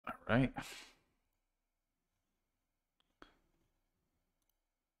Right.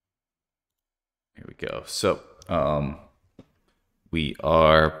 Here we go. We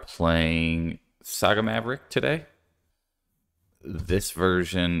are playing Saga Maverick today. This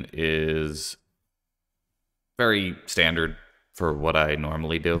version is very standard for what I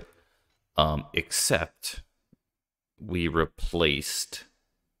normally do, except we replaced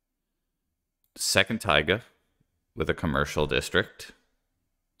Second Taiga with a commercial district,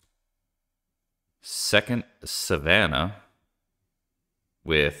 Second Savannah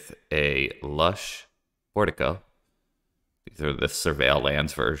with a lush portico. These are the Surveil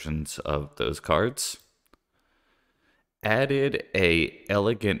lands versions of those cards. Added a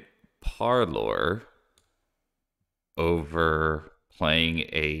elegant parlor over playing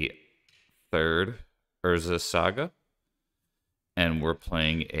a third Urza Saga. And we're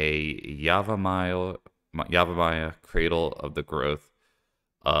playing a Yavimaya Cradle of the Growth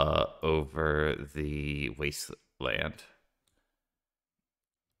over the Wasteland.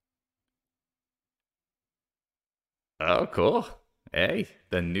 Oh, cool. Hey,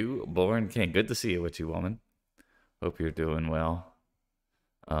 the newborn king. Good to see you, witchy woman. Hope you're doing well.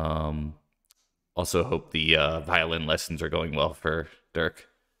 Um, Also hope the violin lessons are going well for Dirk.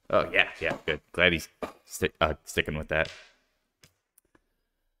 Oh, yeah, good. Glad he's sticking with that.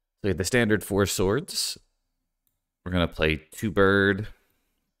 So the standard 4 swords. We're going to play 2 bird,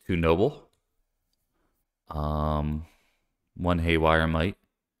 2 noble. 1 haywire might.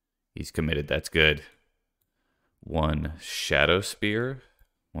 He's committed, that's good. 1 shadow spear,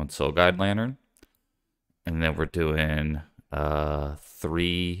 1 soul guide lantern. And then we're doing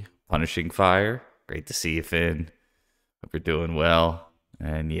 3 punishing fire. Great to see you, Finn. Hope you're doing well.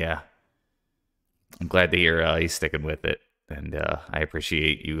 And yeah, I'm glad to hear he's sticking with it. And I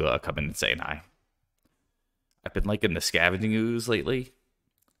appreciate you coming and saying hi. I've been liking the scavenging ooze lately.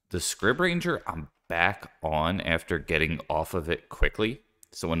 The Scrib Ranger, I'm back on after getting off of it quickly.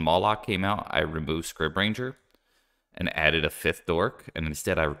 So when Moloch came out, I removed Scrib Ranger and added a 5th dork. And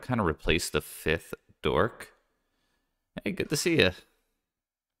instead, I kind of replaced the 5th dork. Hey, good to see you.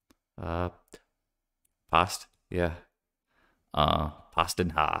 Post, yeah. Post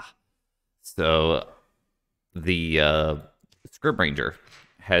and ha. So the Scrib Ranger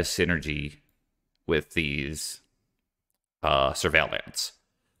has synergy with these Surveil lands.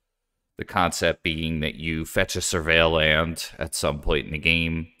 The concept being that you fetch a Surveil land at some point in the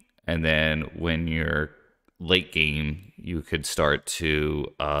game, and then when you're late game, you could start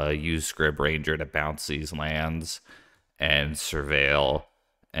to use Scrib Ranger to bounce these lands and surveil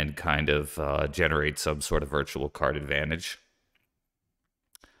and kind of generate some sort of virtual card advantage.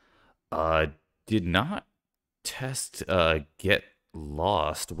 Did not test Get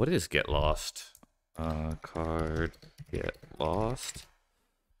Lost. What is Get Lost? Card Get Lost.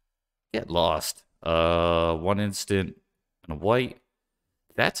 Get Lost. 1 instant and a white.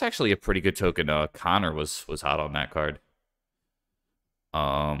 That's actually a pretty good token. Connor was hot on that card.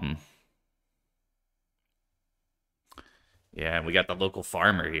 Yeah, and we got the local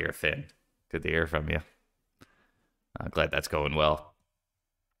farmer here, Finn. Good to hear from you. I'm glad that's going well.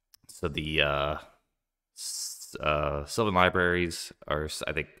 So the Sylvan Libraries are,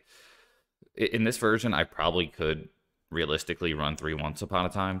 I think, in this version, I probably could realistically run 3 once upon a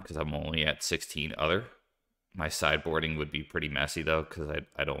time because I'm only at 16 other. My sideboarding would be pretty messy though because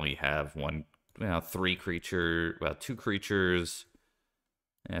I'd only have 2 creatures,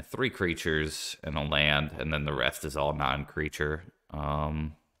 3 creatures and a land, and then the rest is all non-creature.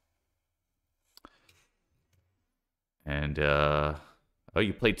 Oh,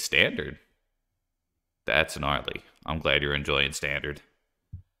 you played Standard. That's gnarly. I'm glad you're enjoying Standard.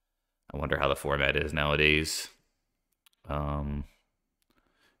 I wonder how the format is nowadays.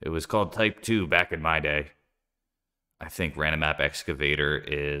 It was called Type 2 back in my day. I think Reanimate Excavator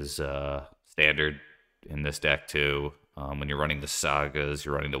is standard in this deck too. When you're running the Sagas,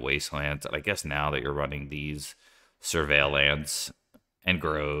 you're running the Wastelands. And I guess now that you're running these Surveil lands and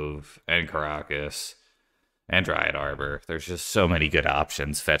Grove and Caracas and Dryad Arbor, there's just so many good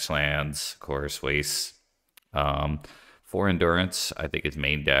options. Fetch lands, of course, Waste. For Endurance, I think it's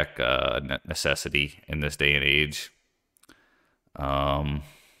main deck necessity in this day and age.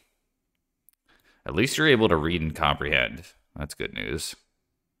 At least you're able to read and comprehend. That's good news.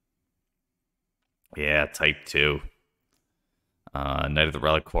 Yeah, Type 2. Knight of the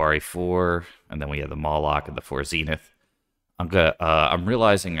Reliquary 4, and then we have the Moloch and the 4 Zenith. I'm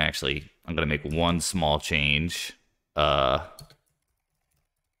realizing actually I'm gonna make one small change. I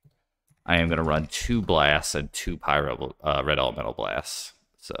am gonna run 2 blasts and 2 pyro red elemental blasts.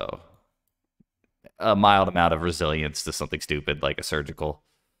 So a mild amount of resilience to something stupid like a surgical.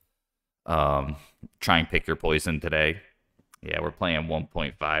 Um, Try and pick your poison today. Yeah, we're playing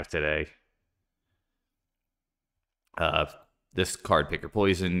 1.5 today. Uh, this card, pick your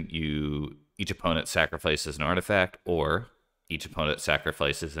poison. Each opponent sacrifices an artifact, or each opponent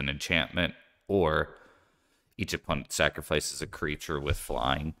sacrifices an enchantment, or each opponent sacrifices a creature with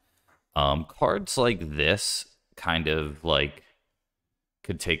flying. Cards like this kind of like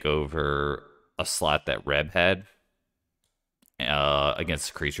could take over a slot that Reb had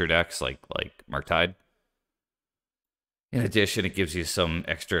against creature decks like Murktide. In addition, it gives you some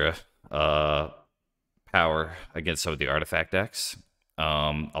extra power against some of the artifact decks.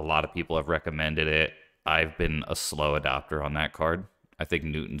 A lot of people have recommended it. I've been a slow adopter on that card. I think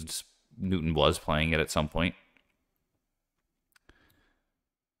Newton was playing it at some point.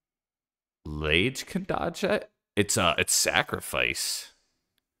 Lage can dodge it. It's sacrifice.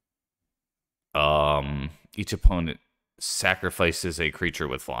 Each opponent sacrifices a creature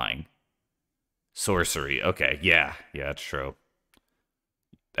with flying. Sorcery. Okay, yeah, that's true.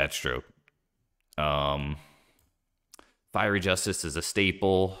 That's true. Um, Fiery Justice is a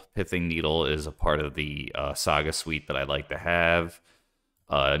staple. Pithing Needle is a part of the Saga suite that I like to have.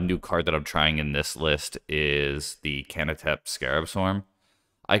 A new card that I'm trying in this list is the Canatep Scarab Swarm.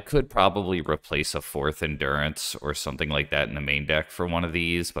 I could probably replace a fourth Endurance or something like that in the main deck for one of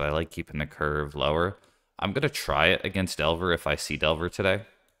these, but I like keeping the curve lower. I'm going to try it against Delver if I see Delver today.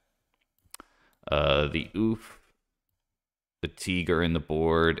 The Oof, the Tiger in the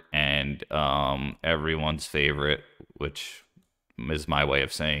board, and everyone's favorite, which is my way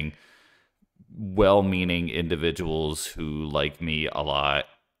of saying well-meaning individuals who like me a lot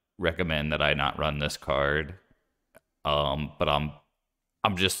recommend that I not run this card. But I'm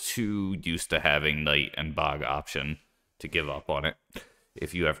just too used to having Knight and Bog option to give up on it.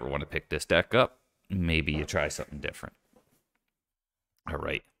 If you ever want to pick this deck up, maybe you try something different. All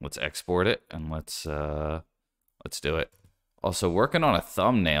right, let's export it and let's do it. Also, working on a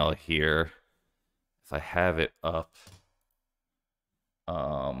thumbnail here. If I have it up,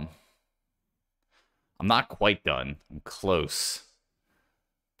 I'm not quite done. I'm close,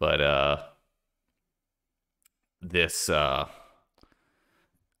 but this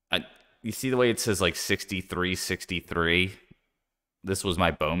you see the way it says like 63, 63. This was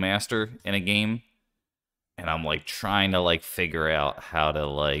my Bowmaster in a game, and I'm like trying to like figure out how to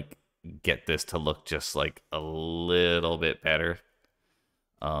like get this to look just like a little bit better.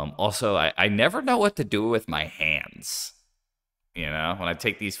 Also, I never know what to do with my hands. You know, when I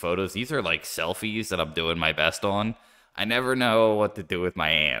take these photos, these are like selfies that I'm doing my best on. I never know what to do with my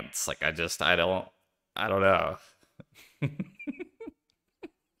hands. Like I don't know.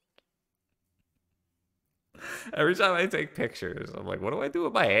 Every time I take pictures, I'm like, what do I do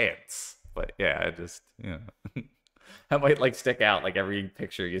with my hands? But yeah, I just, I might like stick out like every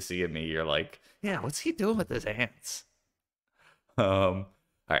picture you see of me, you're like, yeah, what's he doing with his hands? All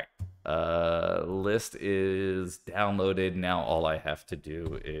right. List is downloaded. Now all I have to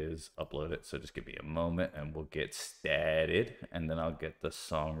do is upload it. So just give me a moment and we'll get started. And then I'll get the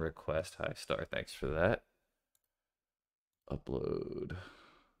song request. Hi, Star. Thanks for that. Upload.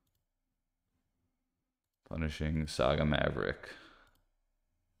 Punishing Saga Maverick.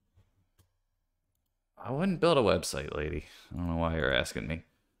 I wouldn't build a website, lady. I don't know why you're asking me.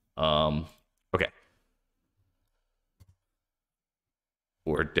 Okay.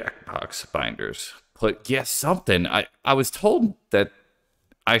 Or deck box binders. But yes, something. I was told that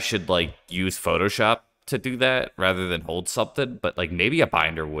I should like use Photoshop to do that rather than hold something, but like maybe a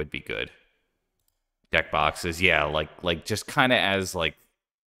binder would be good. Deck boxes, yeah, like just kind of as like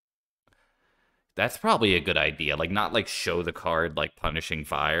that's probably a good idea. Like not like show the card like punishing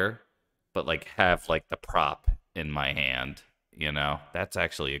fire, but like have like the prop in my hand, you know? That's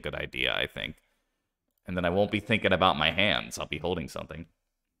actually a good idea, I think. And then I won't be thinking about my hands. I'll be holding something.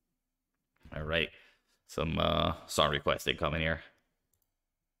 All right. Some song requested coming here.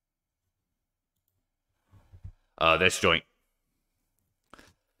 This joint.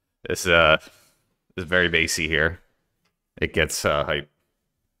 This is very bassy here. It gets hype.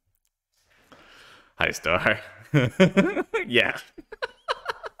 Hi, Star. Yeah.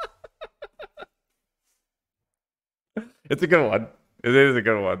 It's a good one. It is a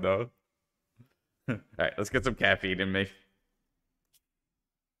good one, though. All right, let's get some caffeine in me.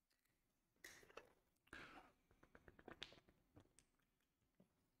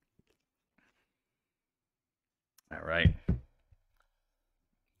 All right.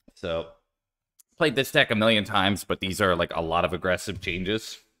 So, played this deck a million times, but these are like a lot of aggressive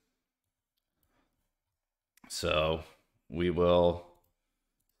changes. So, we will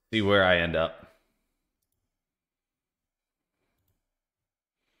see where I end up.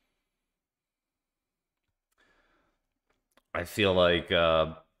 I feel like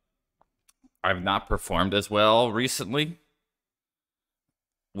I've not performed as well recently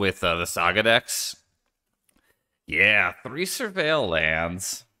with the Saga decks. Yeah, 3 Surveil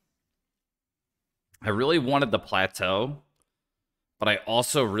lands. I really wanted the plateau, but I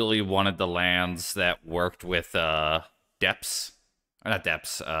also really wanted the lands that worked with depths. Or not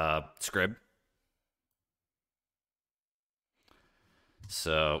depths, scrib.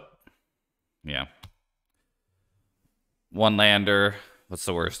 So, yeah. One lander. What's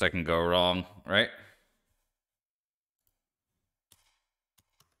the worst that can go wrong, right?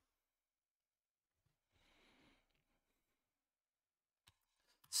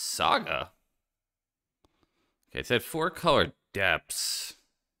 Saga. Okay, it said 4 color depths.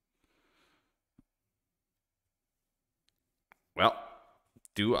 Well,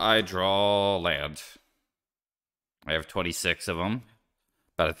 do I draw land? I have 26 of them.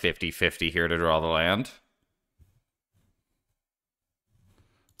 About a 50-50 here to draw the land.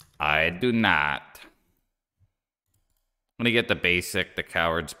 I do not. I'm gonna get the basic, the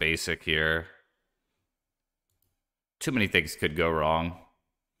coward's basic here. Too many things could go wrong.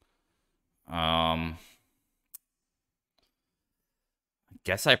 I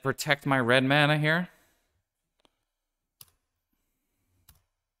guess I protect my red mana here.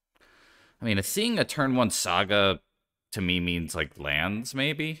 I mean, seeing a turn 1 Saga to me means like lands,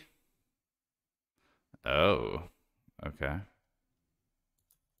 maybe? Oh, okay.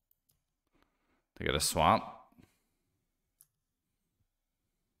 They got a swamp.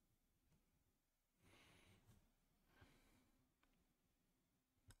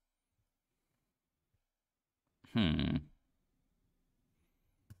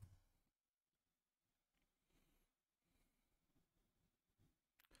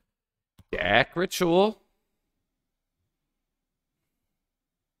 Deck ritual?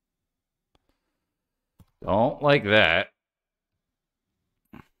 Don't like that.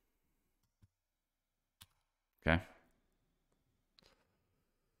 Okay.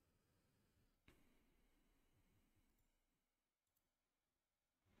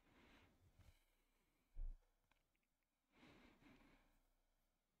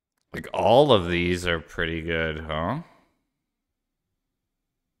 Like, all of these are pretty good, huh?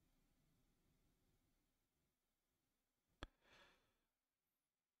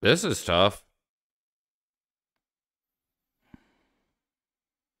 This is tough.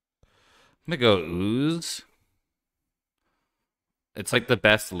 I'm gonna go Ooze. It's like the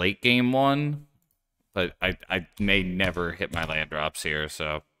best late game one, but I may never hit my land drops here,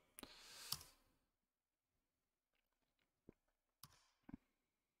 so.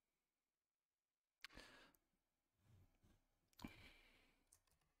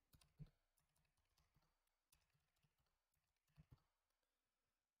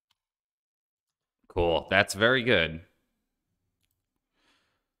 Cool. That's very good.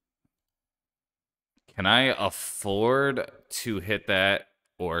 Can I afford to hit that,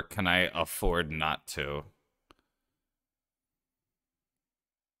 or can I afford not to?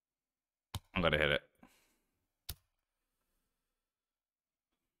 I'm gonna hit it.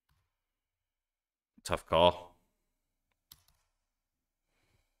 Tough call.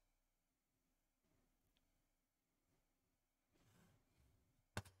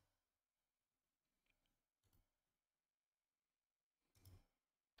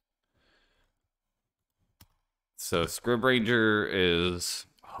 So Scrib Ranger is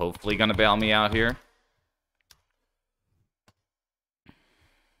hopefully gonna bail me out here.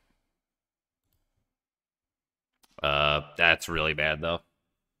 That's really bad though.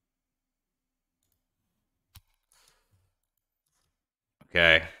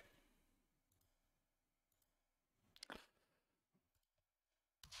 Okay.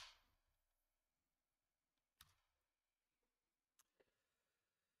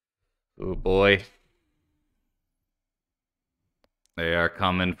 Oh boy. They are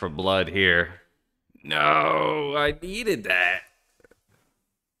coming for blood here. No, I needed that.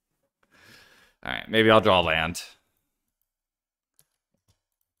 All right, maybe I'll draw land.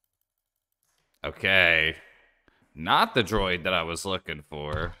 Okay. Not the droid that I was looking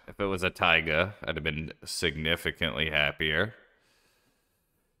for. If it was a Taiga, I'd have been significantly happier.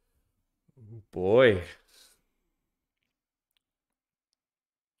 Boy.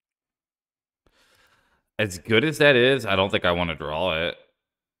 As good as that is, I don't think I want to draw it.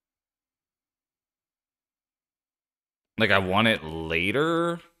 Like, I want it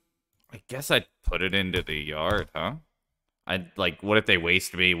later. I guess I'd put it into the yard, huh? I'd like, what if they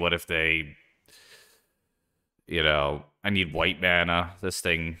waste me? What if they, I need white mana. This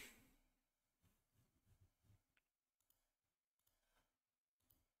thing.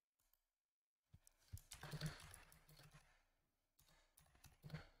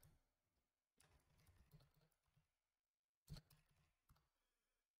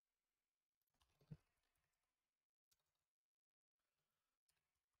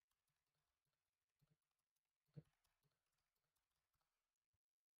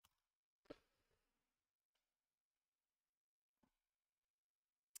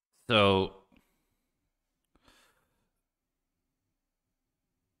 So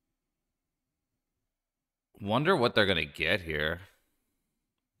wonder what they're gonna get here.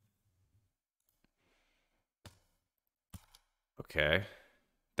 Okay.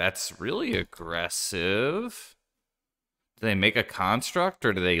 That's really aggressive. Do they make a construct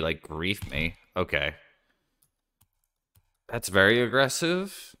or do they like grief me? Okay. That's very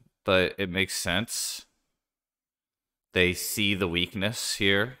aggressive, but it makes sense. They see the weakness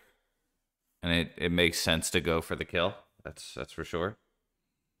here, and it makes sense to go for the kill. That's for sure.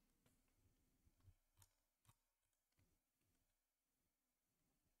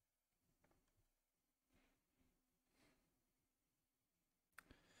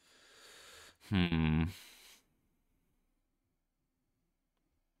 Hmm.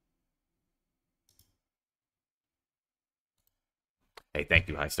 Hey, thank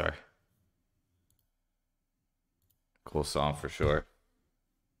you, High Star. Cool song for sure.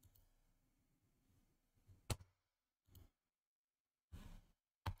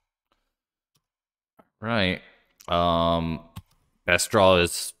 Right. Um, Best draw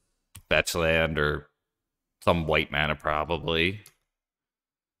is fetch land or some white mana probably.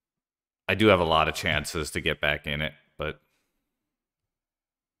 I do have a lot of chances to get back in it, but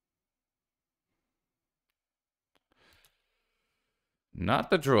not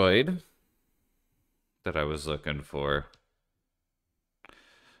the droid that I was looking for.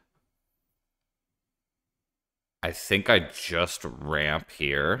 I think I just ramp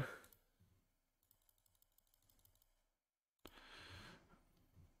here.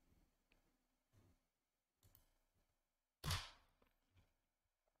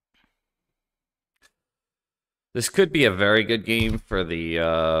 This could be a very good game for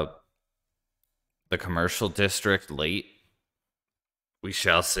the commercial district late. We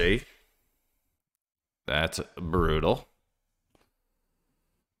shall see. That's brutal.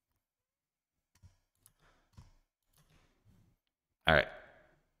 All right.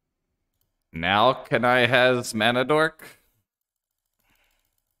 Now can I has mana dork?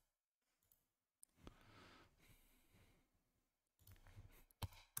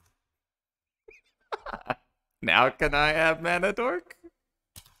 Now can I have mana dork?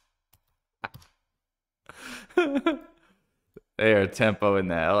 They are tempoing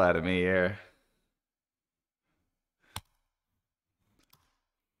the hell out of me here.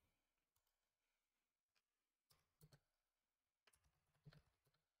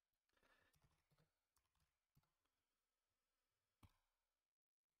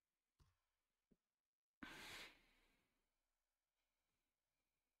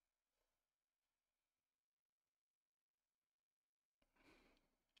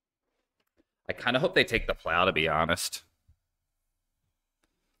 I kind of hope they take the plow, to be honest.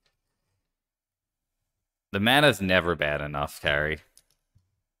 The mana's never bad enough, Terry.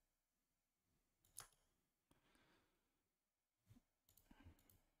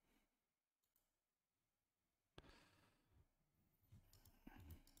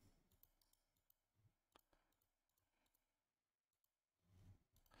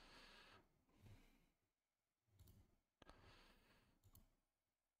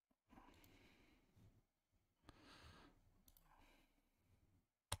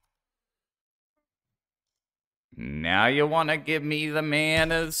 Now you want to give me the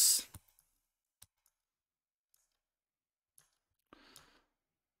manas?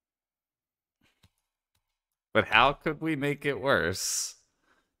 But how could we make it worse?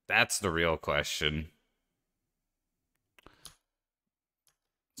 That's the real question.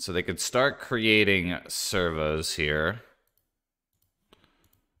 So they could start creating servos here.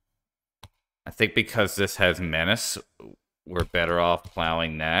 I think because this has menace, we're better off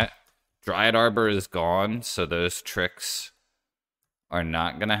plowing that. Dryad Arbor is gone, so those tricks are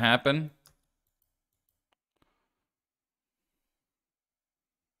not going to happen.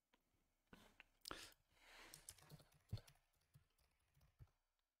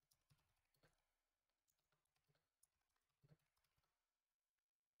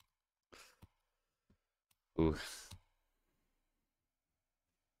 Ooh.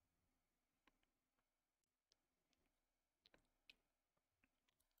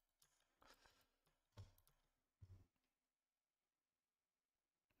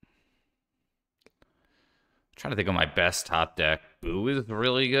 Trying to think of my best top deck. Boo is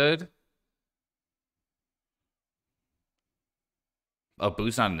really good. Oh,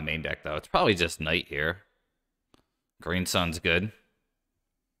 Boo's not in the main deck, though. It's probably just Knight here. Green Sun's good.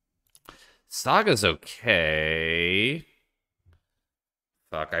 Saga's okay.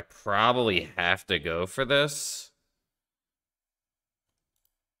 Fuck, I probably have to go for this.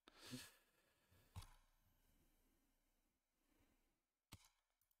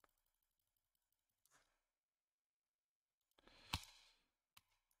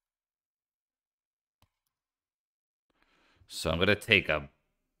 So I'm going to take a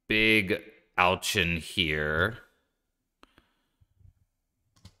big ouch in here.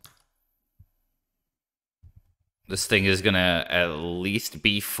 This thing is going to at least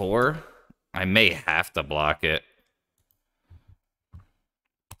be 4. I may have to block it.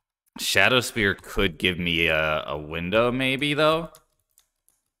 Shadow Spear could give me a window, maybe, though.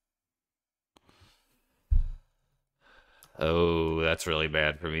 Oh, that's really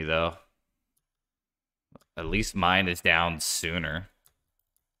bad for me, though. At least mine is down sooner.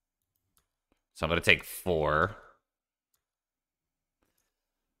 So I'm going to take 4.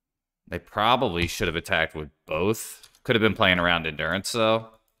 They probably should have attacked with both. Could have been playing around endurance, though,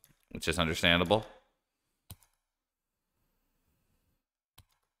 which is understandable.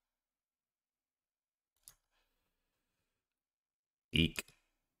 Eek.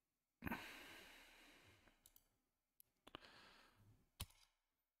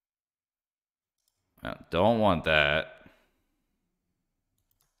 Don't want that.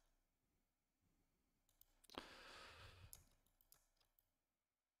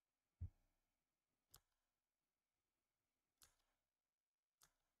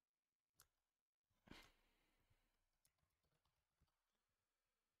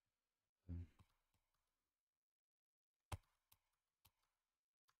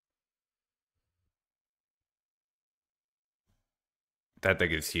 That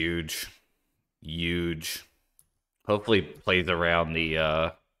thing is huge. Huge. Hopefully plays around the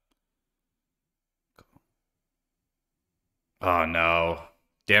Oh no.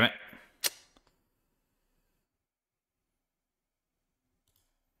 Damn it.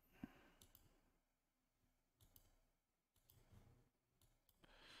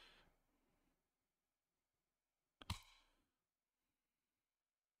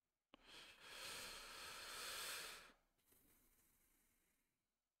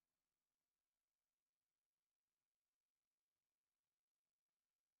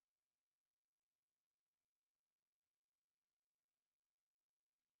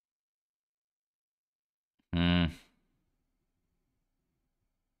 Hmm.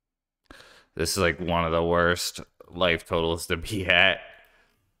 This is like one of the worst life totals to be at.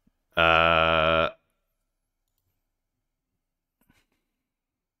 Uh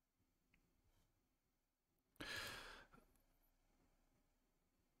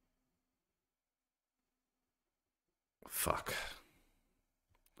Fuck.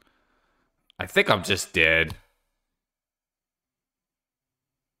 I think I'm just dead.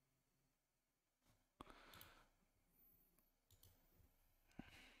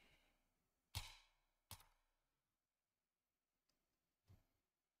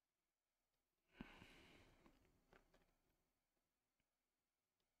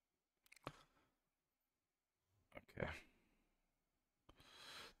 Okay.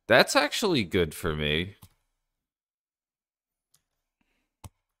 That's actually good for me.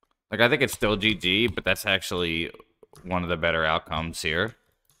 Like, I think it's still GG, but that's actually one of the better outcomes here.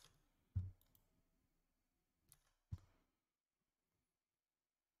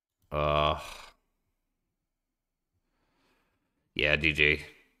 Uh, yeah, GG.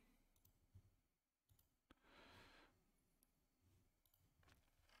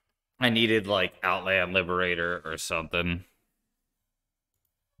 I needed, like, Outland Liberator or something.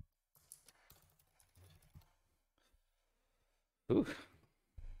 Ooh.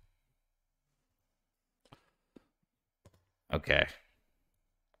 Okay.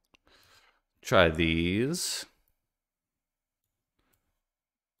 Try these.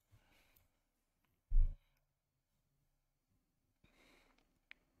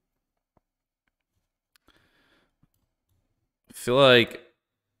 Feel like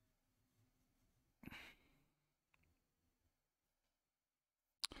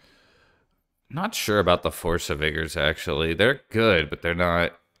not sure about the Force of Vigors, actually. They're good, but they're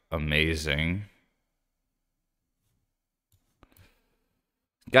not amazing.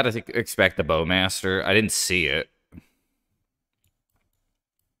 Gotta expect the Bowmaster. I didn't see it.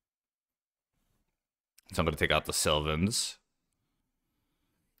 So I'm gonna take out the Sylvans.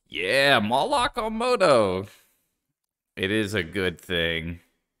 Yeah, Moloch on Moto. It is a good thing.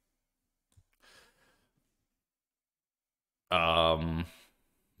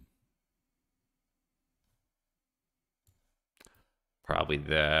 Probably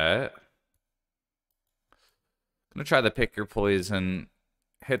that. Gonna try the pick your poison.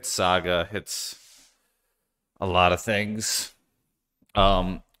 Hits Saga, hits a lot of things.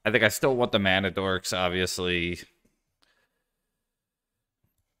 I think I still want the mana dorks, obviously.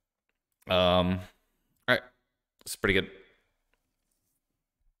 All right, it's pretty good.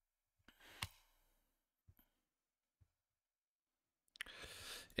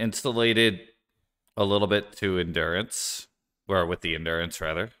 Insulated a little bit to endurance. Or with the endurance,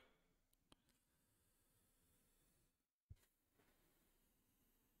 rather.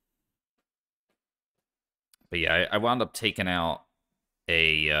 But yeah, I wound up taking out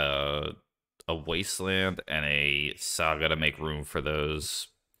a wasteland and a saga to make room for these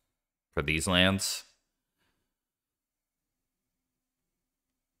lands.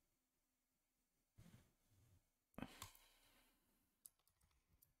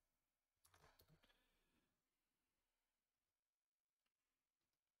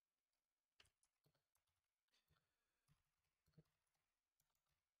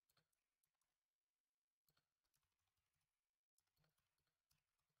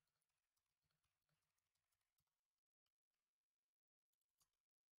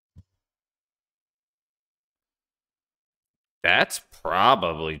 That's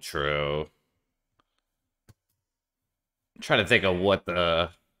probably true. I'm trying to think of what I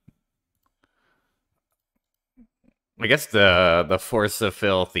guess the Force of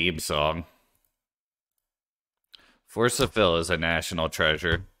Phil theme song. Force of Phil is a national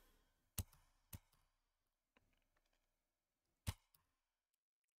treasure.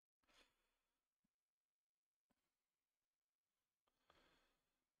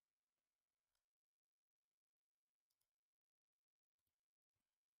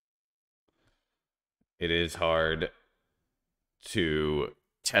 It is hard to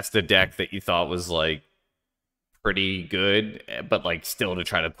test a deck that you thought was like pretty good, but like still to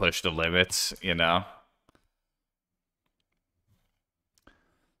try to push the limits, you know?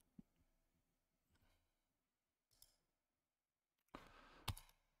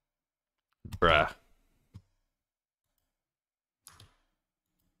 Bruh.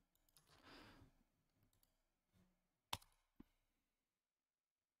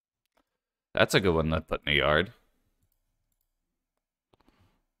 That's a good one to put in the yard.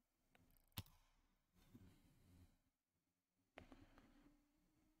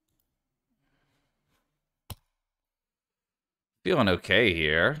 Feeling okay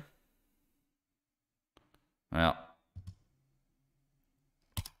here. Well,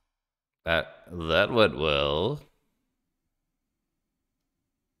 that went well.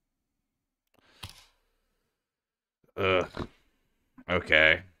 Ugh.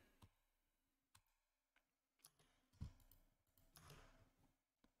 Okay.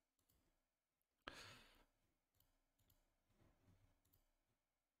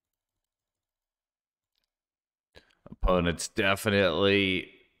 Opponent's definitely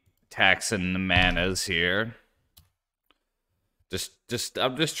taxing the manas here.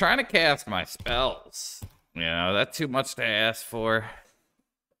 I'm just trying to cast my spells. You know, that's too much to ask for.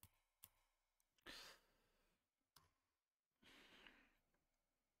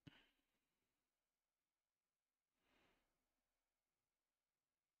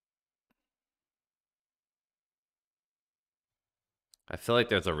 I feel like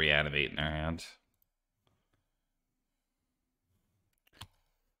there's a reanimate in their hand.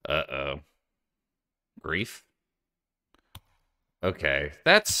 Uh-oh. Grief? Okay,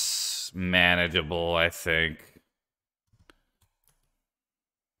 that's manageable, I think.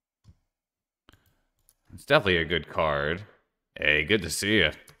 It's definitely a good card. Hey, good to see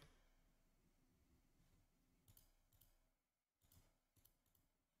you.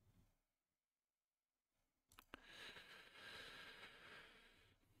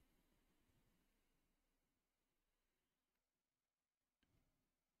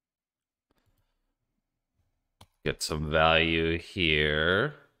 Get some value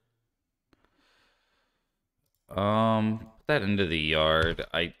here. Put that into the yard.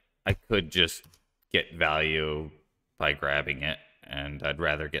 I could just get value by grabbing it, and I'd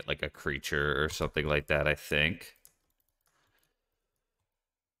rather get like a creature or something like that, I think.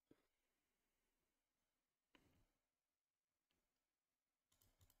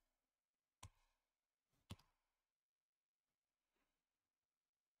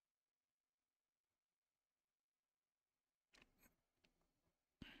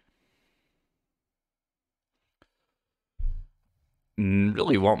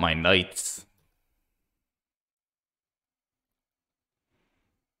 Really want my knights.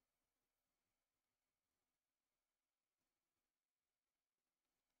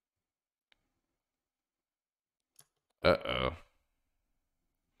 Uh-oh.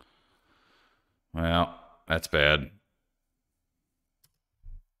 Well, that's bad.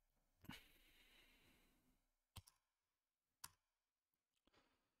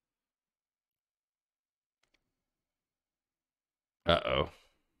 Uh-oh.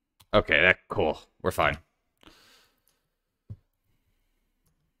 Okay, that cool. We're fine.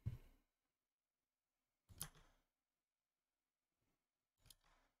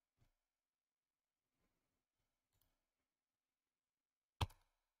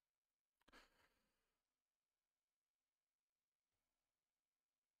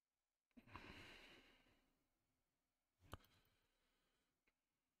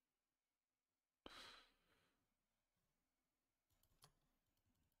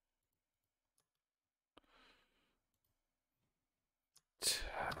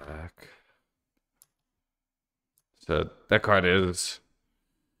 So that card is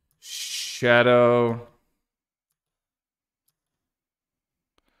Shadow.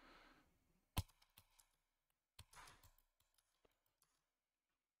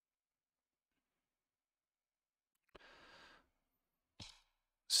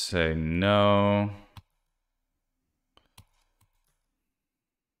 Say no.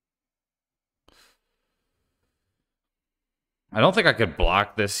 I don't think I could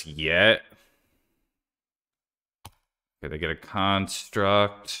block this yet. Okay, they get a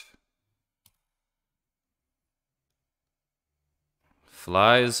construct.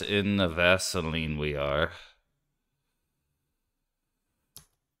 Flies in the Vaseline we are.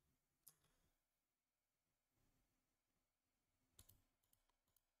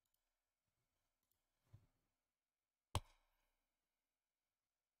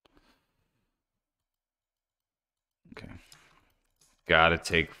 Okay. Gotta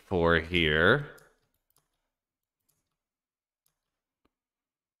take 4 here.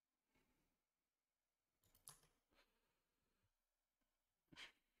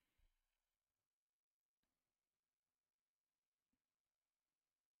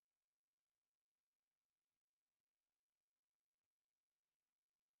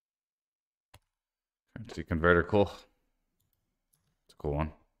 Currency converter, cool. It's a cool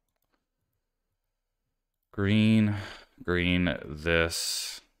one. Green,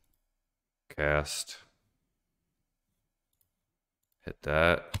 this. Cast. Hit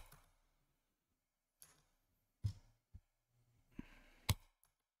that.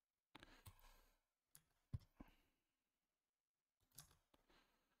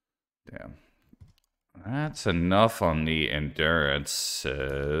 Damn. That's enough on the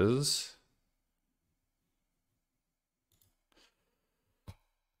endurances.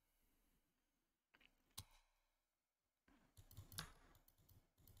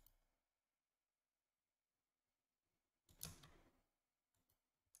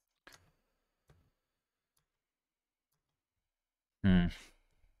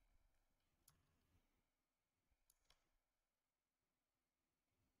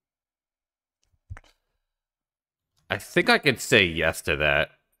 I think I could say yes to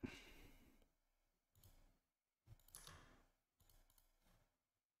that.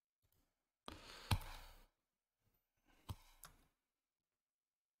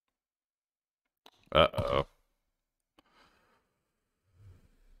 Uh-oh.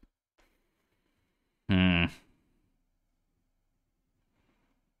 Hmm.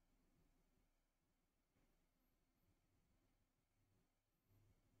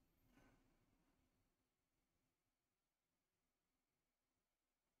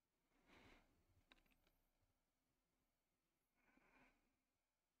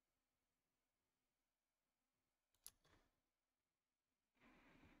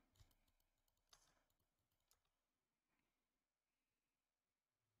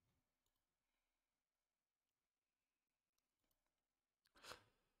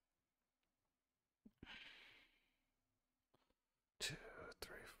 Two,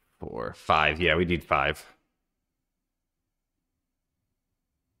 three, 4, 5. Yeah, we need 5.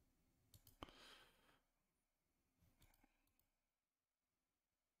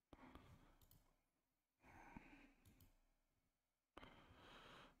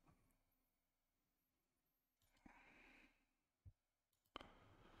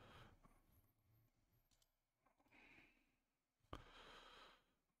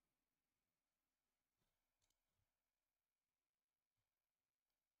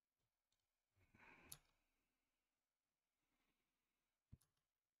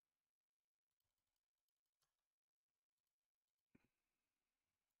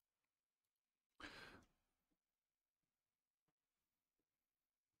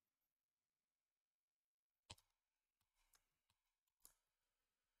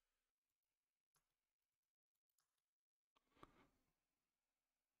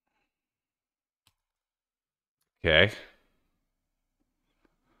 Okay.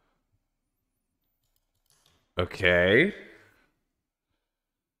 Okay.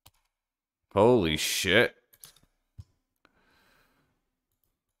 Holy shit.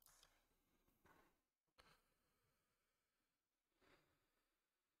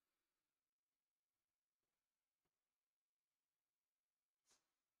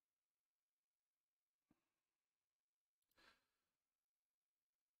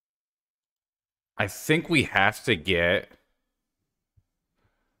 I think we have to get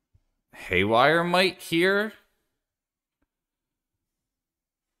Haywire Might here.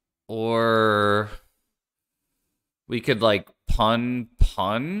 Or we could like pun.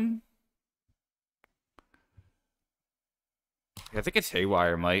 I think it's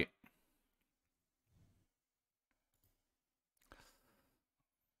Haywire Might.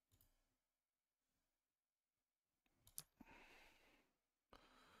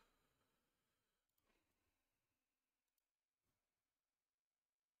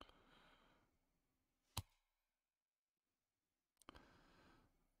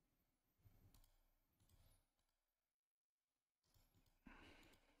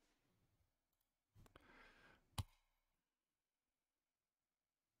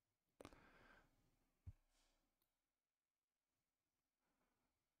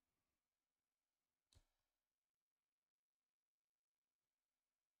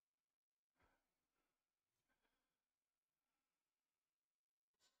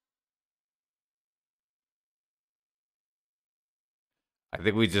 I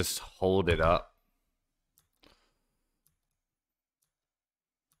think we just hold it up.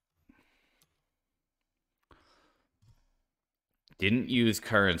 Didn't use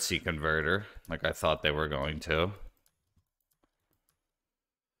currency converter like I thought they were going to.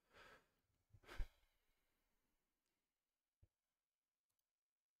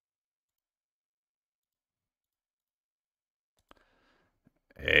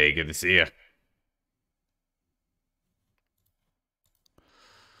 Hey, good to see you.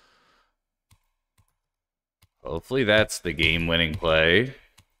 Hopefully that's the game-winning play.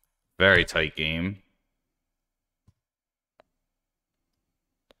 Very tight game.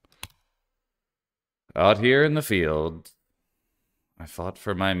 Out here in the field, I fought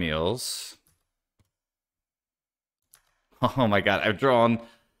for my meals. Oh my god, I've drawn...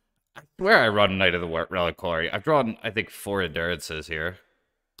 I swear I run Knight of the Reliquary. I've drawn, I think, 4 endurances here.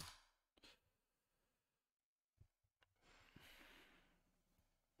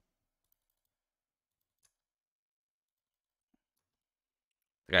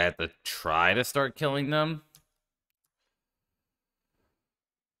 I have to try to start killing them.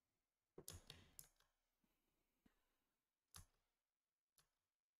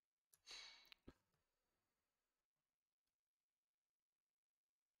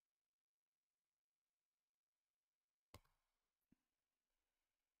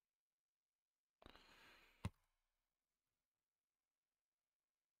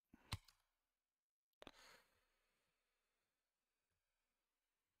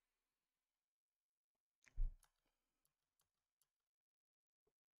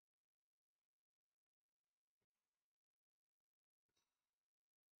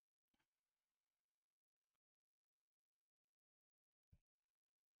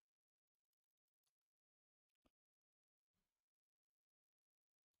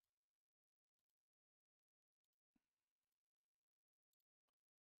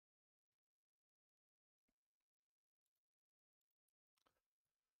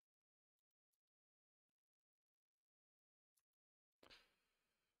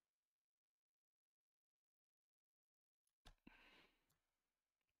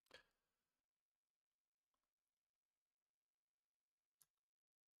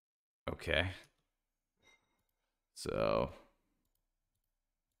 Okay. So...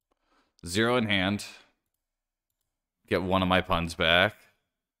 0 in hand. Get one of my puns back.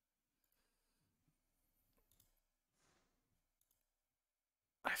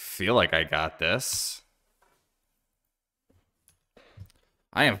 I feel like I got this.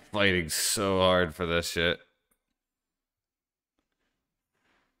 I am fighting so hard for this shit.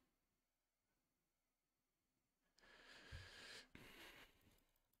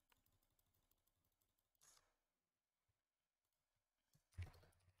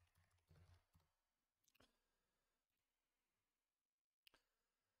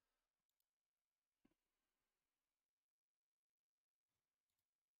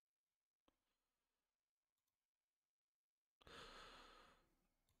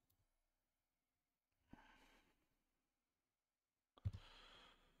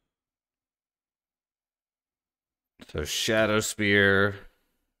 So Shadow Spear.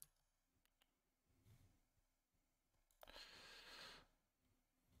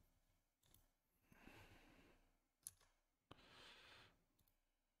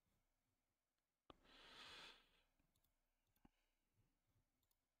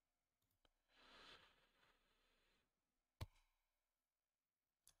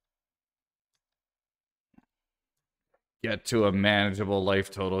 Get to a manageable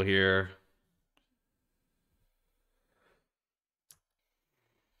life total here.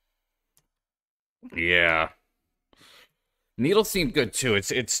 Yeah. Needle seemed good too.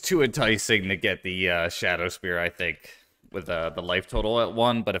 It's too enticing to get the Shadow Spear, I think, with the life total at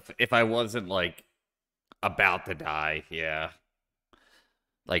 1. But if I wasn't like about to die, yeah,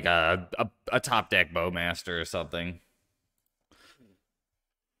 like a top deck Bowmaster or something.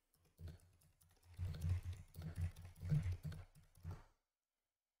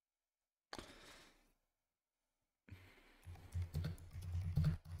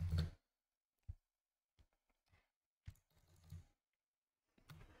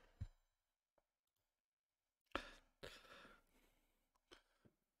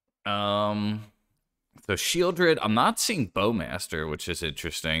 So Shieldred, I'm not seeing Bowmaster, which is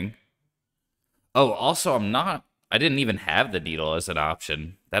interesting. Oh, also, I didn't even have the needle as an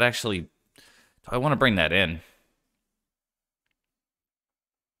option. That actually, I want to bring that in.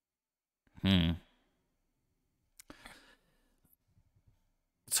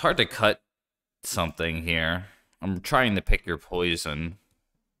 It's hard to cut something here. I'm trying to pick your poison.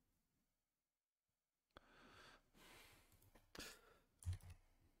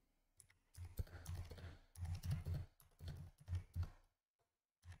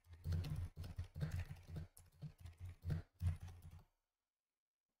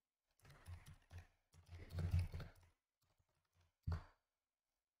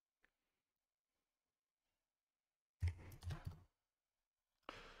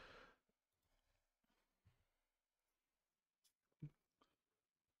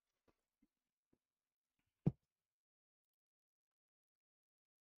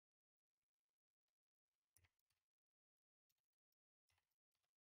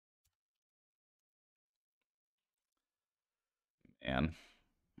 And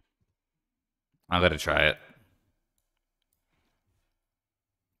I'm gonna try it.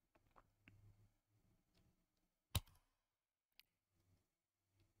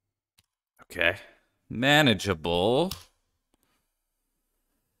 Okay. Manageable.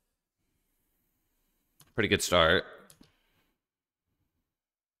 Pretty good start.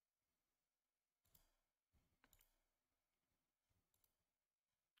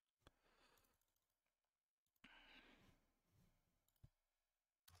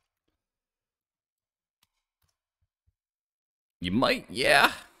 You might,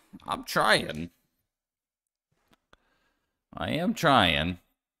 yeah. I'm trying. I am trying.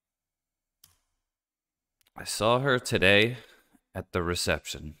 I saw her today at the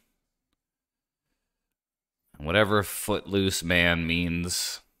reception. Whatever footloose man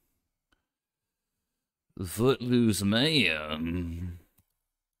means. Footloose man.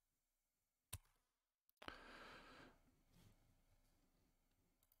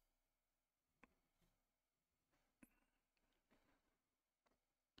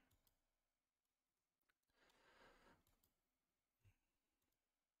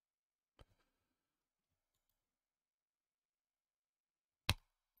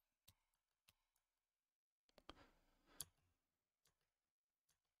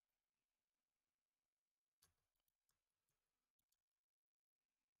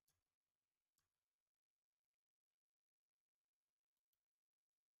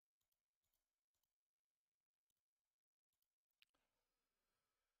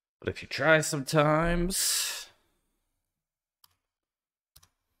 But if you try sometimes.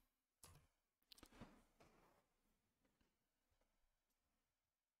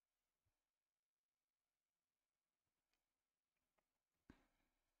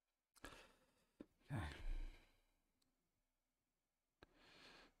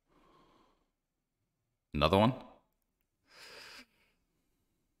 Another one?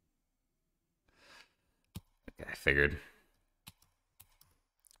 Okay, I figured.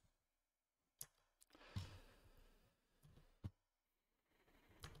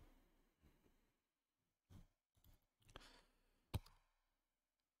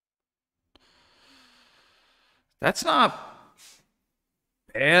 That's not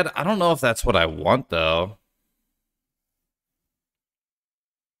bad. I don't know if that's what I want, though.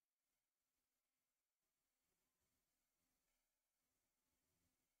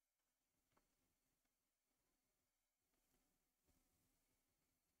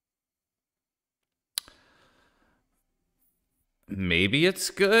 Maybe it's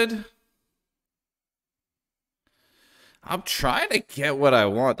good. I'm trying to get what I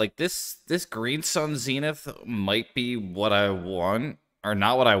want. Like this Green Sun Zenith might be what I want. Or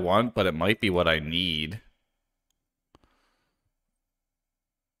not what I want, but it might be what I need.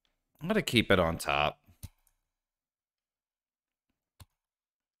 I'm gonna keep it on top.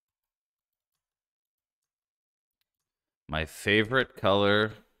 My favorite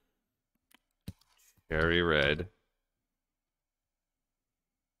color, cherry red.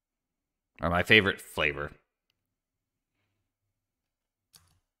 Or my favorite flavor.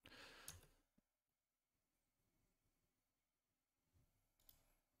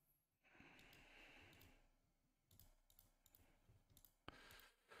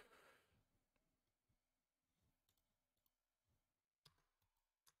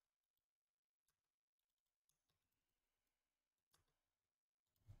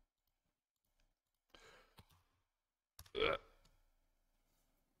 Ugh.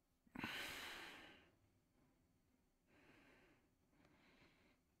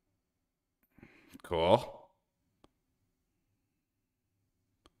 Cool.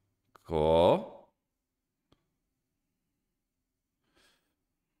 Cool.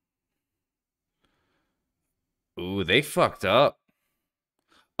 Ooh, they fucked up.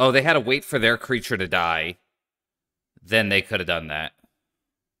 Oh, they had to wait for their creature to die. Then they could have done that.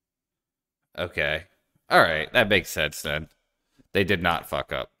 Okay. All right, that makes sense then. They did not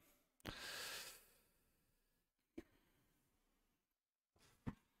fuck up.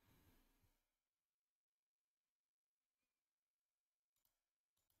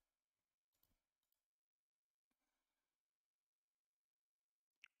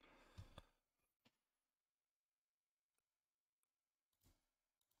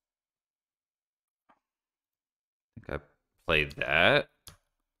 I think I played that.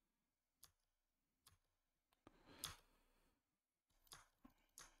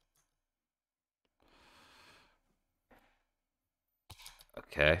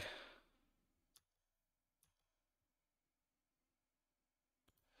 Okay.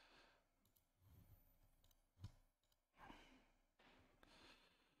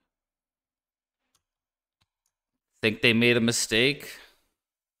 Think they made a mistake?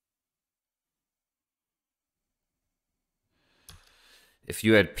 If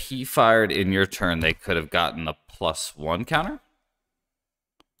you had P fired in your turn, they could have gotten a +1 counter?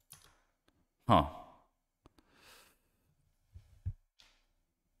 Huh.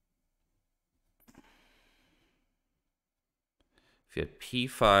 If you had P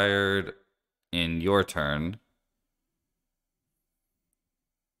fired in your turn.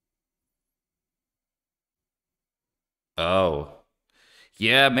 Oh.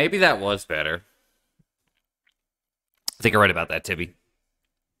 Yeah, maybe that was better. I think you're right about that, Tibby.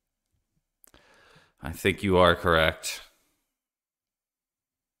 I think you are correct.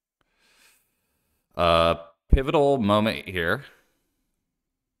 Pivotal moment here.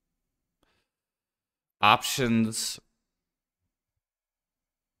 Options.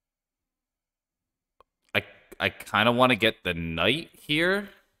 I kind of want to get the knight here.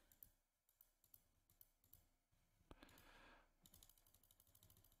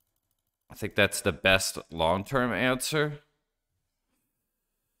 I think that's the best long-term answer.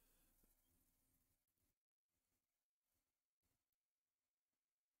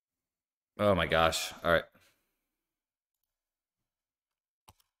 Oh my gosh. All right.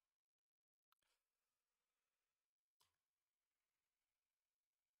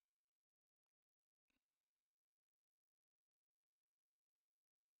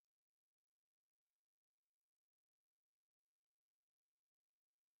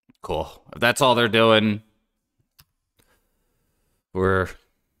 Cool. If that's all they're doing, we're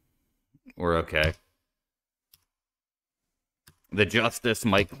okay. The justice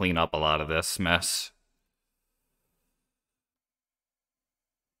might clean up a lot of this mess.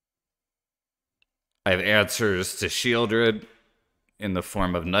 I have answers to Shieldred in the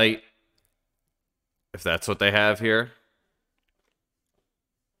form of knight, if that's what they have here.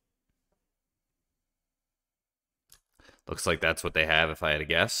 Looks like that's what they have, if I had to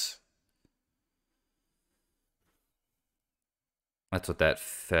guess. That's what that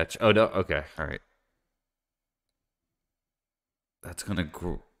fetch... Oh, no. Okay. All right. That's gonna...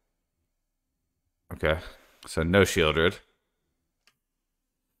 Okay. So no Shieldred.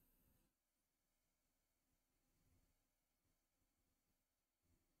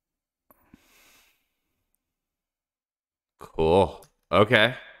 Cool.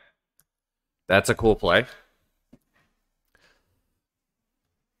 Okay. That's a cool play.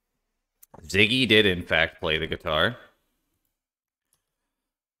 Ziggy did, in fact, play the guitar.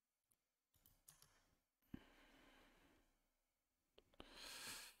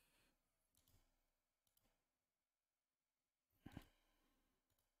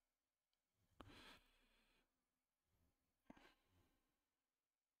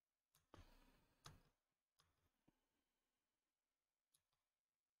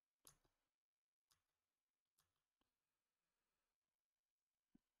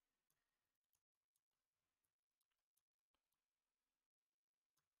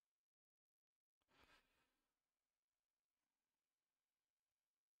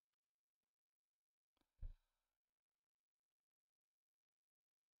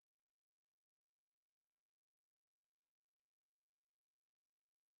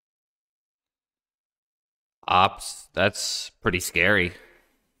 Ops, that's pretty scary.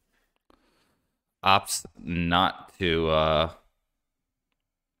 Ops not to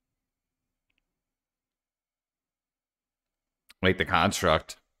make the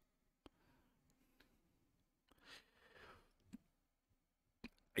construct.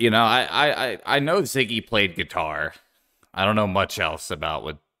 You know, I know Ziggy played guitar. I don't know much else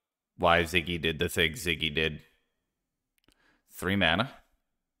about why Ziggy did the thing Ziggy did. 3 mana.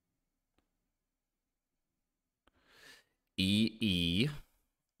 EE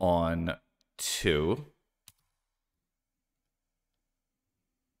on 2.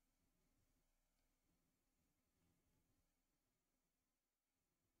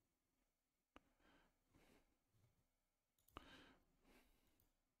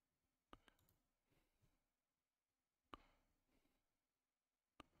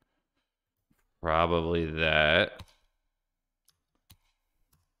 Probably that.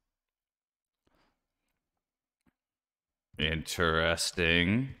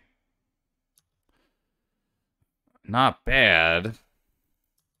 Interesting. Not bad.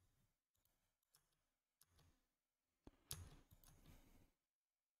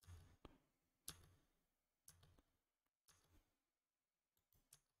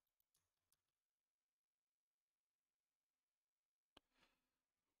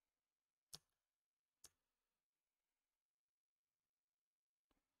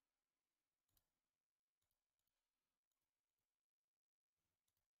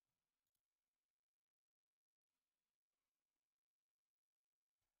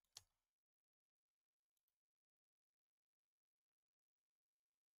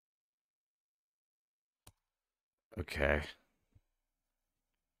 Okay.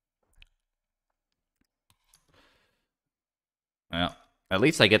 Well, at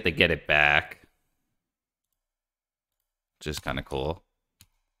least I get to get it back, which is kind of cool.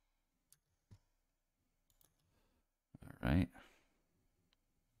 All right.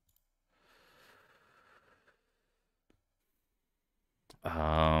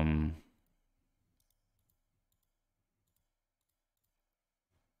 Um,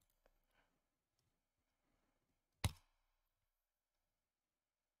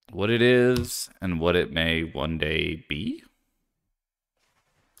 what it is and what it may one day be.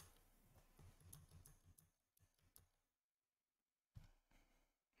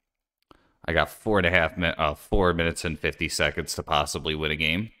 I got 4 minutes and 50 seconds to possibly win a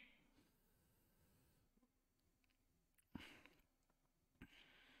game.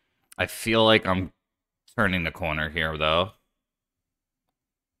 I feel like I'm turning the corner here, though.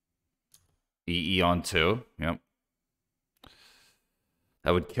 EE on 2. Yep.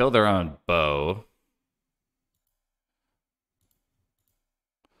 That would kill their own bow.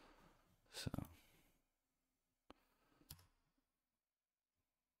 So.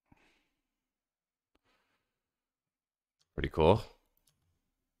 Pretty cool.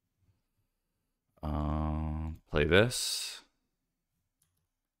 Play this.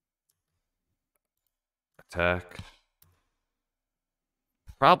 Attack.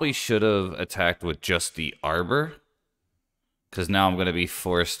 Probably should have attacked with just the arbor, because now I'm going to be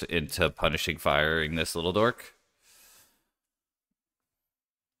forced into punishing firing this little dork.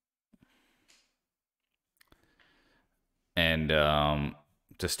 And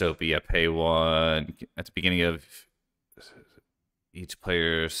Dystopia, pay 1. At the beginning of each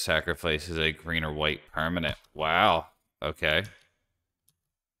player sacrifices a green or white permanent. Wow. Okay.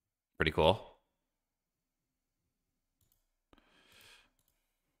 Pretty cool.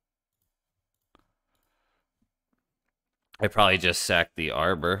 I probably just sacked the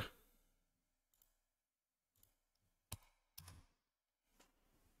arbor.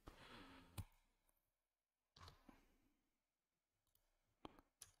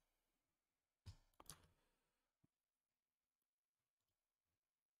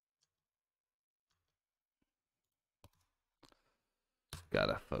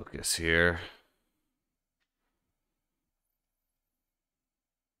 Gotta focus here.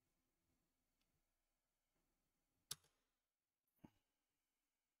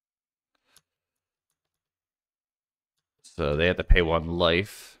 So they have to pay 1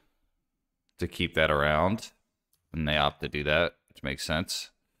 life to keep that around, and they opt to do that, which makes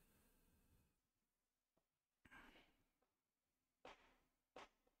sense.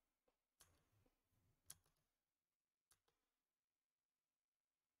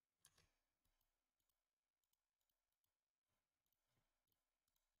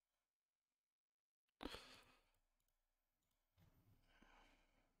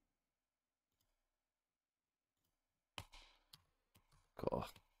 Cool.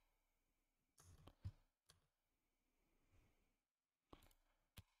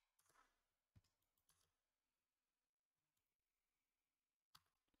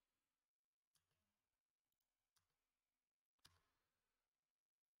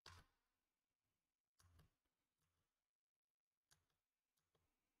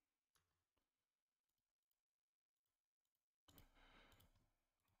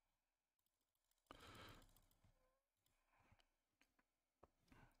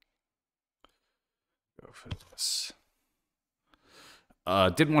 Go for this.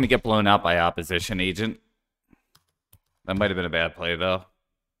 Didn't want to get blown out by opposition agent. That might have been a bad play, though.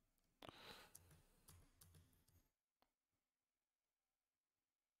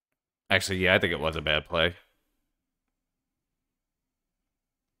 Actually, yeah, I think it was a bad play.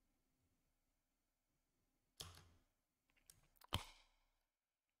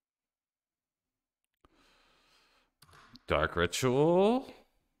 Dark Ritual.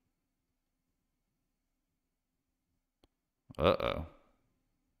 Uh-oh.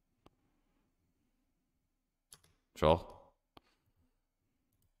 Troll.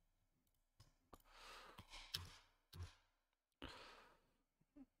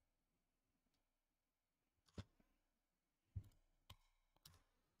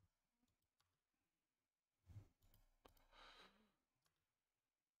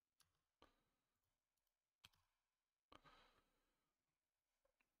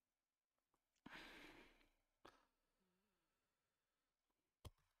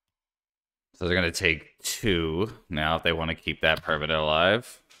 So they're going to take 2 now if they want to keep that permanent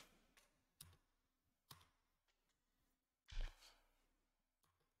alive.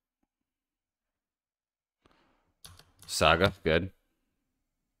 Saga, good.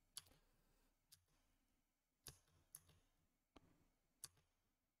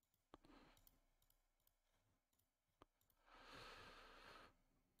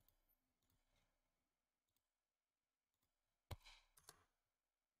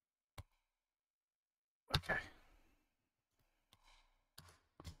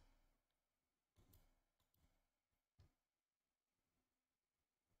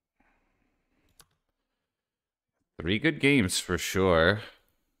 3 good games for sure.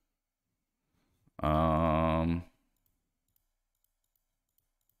 Um,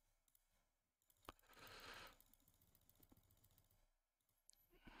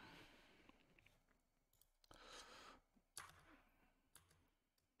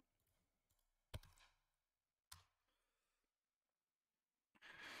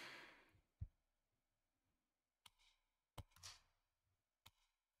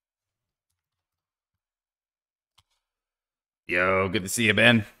 Yo, good to see you,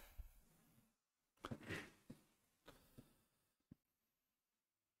 Ben.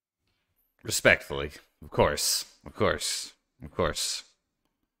 Respectfully, of course, of course, of course.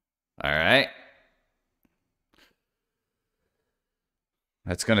 All right,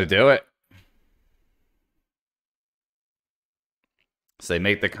 that's gonna do it. So they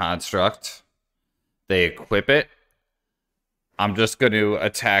make the construct, they equip it. I'm just going to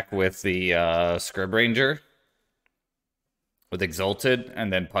attack with the Scrub Ranger with Exalted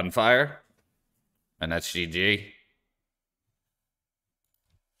and then Punfire, and that's GG.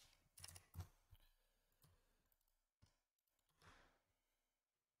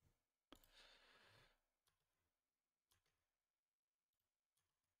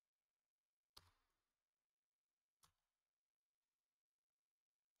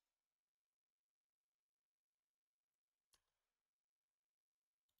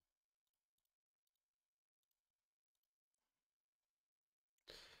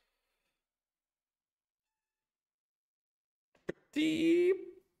 Pretty,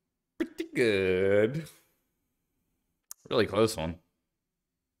 pretty good. Really close one.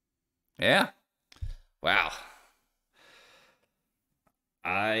 Yeah. Wow.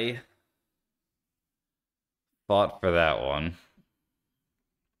 I fought for that one.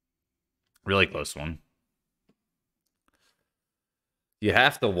 Really close one. You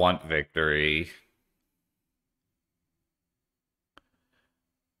have to want victory.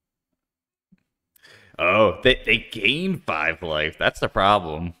 Oh, they gain 5 life. That's the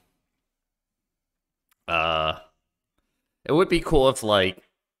problem. Uh, it would be cool if, like,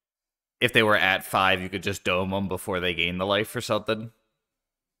 if they were at 5, you could just dome them before they gain the life or something.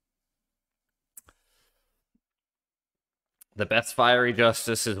 The best Fiery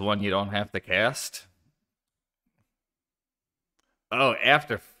Justice is one you don't have to cast. Oh,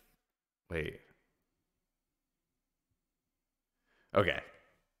 after... Wait. Okay.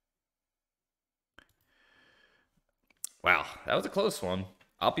 Wow, that was a close one.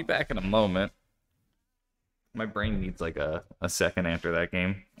 I'll be back in a moment. My brain needs like a second after that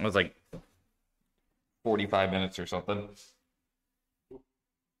game. It was like 45 minutes or something.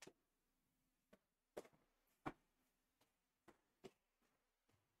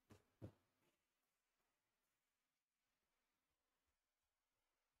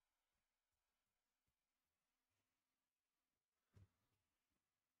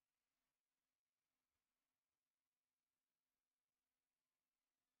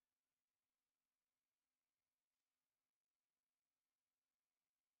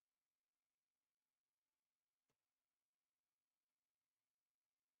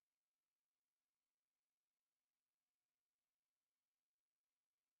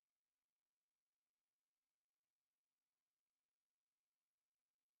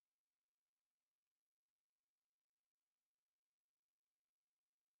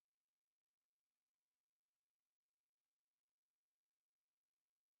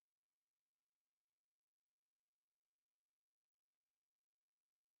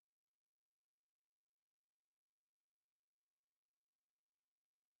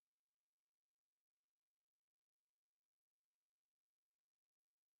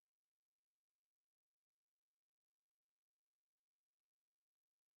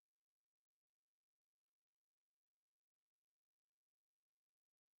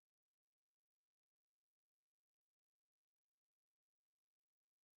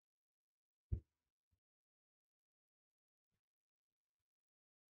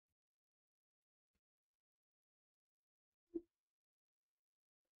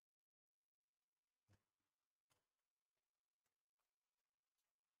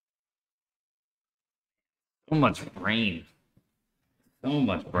 So much brain. So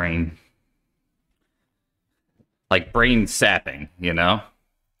much brain. Like brain sapping, you know?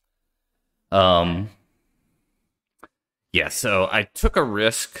 Um yeah, so I took a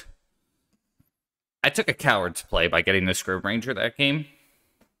risk. I took a coward's play by getting the Scrub Ranger that game.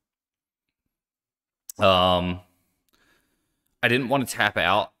 I didn't want to tap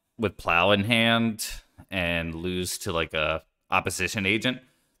out with Plow in hand and lose to like a opposition agent.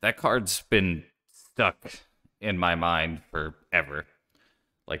 That card's been stuck in my mind forever.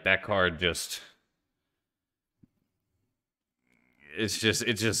 Like that card just it's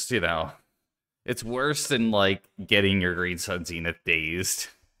it's worse than like getting your Green Sun Zenith dazed.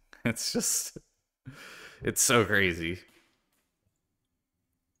 It's just, it's so crazy.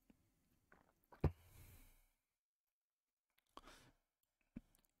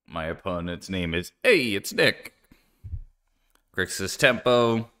 My opponent's name is, hey, it's Nick. Grixis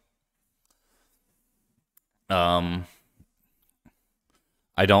Tempo. I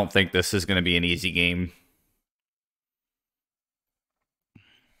don't think this is going to be an easy game.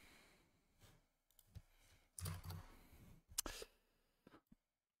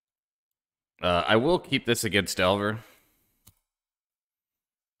 I will keep this against Delver.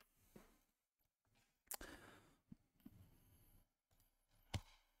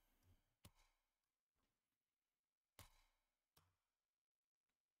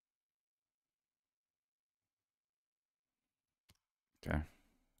 Okay.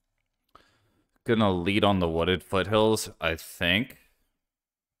 Gonna lead on the Wooded Foothills, I think.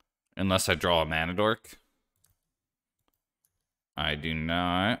 Unless I draw a Mana Dork. I do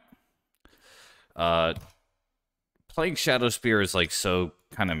not. Playing Shadow Spear is like so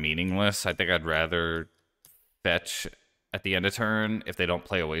kind of meaningless. I think I'd rather fetch at the end of turn if they don't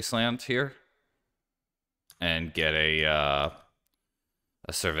play a Wasteland here. And get a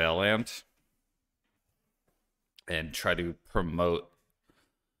Surveil land. And try to promote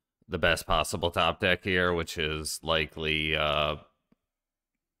the best possible top deck here, which is likely a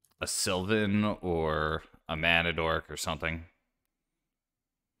Sylvan or a Mana Dork or something.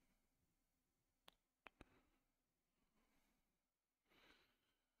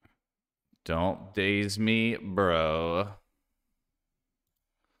 Don't daze me, bro.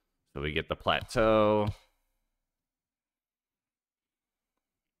 So we get the plateau.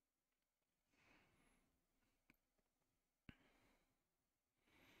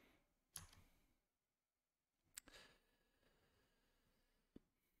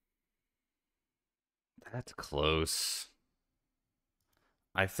 That's close.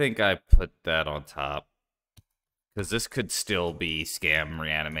 I think I put that on top. Because this could still be Scam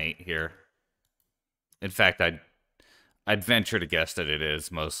Reanimate here. In fact, I'd venture to guess that it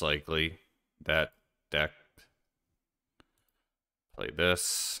is, most likely. That deck. Play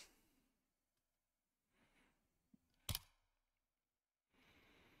this.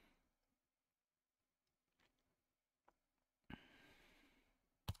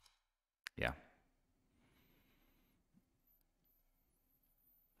 Yeah.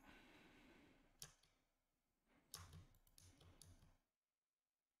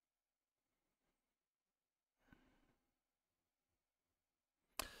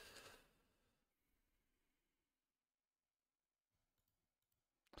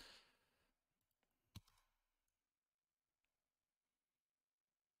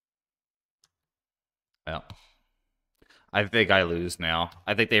 Well, I think I lose now.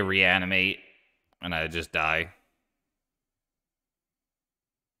 I think they reanimate, and I just die.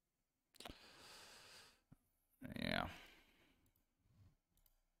 Yeah.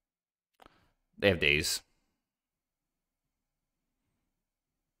 They have days.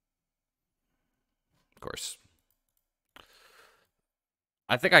 Of course.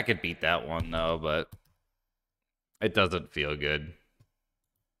 I think I could beat that one, though, but it doesn't feel good.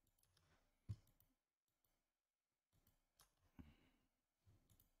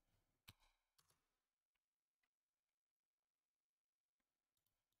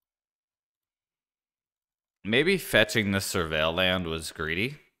 Maybe fetching the Surveil land was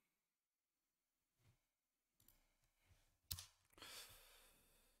greedy.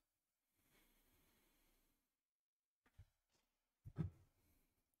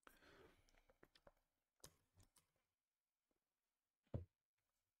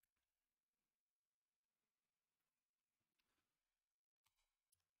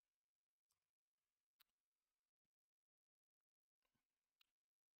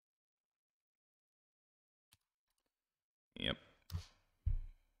 Yep.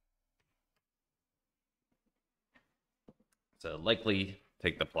 So likely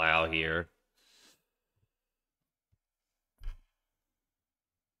take the plow here.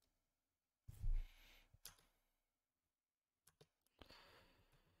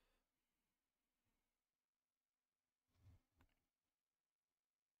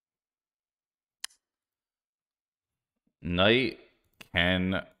 Knight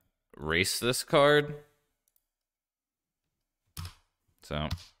can race this card. So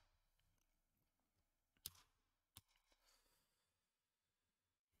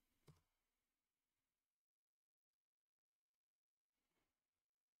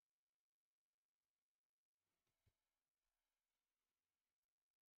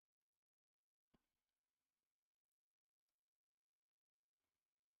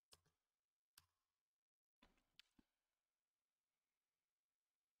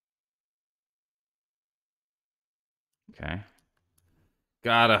Okay.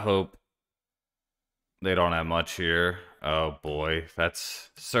 Gotta hope they don't have much here. Oh boy, that's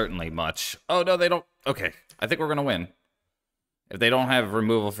certainly much. Oh no, they don't. Okay, I think we're gonna win. If they don't have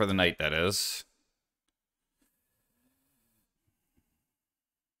removal for the night, that is.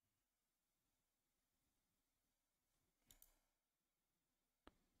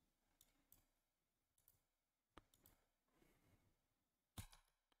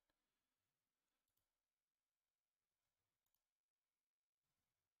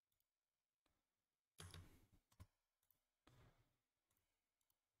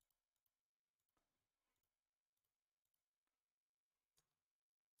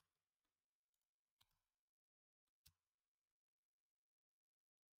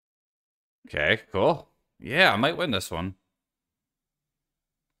 Okay, cool. Yeah, I might win this one.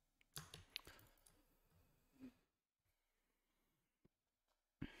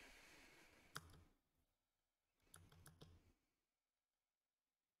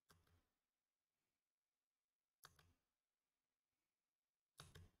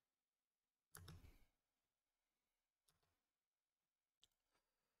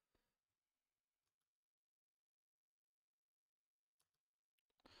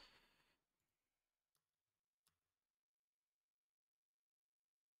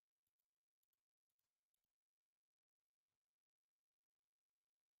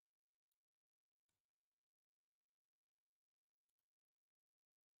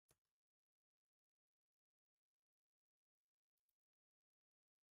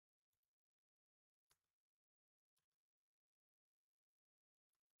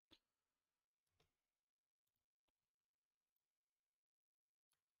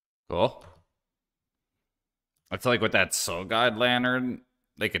 Cool. I feel like with that Soul Guide Lantern,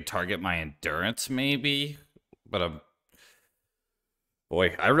 they could target my endurance, maybe. But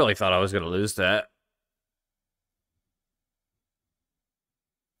boy, I really thought I was gonna lose that.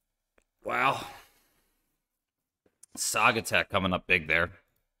 Wow. Saga Tech coming up big there.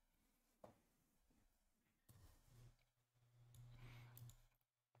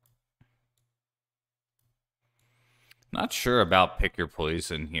 Not sure about Pick Your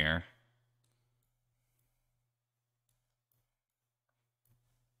Poison here.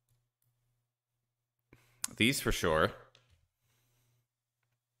 These for sure.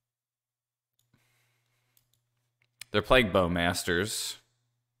 They're playing Bowmasters,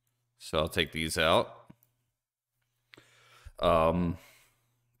 so I'll take these out.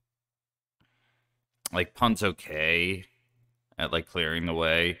 Like Pun's okay at like clearing the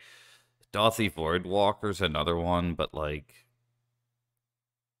way. Dothy Voidwalker's another one, but like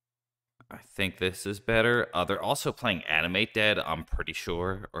I think this is better. They're also playing Animate Dead, I'm pretty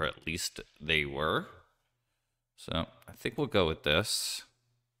sure, or at least they were. So I think we'll go with this.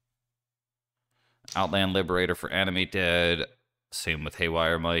 Outland Liberator for Animate Dead. Same with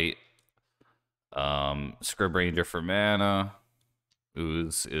Haywire Might. Scrib Ranger for mana.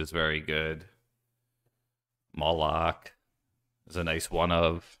 Ooze is very good. Moloch is a nice one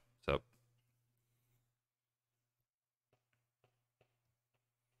of. So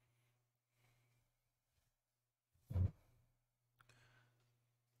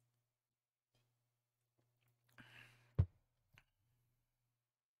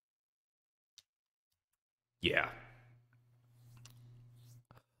yeah.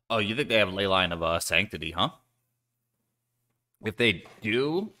 Oh, you think they have Leyline of Sanctity, huh? If they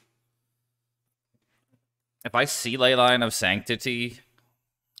do, if I see Leyline of Sanctity,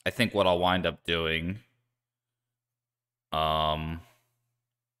 I think what I'll wind up doing,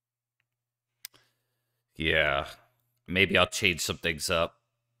 yeah, maybe I'll change some things up.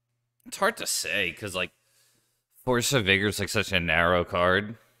 It's hard to say because like Force of Vigor is like such a narrow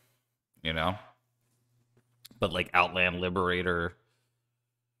card, you know. But like Outland Liberator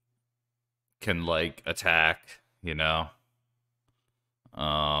can like attack, you know.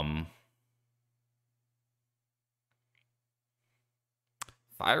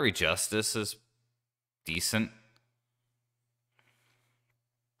 Fiery Justice is decent.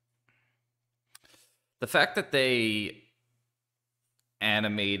 The fact that they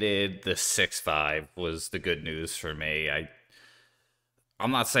animated the 6/5 was the good news for me. I'm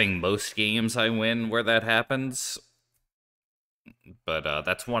not saying most games I win where that happens, but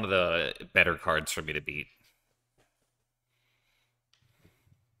that's one of the better cards for me to beat.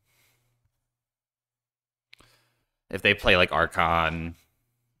 If they play like Archon,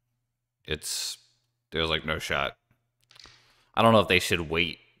 there's like no shot. I don't know if they should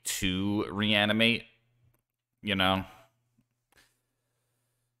wait to reanimate, you know.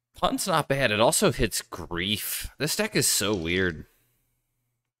 Pun's not bad. It also hits Grief. This deck is so weird.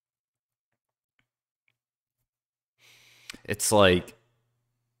 It's like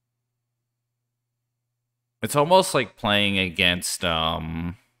it's almost like playing against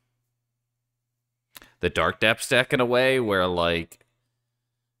the Dark Depths deck in a way where like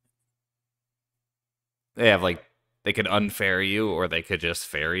they have like they could unfair you or they could just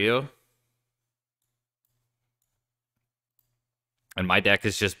fair you. And my deck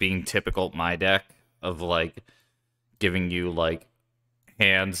is just being typical my deck of like giving you like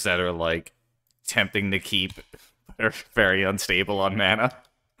hands that are like tempting to keep are very unstable on mana.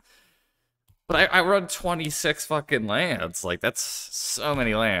 But I run 26 fucking lands. Like that's so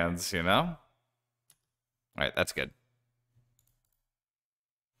many lands, you know? Alright, that's good.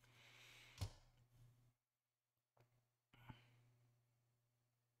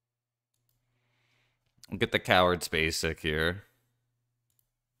 I'll get the Coward's Basic here.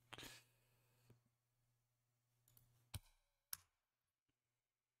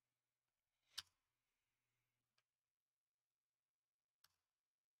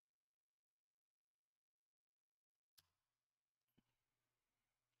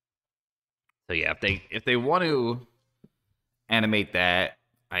 So yeah, if they want to animate that,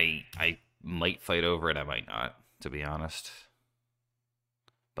 I might fight over it, I might not, to be honest.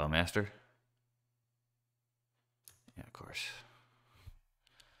 Bowmaster? Yeah, of course.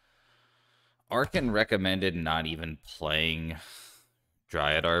 Arkin recommended not even playing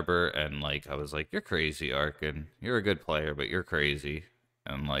Dryad Arbor, and like I was like, you're crazy, Arkin. You're a good player, but you're crazy.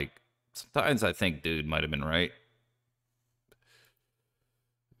 And like sometimes I think dude might have been right.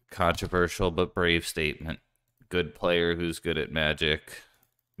 Controversial but brave statement. Good player who's good at Magic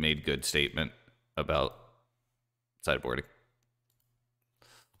made good statement about sideboarding.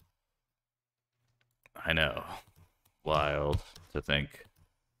 I know. Wild to think.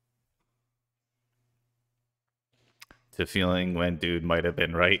 To feeling when dude might have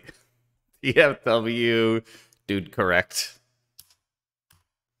been right. TFW, dude correct.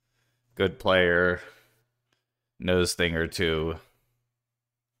 Good player. Knows thing or two.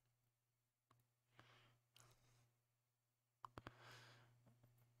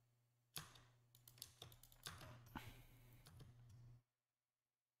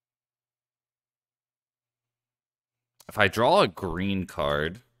 If I draw a green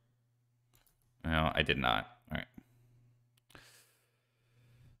card... No, I did not. All right. I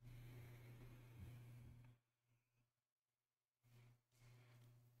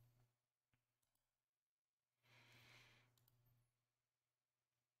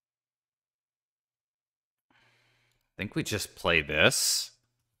think we just play this.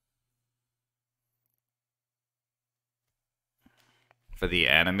 For the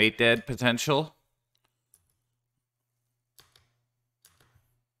animate dead potential.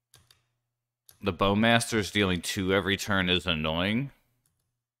 The Bowmaster's dealing 2 every turn is annoying.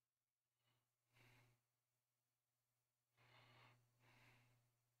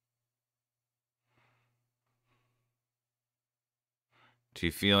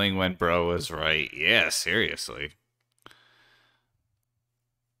 To feeling when bro was right. Yeah, seriously.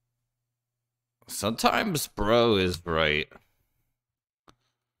 Sometimes bro is right.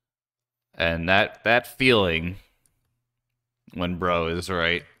 And that feeling when bro is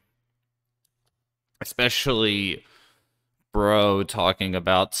right. Especially bro talking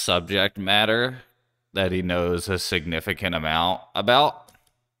about subject matter that he knows a significant amount about.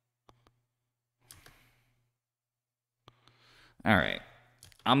 All right.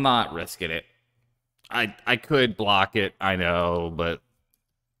 I'm not risking it. I could block it, I know, but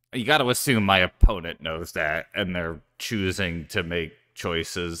you got to assume my opponent knows that and they're choosing to make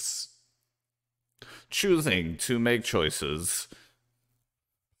choices. Choosing to make choices.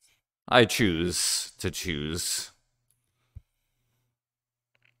 I choose to choose.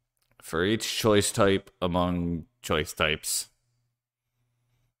 For each choice type among choice types.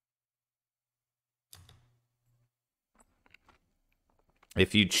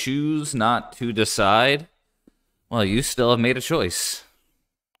 If you choose not to decide, well, you still have made a choice.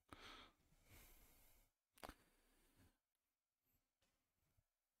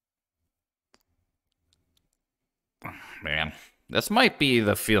 Man, this might be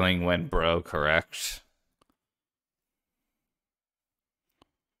the feeling when bro correct.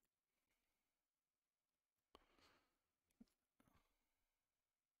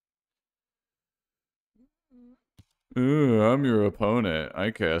 Ooh, I'm your opponent.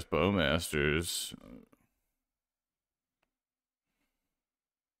 I cast Bowmasters.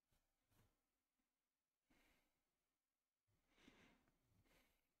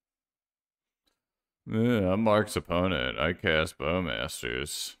 Yeah, I'm Mark's opponent. I cast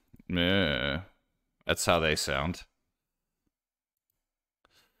Bowmasters. Yeah. That's how they sound.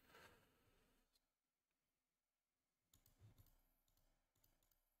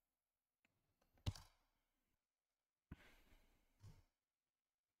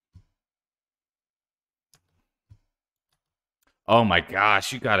 Oh my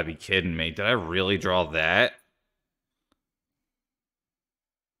gosh, you gotta be kidding me. Did I really draw that?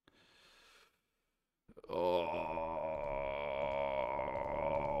 Oh,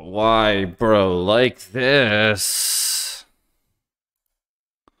 why, bro, like this?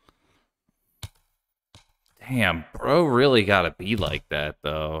 Damn, bro really gotta be like that,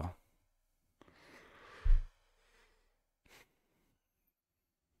 though.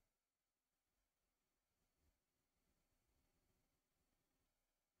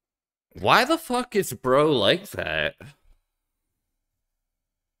 Why the fuck is bro like that?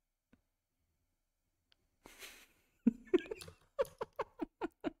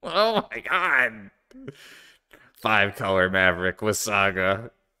 Oh my god. 5-color Maverick with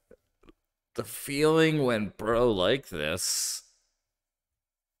Saga. The feeling when bro like this.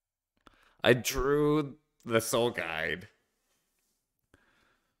 I drew the Soul Guide.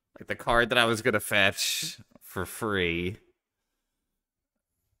 Like the card that I was gonna fetch for free.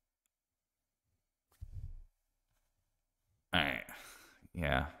 Alright.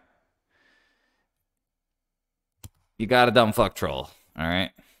 Yeah. You got a dumb fuck troll.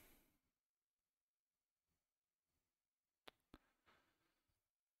 Alright.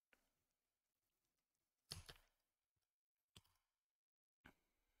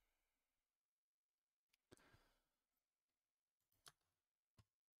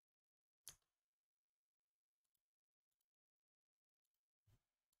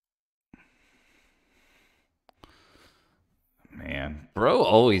 Man. Bro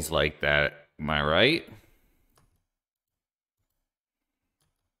always like that. Am I right?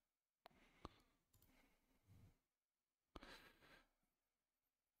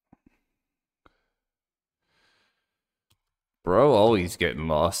 Bro always getting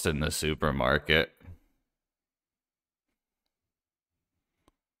lost in the supermarket.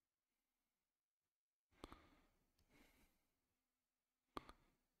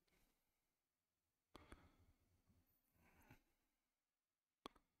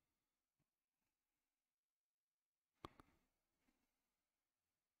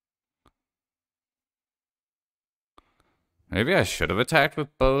 Maybe I should have attacked with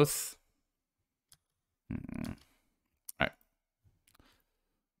both. Alright.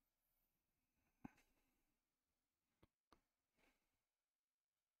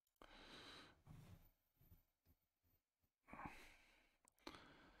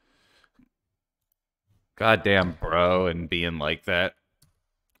 Goddamn bro and being like that.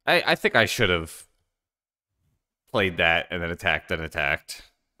 I think I should have played that and then attacked and attacked.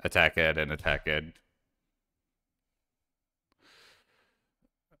 Attack Ed and attack Ed.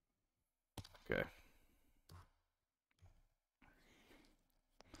 Okay.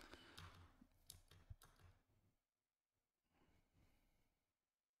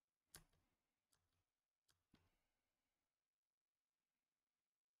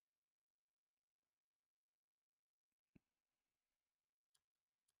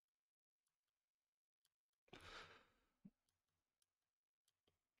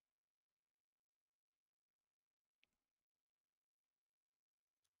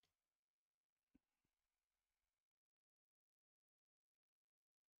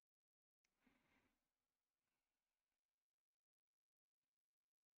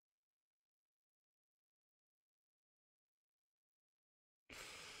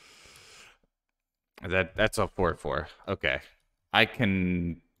 That's a 4/4. Okay. I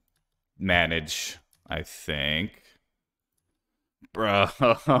can manage, I think. Bro.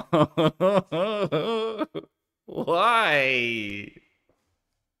 Why?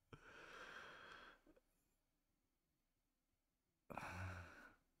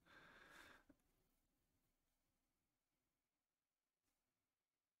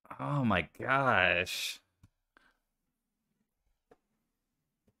 Oh my gosh.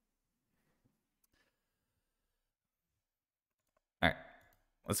 All right.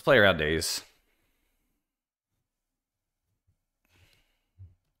 Let's play around days.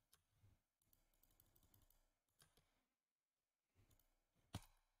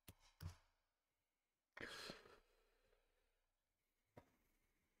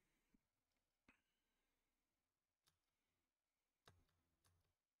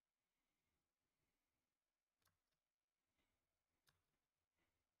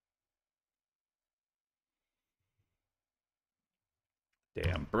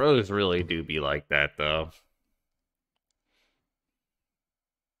 Damn, bros really do be like that though.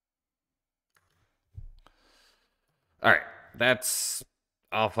 All right. That's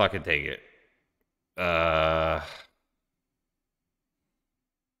I'll fucking take it. Uh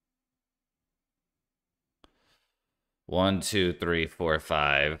 1, 2, 3, 4,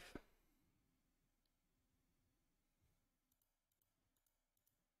 5.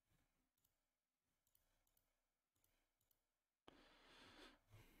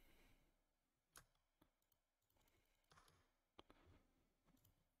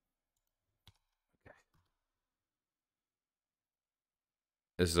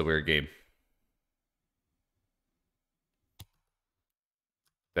 This is a weird game.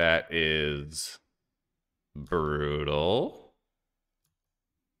 That is brutal.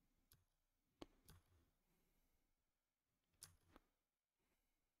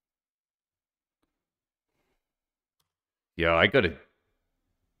 Yo, I go to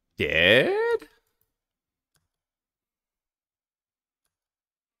dead?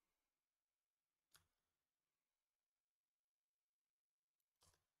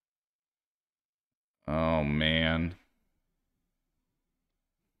 Oh, man.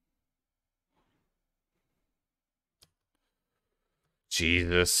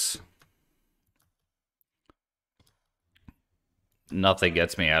 Jesus. Nothing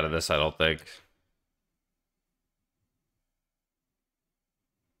gets me out of this, I don't think.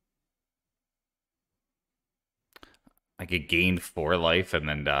 I could gain 4 life and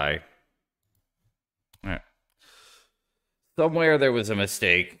then die. All right. Somewhere there was a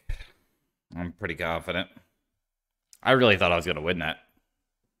mistake. I'm pretty confident. I really thought I was going to win that.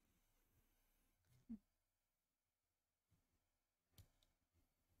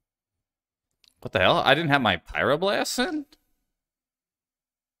 What the hell? I didn't have my Pyroblast in?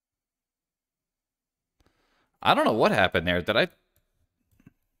 I don't know what happened there. Did I...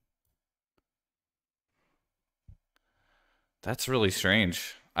 That's really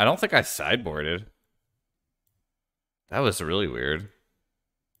strange. I don't think I sideboarded. That was really weird.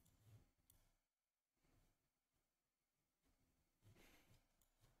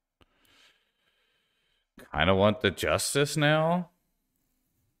 Kind of want the justice now.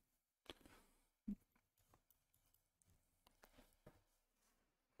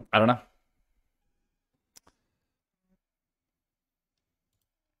 I don't know.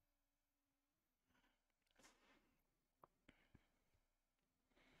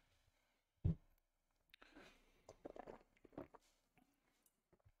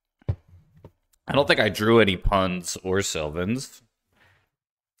 I don't think I drew any puns or Sylvans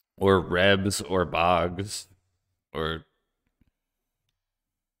or Rebs or Bogs or...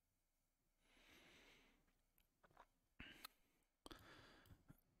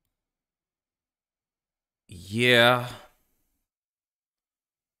 Yeah.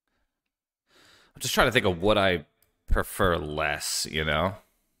 I'm just trying to think of what I prefer less, you know?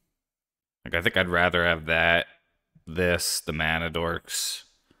 Like, I think I'd rather have that, this, the Mana Dorks.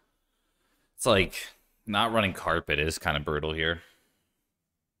 It's like, not running carpet is kind of brutal here.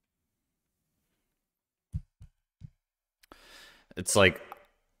 It's like,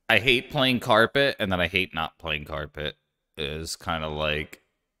 I hate playing carpet, and then I hate not playing carpet, is kind of like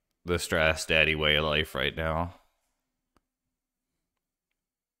the stress daddy way of life right now.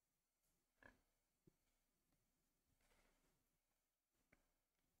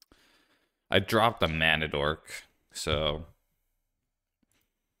 I dropped the Mana Dork, so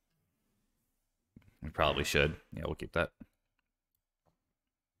we probably should. Yeah, we'll keep that.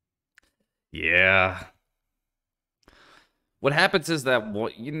 Yeah. What happens is that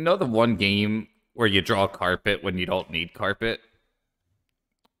you know the one game where you draw carpet when you don't need carpet?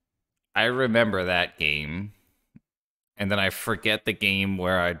 I remember that game, and then I forget the game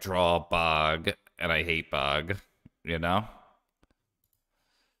where I draw bog and I hate bog, you know?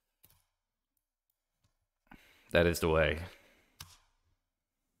 That is the way.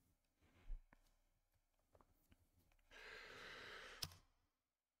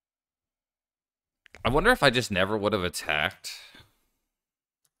 I wonder if I just never would have attacked.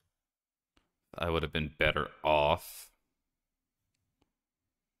 I would have been better off.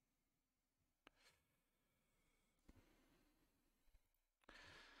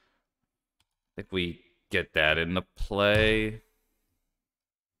 If we get that into play.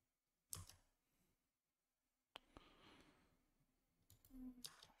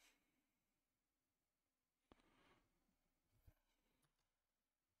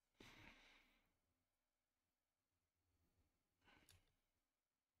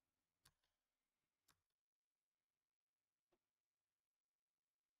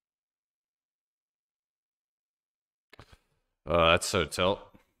 Oh, that's so tilt.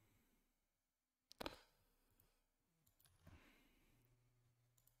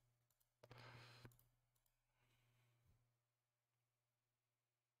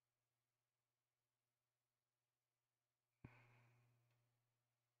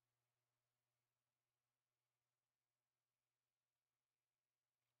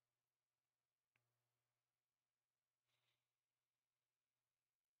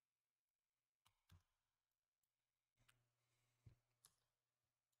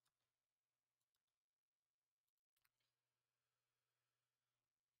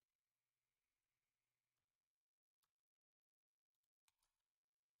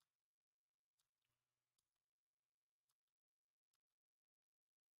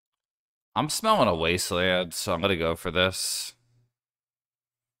 I'm smelling a wasteland, so I'm gonna go for this.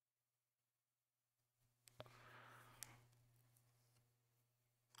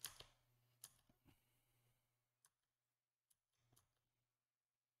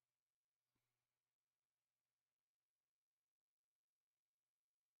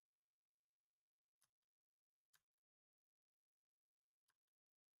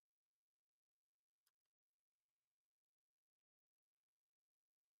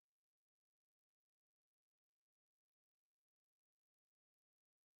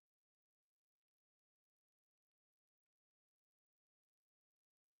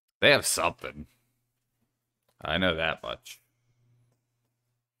 They have something. I know that much.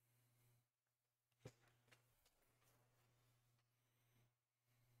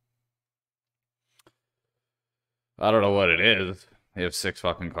 I don't know what it is. They have 6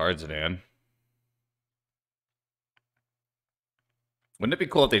 fucking cards in hand. Wouldn't it be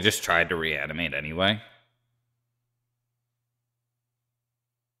cool if they just tried to reanimate anyway?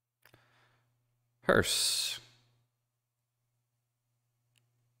 Hearse.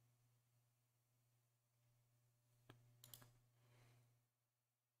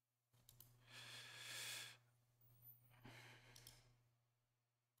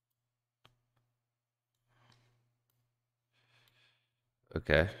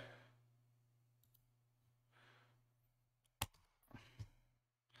 Okay.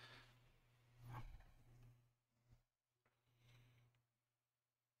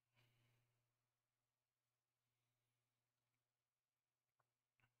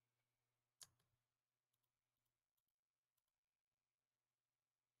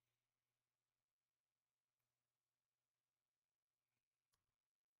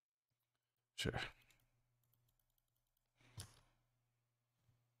 Sure.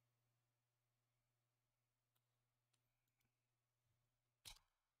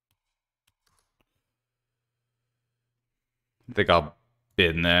 I think I'll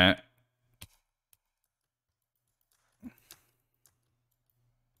bin that.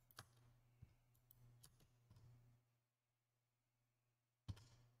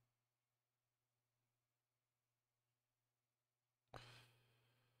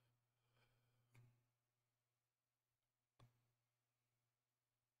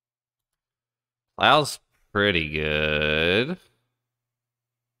 Lyle's pretty good.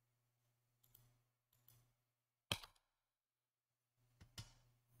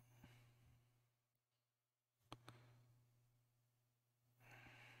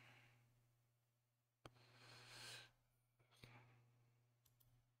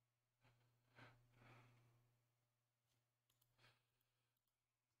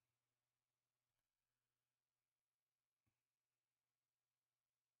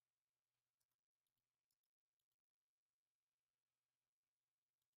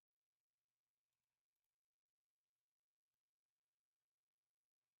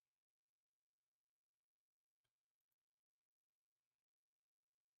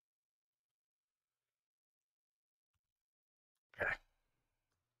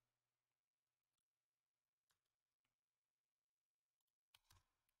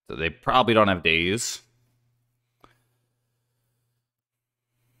 So they probably don't have days.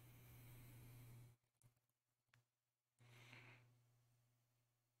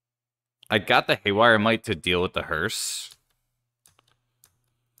 I got the Haywire Mite to deal with the hearse.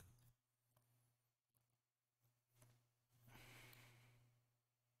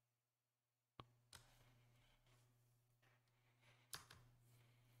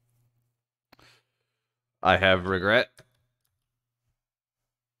 I have regret.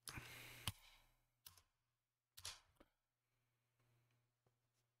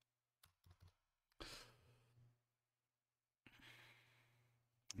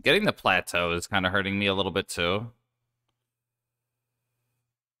 Getting the plateau is kind of hurting me a little bit too.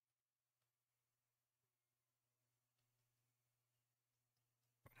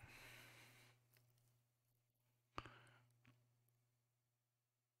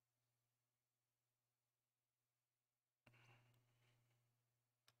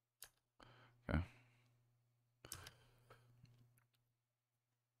 Okay.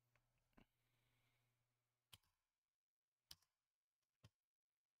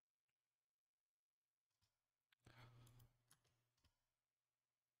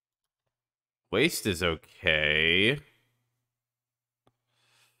 Waste is okay.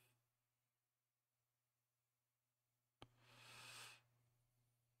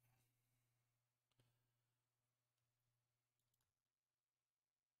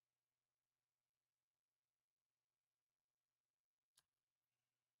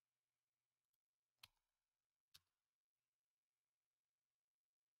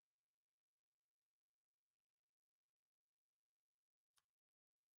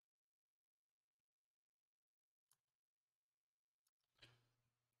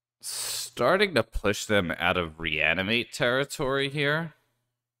 starting to push them out of reanimate territory here.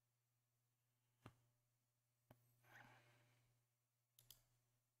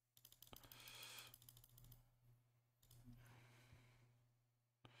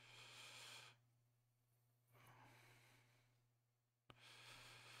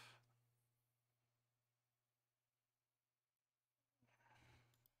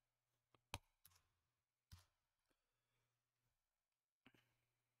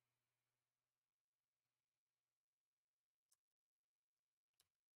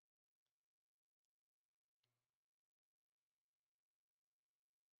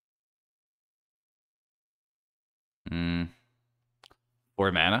 Hmm.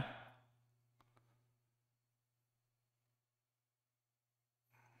 4 mana.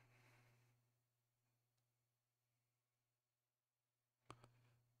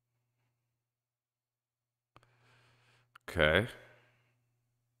 Okay.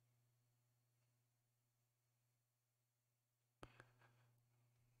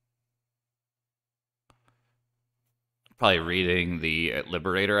 Probably reading the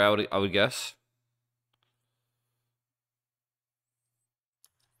Liberator out, I would guess.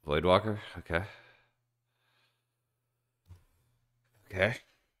 Voidwalker? Okay. Okay.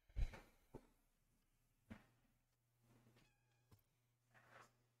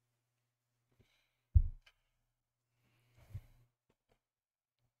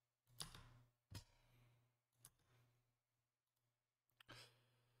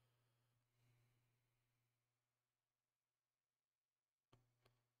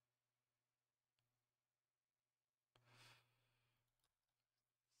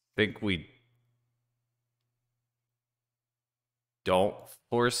 Think we don't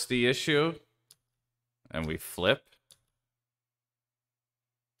force the issue and we flip.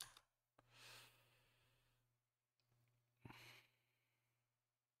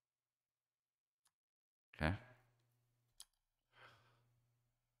 Okay.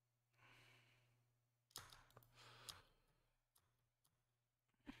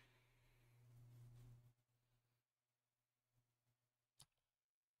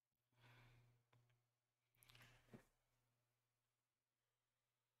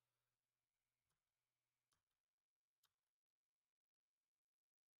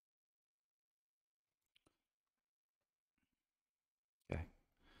 Okay.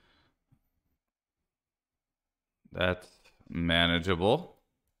 That's manageable.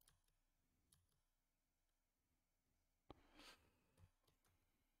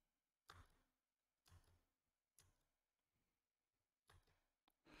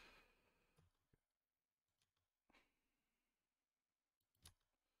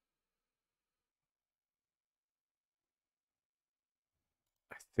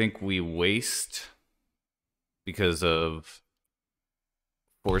 I think we waste because of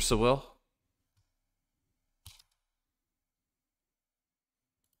Force of Will.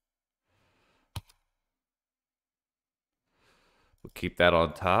 We'll keep that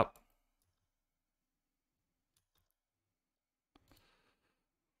on top.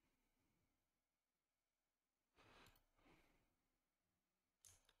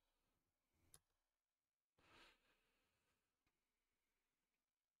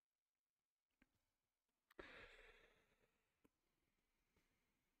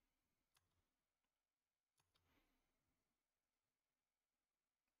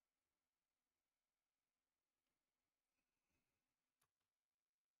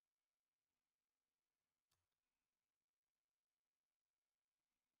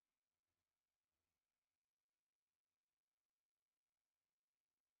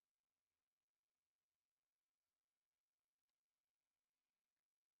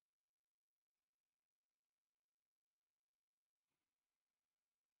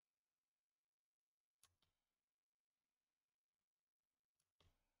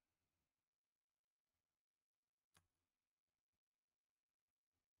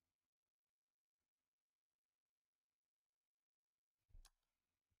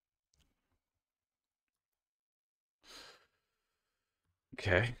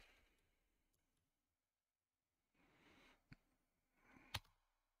 Okay.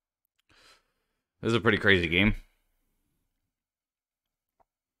 This is a pretty crazy game.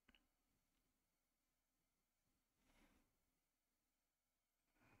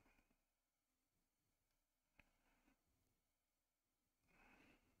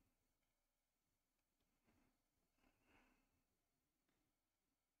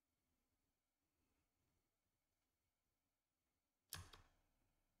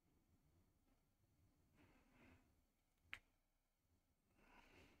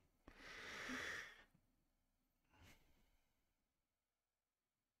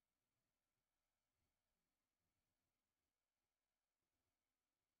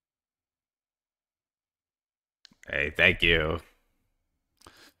 Hey, thank you.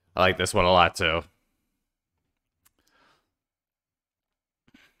 I like this one a lot too.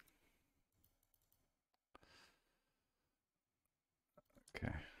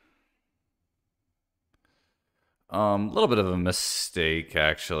 Okay. A little bit of a mistake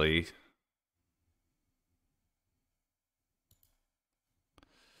actually.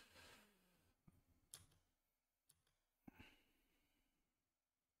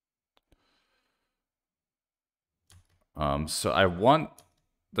 So I want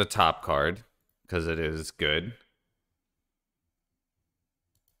the top card because it is good.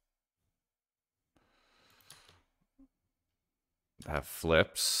 That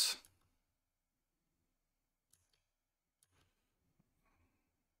flips.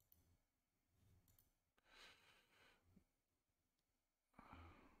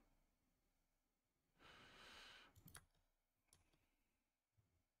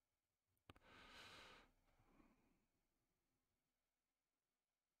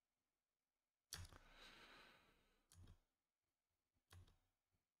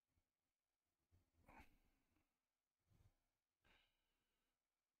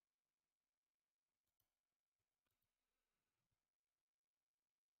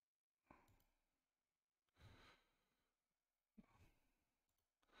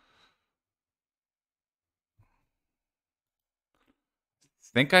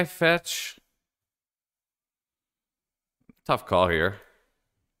 Think I fetch. Tough call here.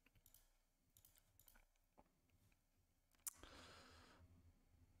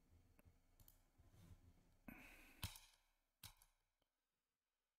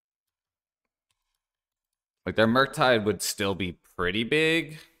 Like their Murktide would still be pretty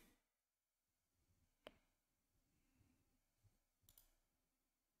big.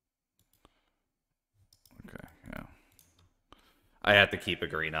 Okay, yeah. I had to keep a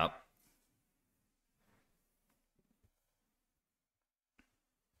green up.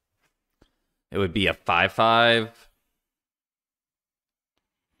 It would be a 5/5.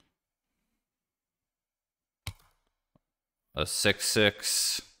 A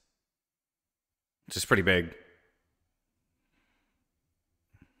 6/6. Which is pretty big.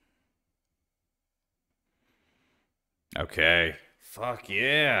 Okay. Fuck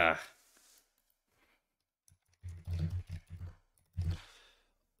yeah.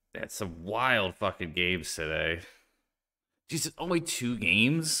 That's some wild fucking games today. Jesus, only 2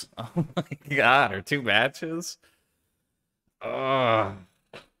 games? Oh my god, or 2 matches? Ugh.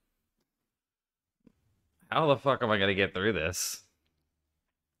 How the fuck am I gonna get through this?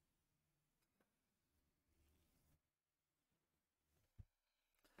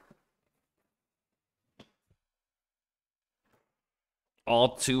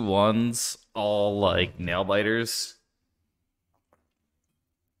 All 2 1s, all like nail biters.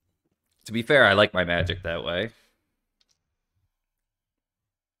 To be fair, I like my Magic that way.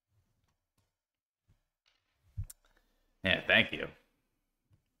 Yeah, thank you.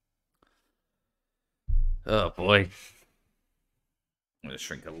 Oh boy. I'm gonna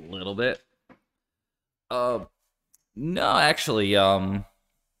shrink a little bit. No, actually,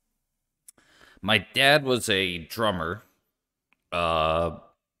 my dad was a drummer, uh,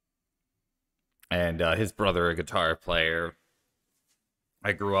 and his brother a guitar player.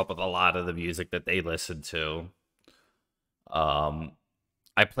 I grew up with a lot of the music that they listened to. Um,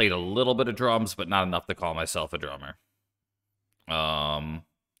 I played a little bit of drums, but not enough to call myself a drummer. Um,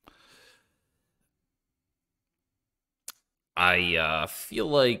 I feel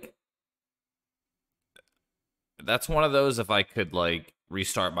like that's one of those. If I could like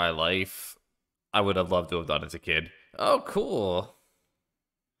restart my life, I would have loved to have done as a kid. Oh, cool.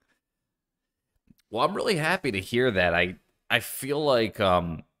 Well, I'm really happy to hear that. I feel like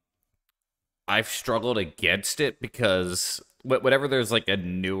I've struggled against it because whenever there's like a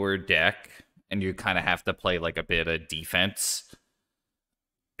newer deck and you kind of have to play like a bit of defense,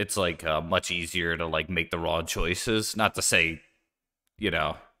 it's like much easier to like make the wrong choices. Not to say, you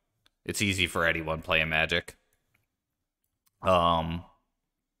know, it's easy for anyone playing Magic. Um,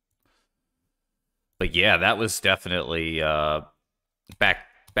 but yeah, that was definitely back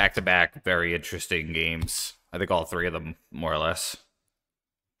back to back very interesting games. I think all 3 of them more or less.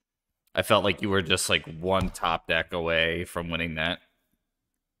 I felt like you were just like one top deck away from winning that.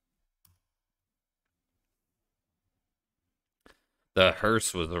 The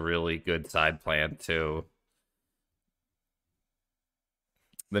hearse was a really good side plan too.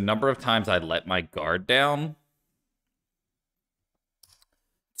 The number of times I let my guard down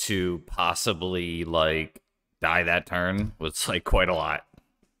to possibly like die that turn was like quite a lot.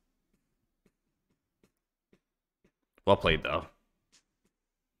 Well played though.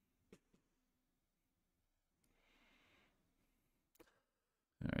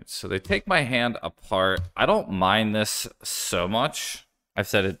 All right, so they take my hand apart. I don't mind this so much. I've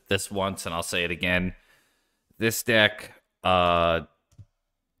said it this once, and I'll say it again. This deck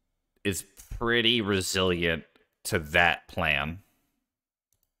is pretty resilient to that plan.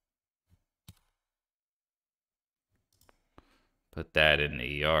 Put that in the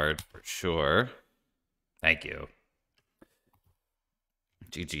yard for sure. Thank you.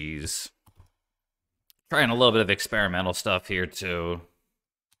 GG's. Trying a little bit of experimental stuff here, too.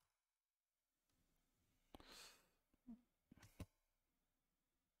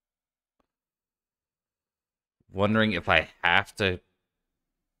 Wondering if I have to...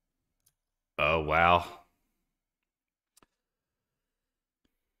 Oh, wow.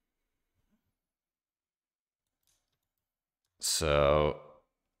 So...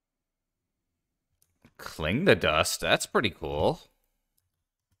 Cling the Dust. That's pretty cool.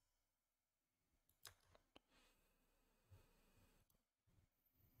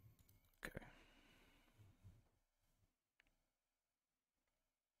 Okay.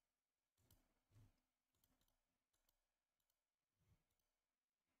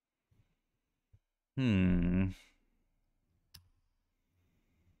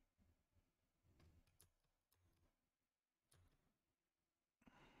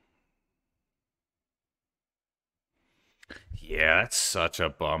 Yeah, that's such a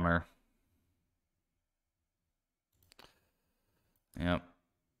bummer. Yep.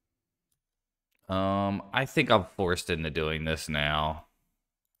 I think I'm forced into doing this now.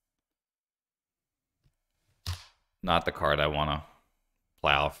 Not the card I want to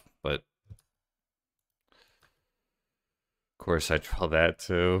plow, but of course I draw that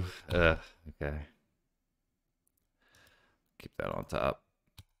too. Okay. Keep that on top.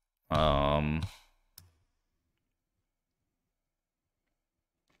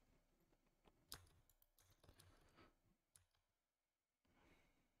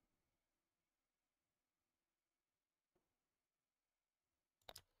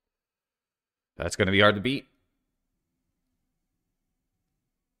 That's going to be hard to beat.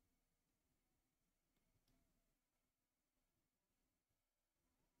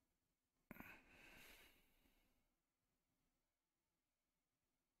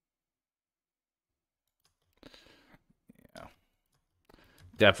 Yeah.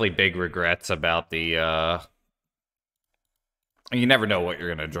 Definitely big regrets about the you never know what you're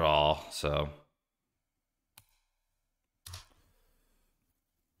going to draw, so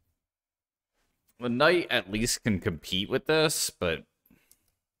the Knight at least can compete with this, but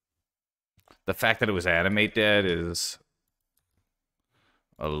the fact that it was Animate Dead is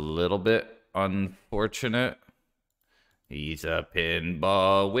a little bit unfortunate. He's a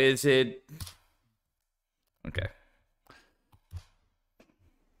pinball wizard. Okay.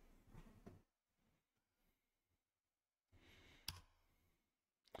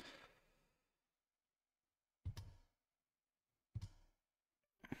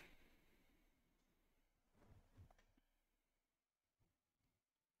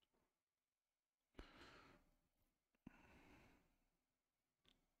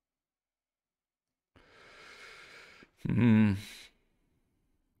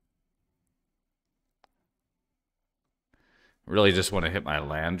 Really just want to hit my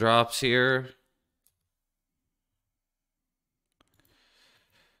land drops here.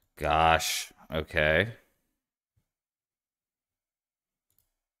 Gosh. Okay.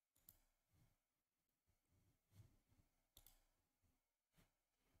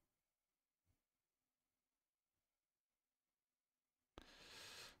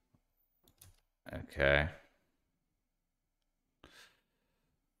 Okay.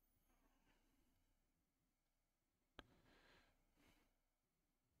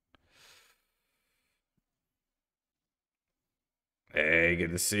 Hey,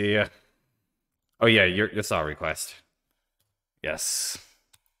 good to see you. Oh yeah, you saw a request. Yes.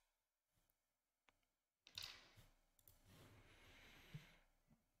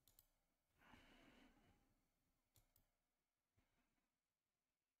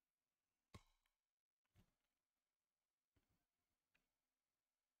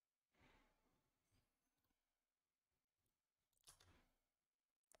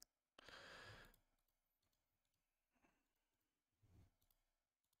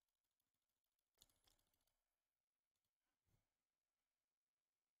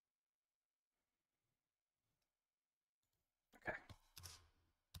 Okay.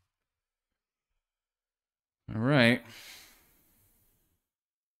 All right.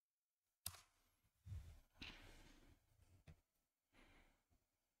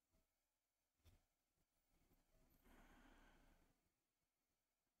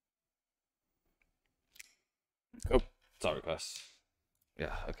 Oh, saw a request.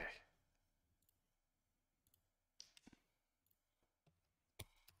 Yeah, okay.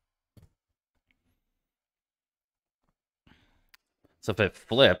 So if it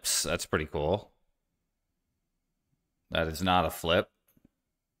flips, that's pretty cool. That is not a flip.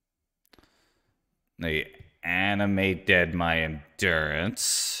 They animate dead my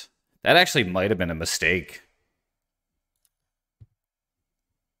endurance. That actually might have been a mistake.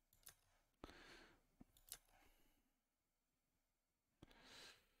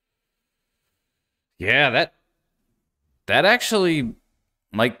 Yeah, that actually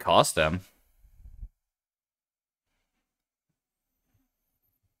might cost them.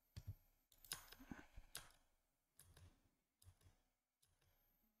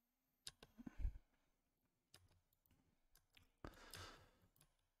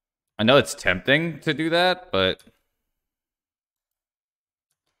 I know it's tempting to do that, but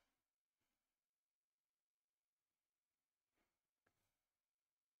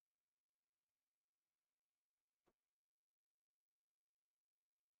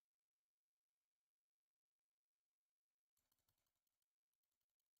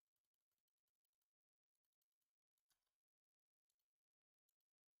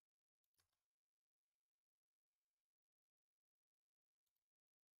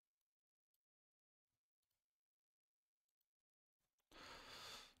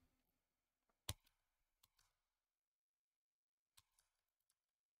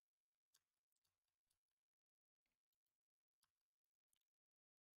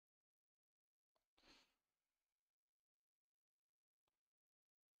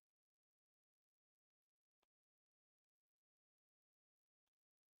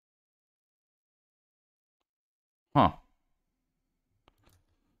huh.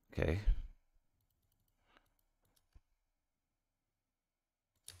 Okay.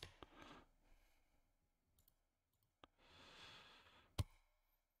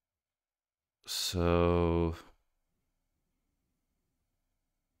 So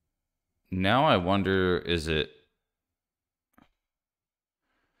now I wonder, is it...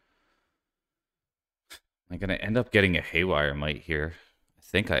 Am I going to end up getting a Haywire Mite here? I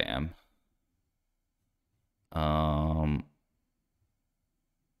think I am.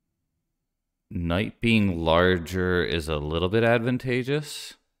 Knight being larger is a little bit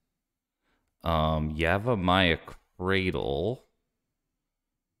advantageous. Yavimaya Cradle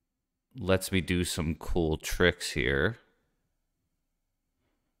lets me do some cool tricks here.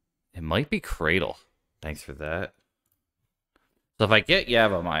 It might be Cradle. Thanks for that. So if I get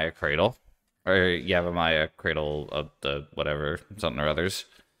Yavimaya Cradle, or Yavimaya Cradle of the whatever, something or others,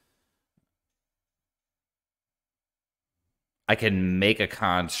 I can make a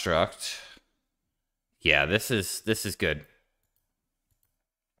construct. Yeah, this is good.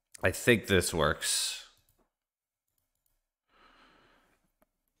 I think this works.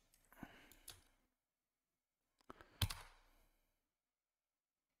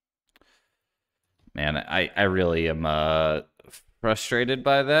 Man, I really am frustrated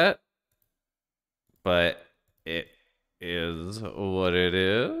by that, but it is what it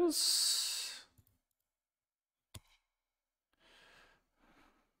is.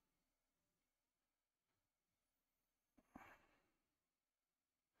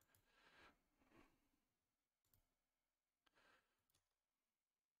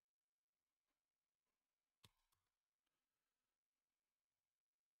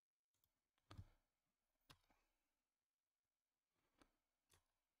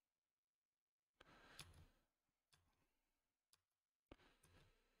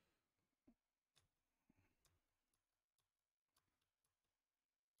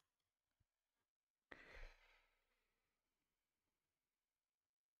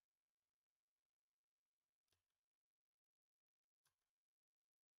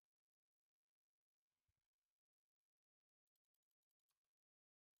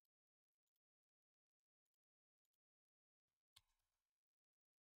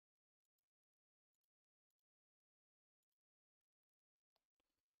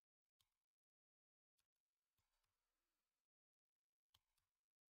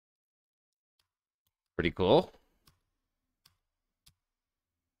 Pretty cool.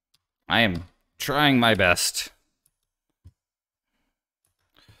 I am trying my best.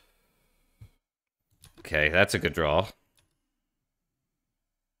 Okay, that's a good draw.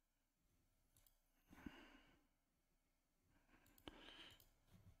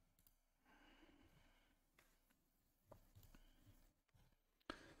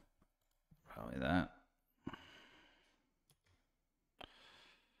 Probably that.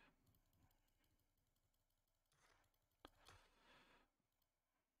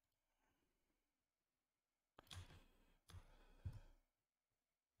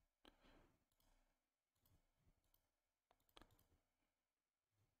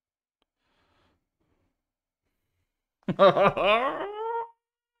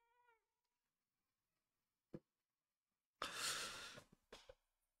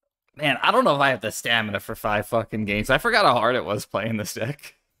 Man, I don't know if I have the stamina for 5 fucking games. I forgot how hard it was playing this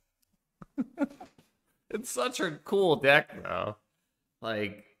deck. It's such a cool deck, though.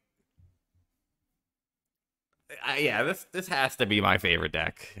 Like, yeah, this has to be my favorite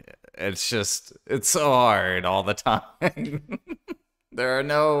deck. It's just, it's so hard all the time. There are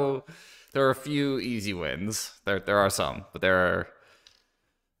no, there are a few easy wins. There are some, but there are,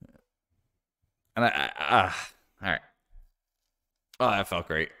 and all right. Oh, that felt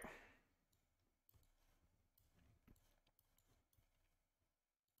great.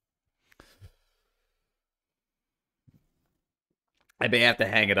 I may have to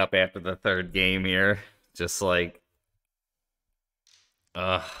hang it up after the third game here. Just like,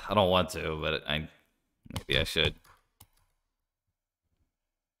 I don't want to, but maybe I should.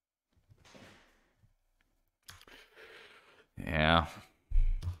 Yeah.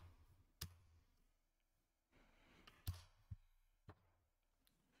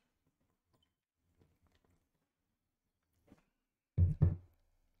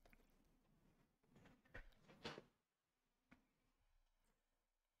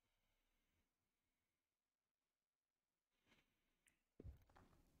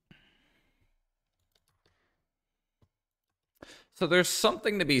 So there's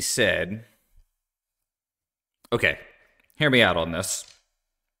something to be said. Okay, hear me out on this.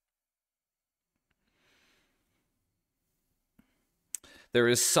 There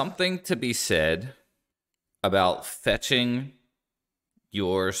is something to be said about fetching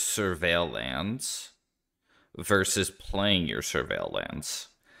your Surveil lands versus playing your Surveil lands.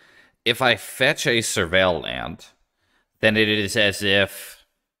 If I fetch a Surveil land, then it is as if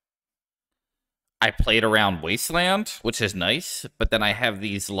I played around Wasteland, which is nice, but then I have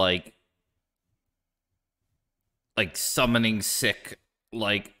these like summoning sick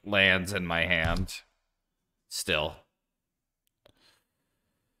like lands in my hand still.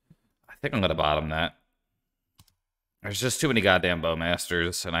 I think I'm gonna bottom that. There's just too many goddamn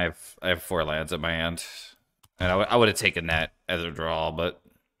Bowmasters, and I have 4 lands in my hand. And I would have taken that as a draw, but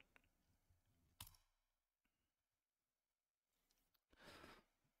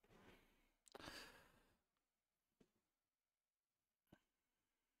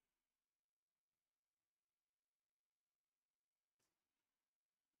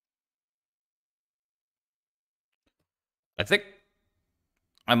I think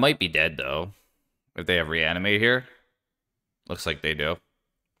I might be dead, though, if they have Reanimate here. Looks like they do.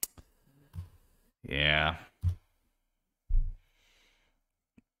 Yeah.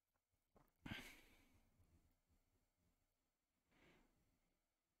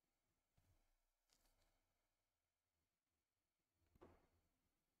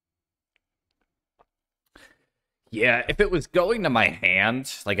 Yeah, if it was going to my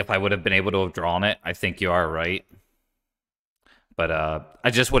hand, like if I would have been able to have drawn it, I think you are right. But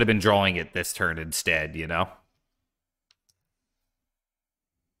I just would have been drawing it this turn instead, you know?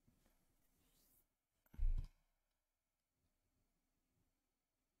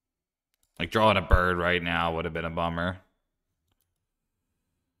 Like drawing a bird right now would have been a bummer.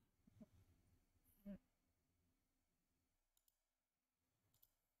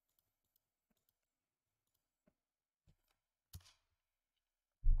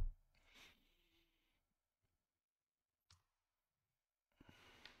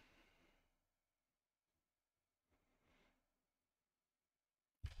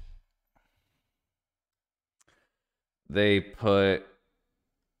 They put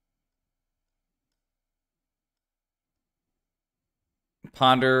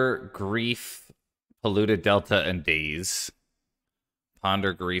Ponder, Grief, Polluted Delta, and Daze.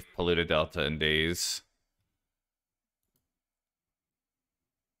 Ponder, Grief, Polluted Delta, and Daze.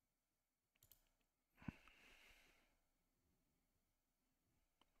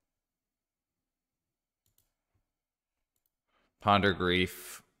 Ponder,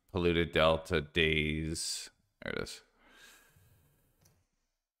 Grief, Polluted Delta, Daze. There it is.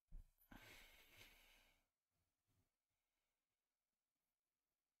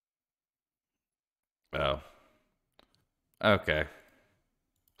 Oh. Okay.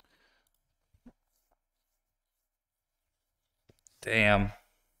 Damn.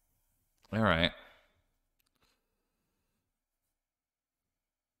 All right.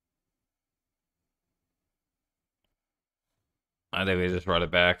 I think we just brought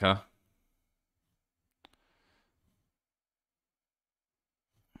it back, huh?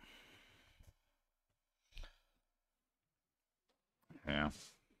 Yeah.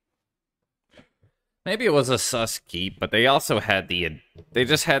 Maybe it was a sus keep, but they also had they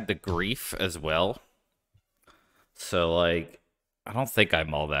just had the grief as well. So, like, I don't think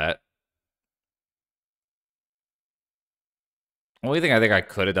I'm all that. Only thing I think I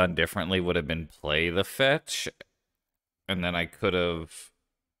could have done differently would have been play the fetch, and then I could have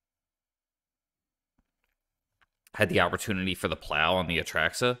had the opportunity for the plow on the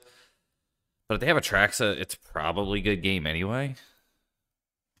Atraxa. But if they have Atraxa, it's probably a good game anyway.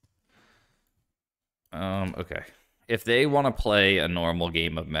 Okay. If they want to play a normal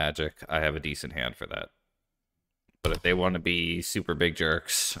game of Magic, I have a decent hand for that. But if they want to be super big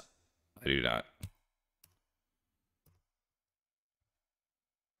jerks, I do not.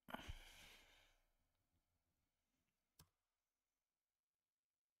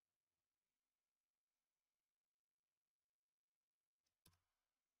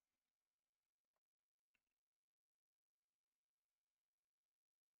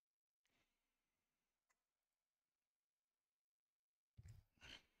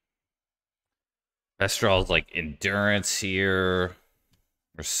 Best draw is like Endurance here,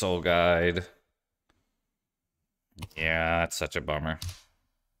 or Soul Guide. Yeah, it's such a bummer.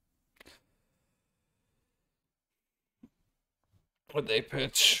 Would they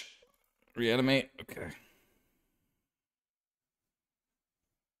pitch? Reanimate? Okay.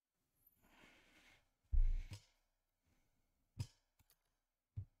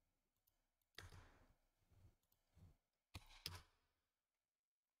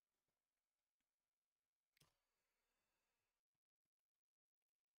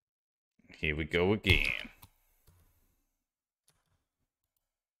 Here we go again.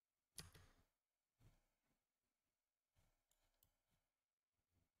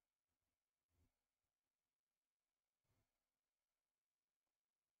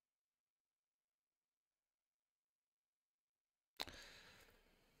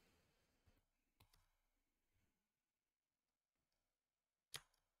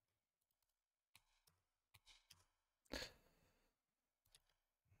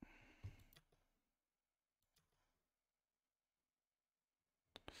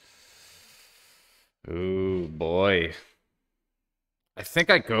 Ooh, boy. I think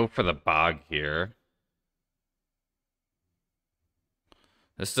I go for the bog here.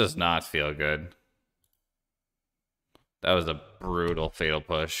 This does not feel good. That was a brutal fatal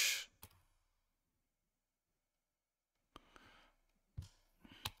push.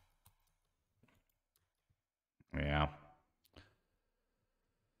 Yeah.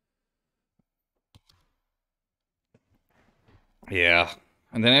 Yeah.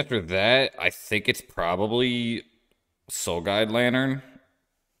 And then after that, I think it's probably Soul Guide Lantern.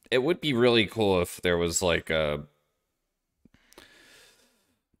 It would be really cool if there was like a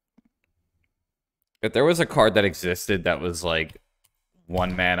if there was a card that existed that was like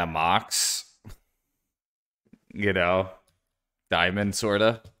 1 mana Mox, you know, Diamond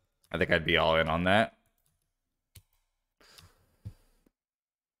sorta. I think I'd be all in on that.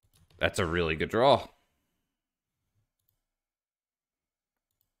 That's a really good draw.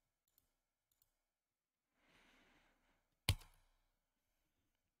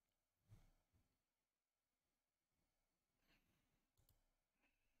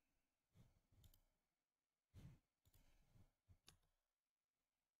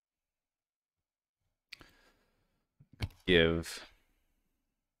 Give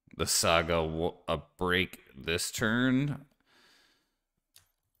the Saga a break this turn.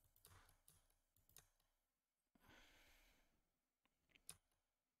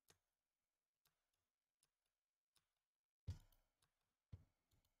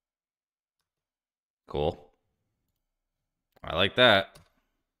 Cool. I like that.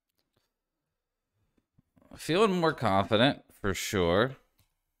 Feeling more confident for sure.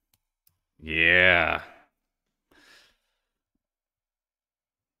 Yeah.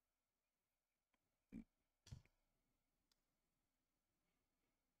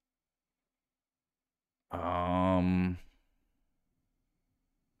 Um,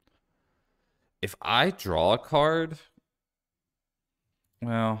 if I draw a card,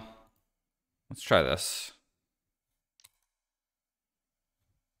 well, let's try this.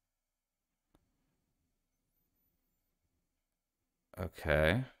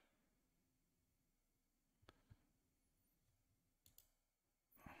 Okay.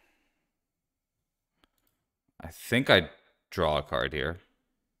 I think I draw a card here.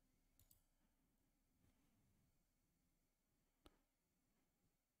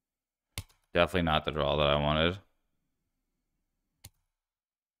 Definitely not the draw that I wanted.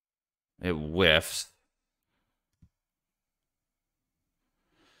 It whiffs.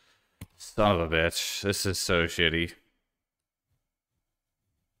 Son of a bitch. This is so shitty.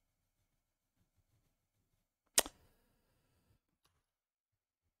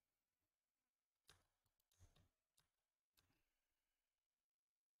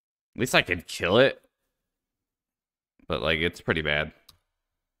 At least I could kill it. But, like, it's pretty bad.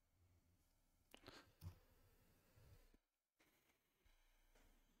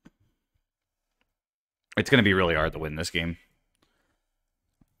 It's going to be really hard to win this game.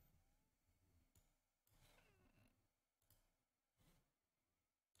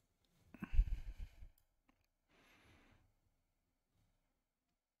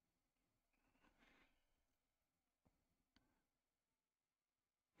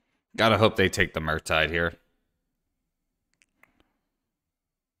 Gotta hope they take the Murktide here.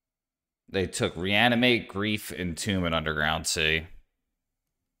 They took Reanimate, Grief, Entomb, and Underground Sea.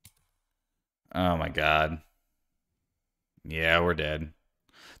 Oh my god. Yeah, we're dead.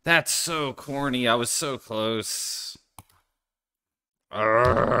 That's so corny. I was so close.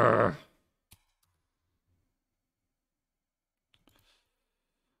 Urgh.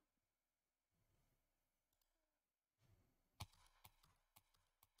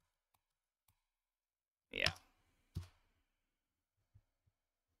 Yeah.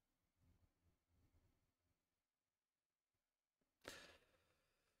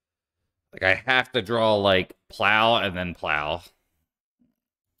 Like, I have to draw, like, plow and then plow.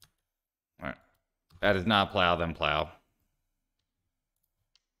 All right. That is not plow, then plow.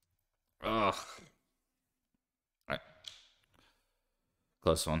 Ugh. All right.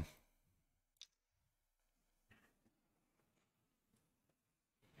 Close one.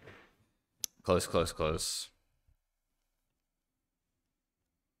 Close, close, close.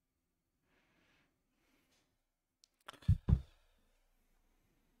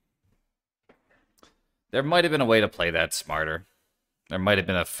 There might have been a way to play that smarter. There might have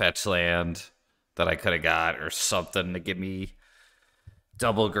been a fetch land that I could have got or something to give me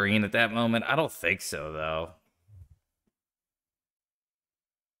double green at that moment. I don't think so, though.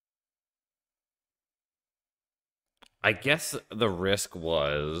 I guess the risk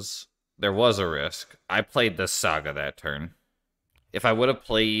was... There was a risk. I played the Saga that turn. If I would have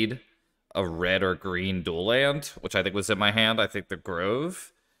played a red or green dual land, which I think was in my hand, I think the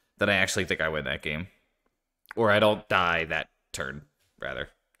Grove, then I actually think I win that game. Or I don't die that turn, rather.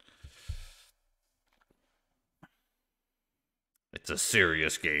 It's a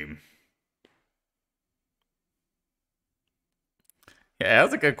serious game. Yeah,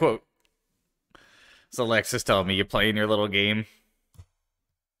 that's a good quote. So Alexis telling me you're playing your little game.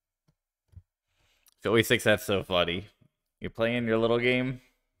 She always thinks that's so funny. You're playing your little game?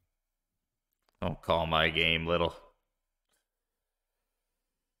 Don't call my game little.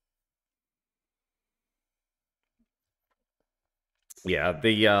 Yeah,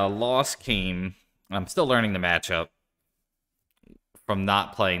 the loss came... I'm still learning the matchup from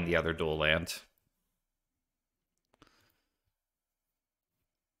not playing the other dual land.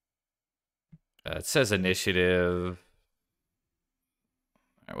 It says initiative. All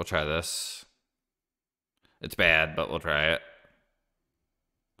right, we'll try this. It's bad, but we'll try it.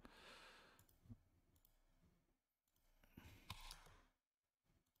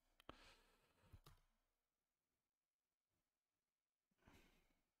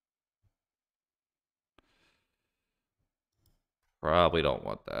 Probably don't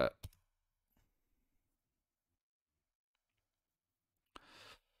want that.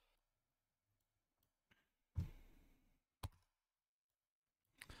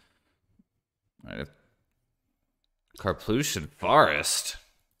 All right. Carplusian Forest.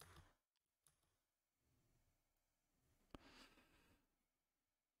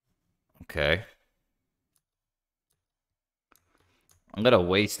 Okay. I'm gonna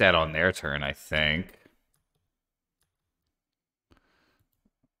waste that on their turn, I think.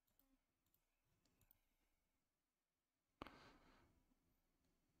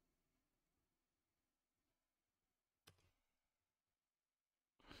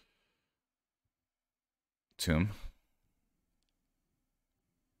 Tomb.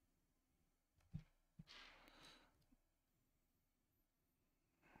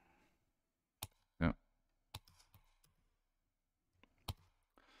 Yeah.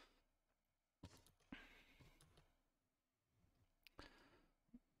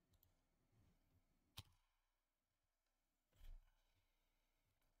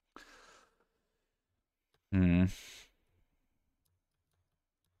 Hmm.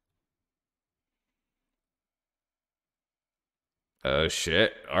 Oh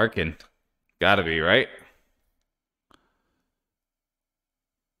shit. Arkin. Gotta be, right?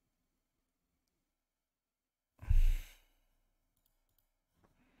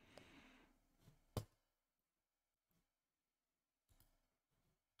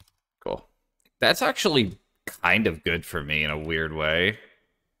 Cool. That's actually kind of good for me in a weird way.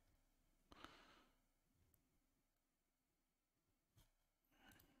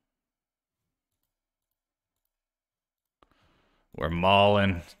 We're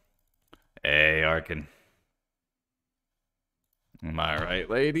mauling. Hey, Arkin. Am I right,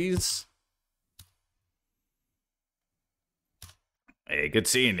 ladies? Hey, good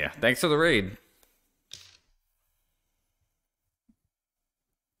seeing you. Thanks for the raid.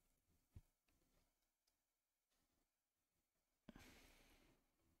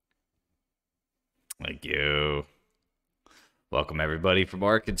 Thank you. Welcome, everybody, from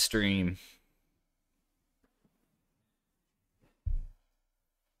Arkin Stream.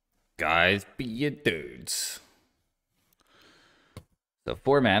 Guys, be your dudes. So,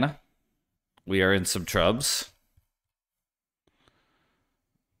 4 mana. We are in some trubs.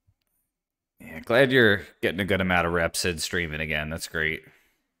 Yeah, glad you're getting a good amount of reps in streaming again. That's great.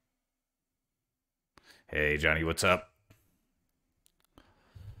 Hey, Johnny, what's up?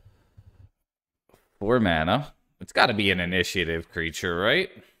 4 mana. It's got to be an initiative creature,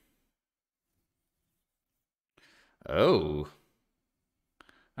 right? Oh.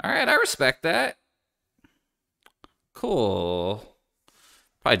 Alright, I respect that. Cool.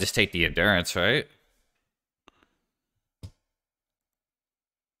 Probably just take the endurance, right?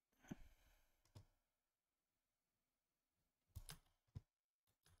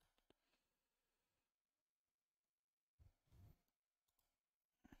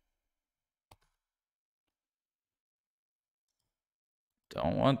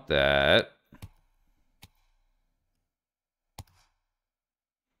 Don't want that.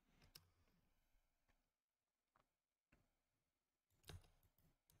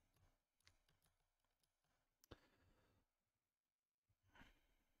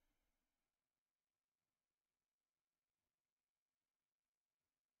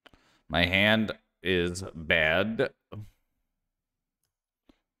 My hand is bad.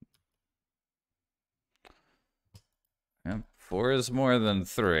 Yep, 4 is more than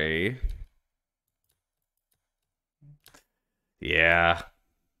 3. Yeah.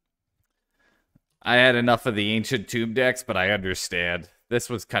 I had enough of the Ancient Tomb decks, but I understand. This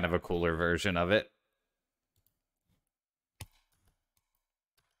was kind of a cooler version of it.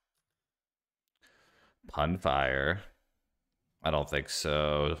 Punfire. I don't think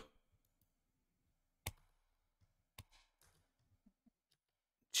so.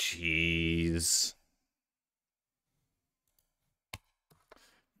 Jeez.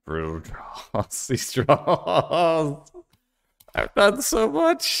 Brutal draws. These draws. I've done so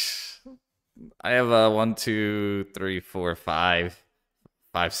much. I have a 1, 2, 3, 4, 5,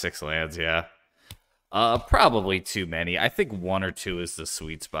 5, 6 lands. Yeah. Probably too many. I think 1 or 2 is the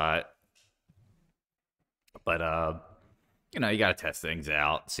sweet spot. But you know, you gotta test things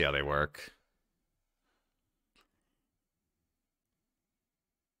out, see how they work.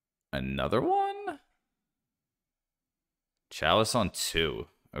 Another one? Chalice on 2.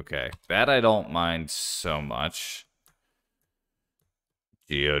 Okay. That I don't mind so much.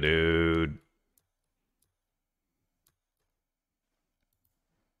 Geodude.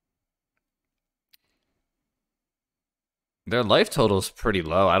 Their life total's pretty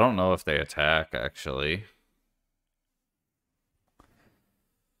low. I don't know if they attack, actually.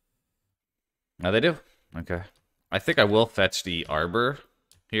 No, they do. Okay. I think I will fetch the Arbor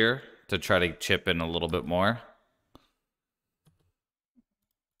here to try to chip in a little bit more.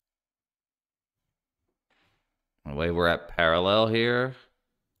 The way we're at parallel here.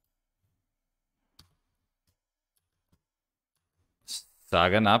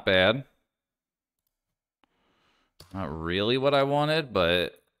 Saga, not bad. Not really what I wanted,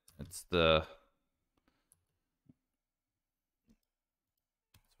 but it's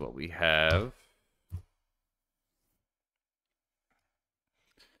what we have.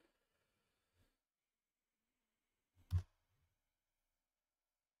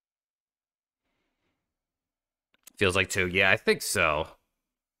 Feels like 2. Yeah, I think so.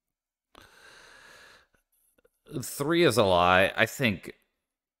 3 is a lie. I think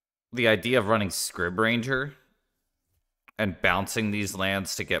the idea of running Scrib Ranger and bouncing these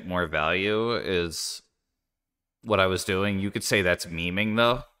lands to get more value is what I was doing. You could say that's memeing,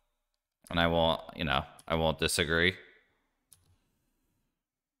 though. And I won't, you know, I won't disagree.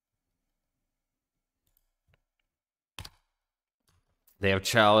 They have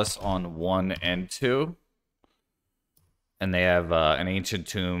Chalice on 1 and 2. And they have an Ancient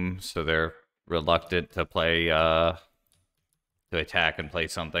Tomb, so they're reluctant to play, to attack and play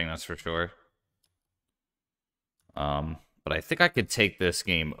something, that's for sure. But I think I could take this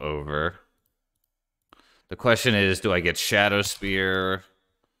game over. The question is, do I get Shadow Spear?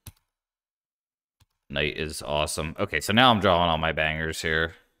 Knight is awesome. Okay, so now I'm drawing all my bangers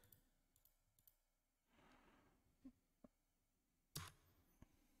here.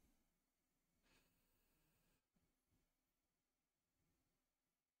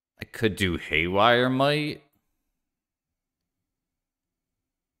 could do Haywire Might.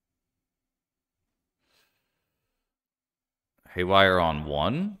 Haywire on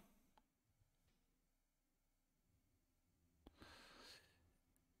 1?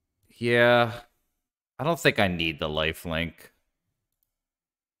 Yeah. I don't think I need the lifelink.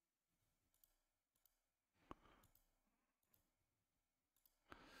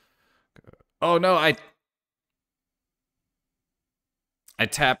 Oh no, I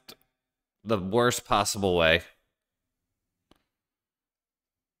tapped the worst possible way.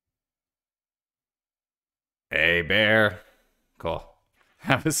 Hey, bear. Cool.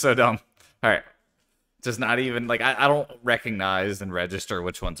 That was so dumb. All right. Just not even, like, I don't recognize and register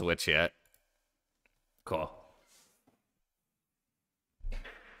which one's which yet. Cool.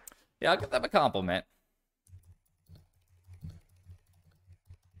 Yeah, I'll give them a compliment.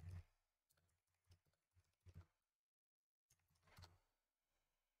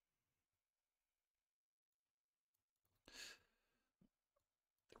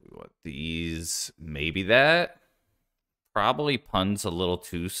 What, these? Maybe that? Probably Pun's a little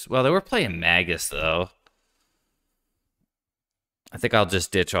too... Well, they were playing Magus, though. I think I'll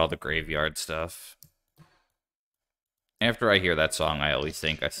just ditch all the graveyard stuff. After I hear that song, I always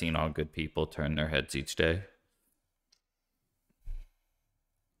think I've seen all good people turn their heads each day.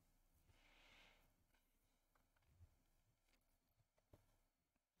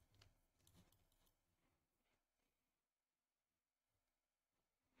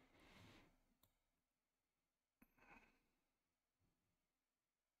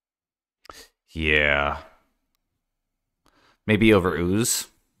 Yeah. Maybe over Ooze.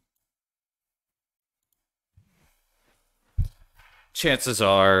 Chances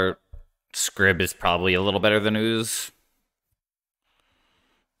are Scrib is probably a little better than Ooze.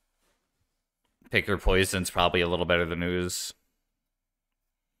 Pick Your Poison's probably a little better than Ooze.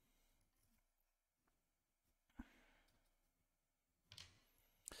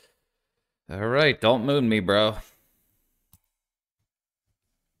 All right, don't moon me, bro.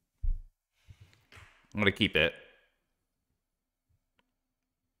 I'm gonna keep it.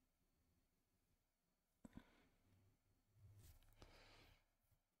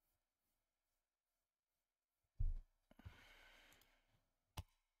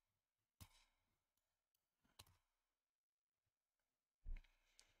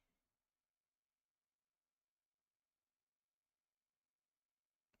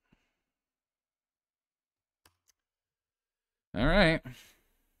 All right.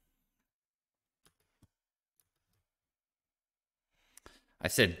 I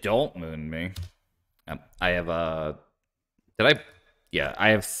said don't moon me. I have did I? Yeah, I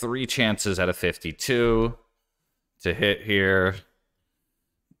have 3 chances out of 52 to hit here.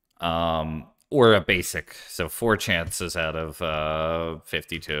 Or a basic. So 4 chances out of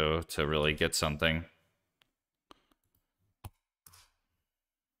 52 to really get something.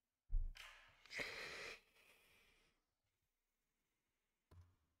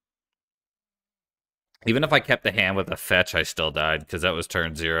 Even if I kept the hand with a fetch, I still died because that was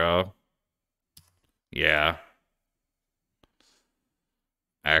turn 0. Yeah.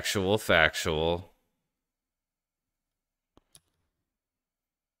 Actual factual.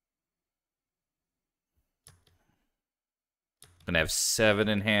 Gonna have 7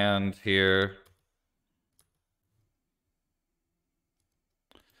 in hand here.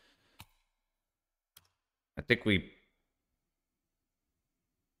 I think we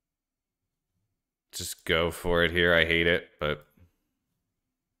just go for it here. I hate it, but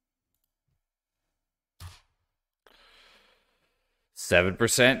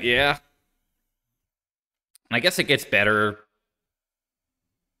 7%, yeah. I guess it gets better.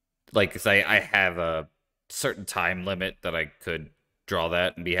 Like, 'cause I have a certain time limit that I could draw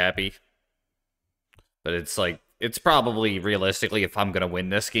that and be happy. But it's like, it's probably realistically, if I'm gonna win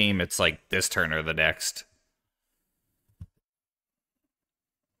this game, it's like this turn or the next.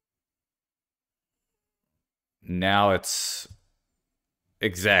 Now it's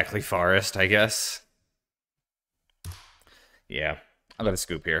exactly Forest, I guess. Yeah, I'm gonna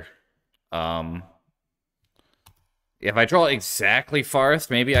scoop here. If I draw exactly Forest,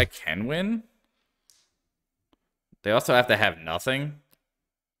 maybe I can win. They also have to have nothing.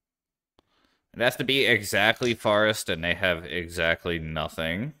 It has to be exactly Forest, and they have exactly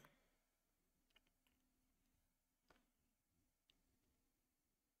nothing.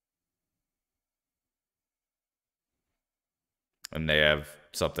 And they have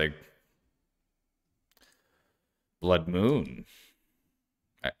something. Bloodmoon.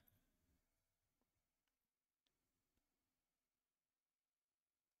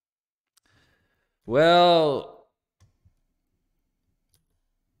 Well,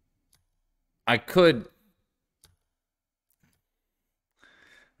 I could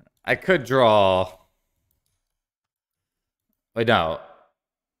draw. Wait, no.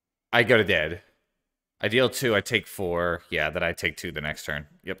 I go to dead. I deal 2, I take 4. Yeah, then I take 2 the next turn.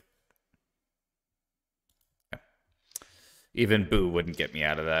 Yep. Even Boo wouldn't get me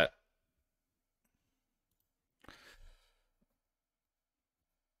out of that.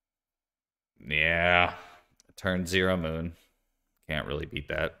 Yeah. Turn 0 moon. Can't really beat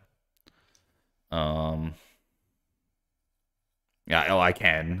that. Yeah, oh, I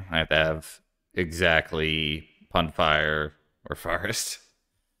can. I have to have exactly Punfire or Forest.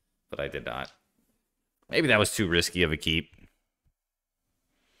 But I did not. Maybe that was too risky of a keep.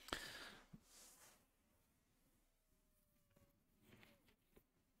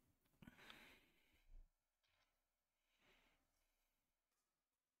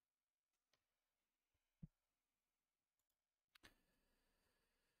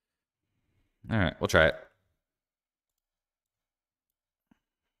 All right, we'll try it.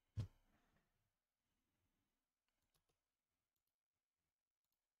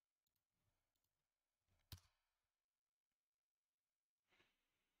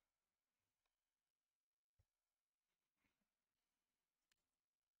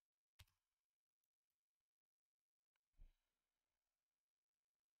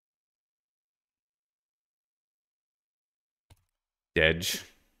 Edge.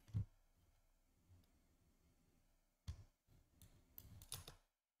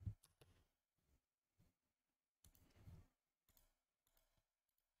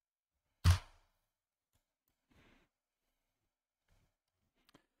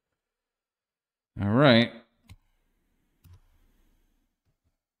 All right.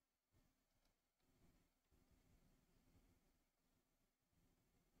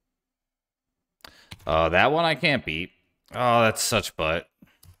 Oh, that one I can't beat. Oh, that's such butt.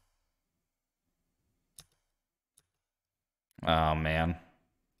 Oh, man.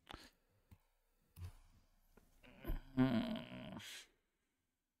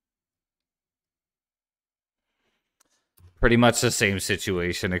 Pretty much the same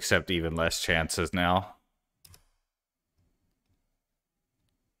situation, except even less chances now.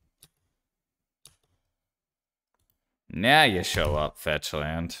 Now you show up, fetch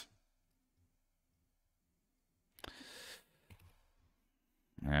land.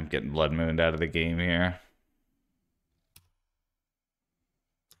 I'm getting Bloodmooned out of the game here.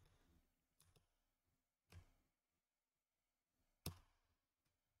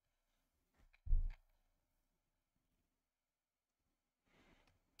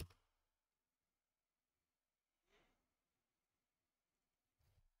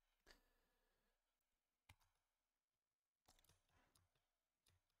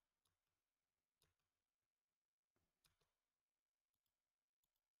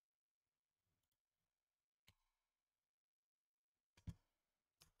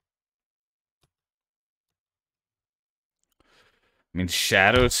 I mean,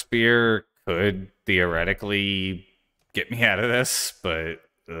 Shadow Spear could theoretically get me out of this, but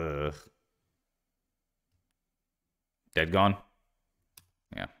dead gone.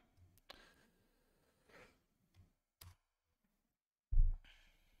 Yeah.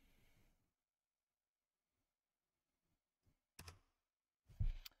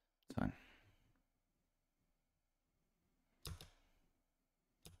 Fine.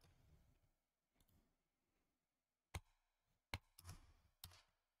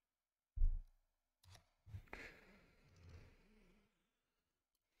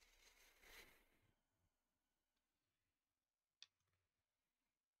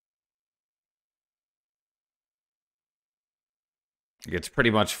 It's pretty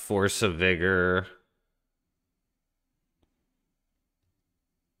much Force of Vigor.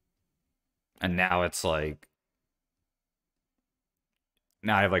 And now it's like...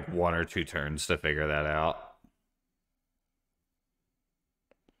 Now I have like 1 or 2 turns to figure that out.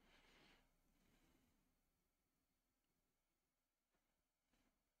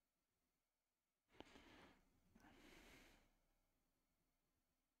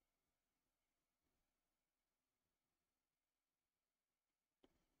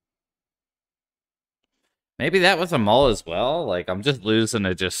 Maybe that was a mull as well. Like, I'm just losing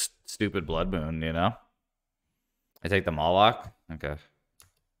to just stupid Bloodmoon, you know? I take the Moloch? Okay.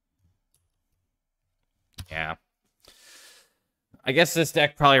 Yeah. I guess this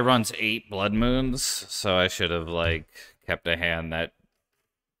deck probably runs 8 Bloodmoons, so I should have, like, kept a hand that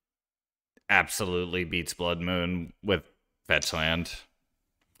absolutely beats Bloodmoon with fetch land.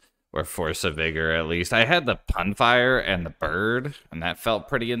 Or Force of Vigor, at least. I had the Punfire and the Bird, and that felt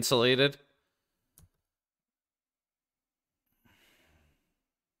pretty insulated.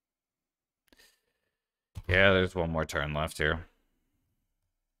 Yeah, there's one more turn left here.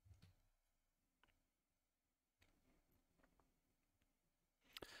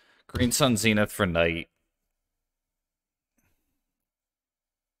 Green Sun Zenith for Knight.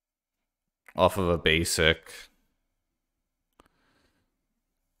 Off of a basic.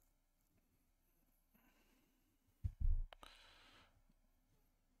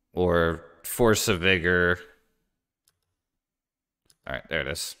 Or Force of Vigor. Alright, there it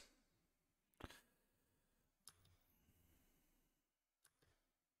is.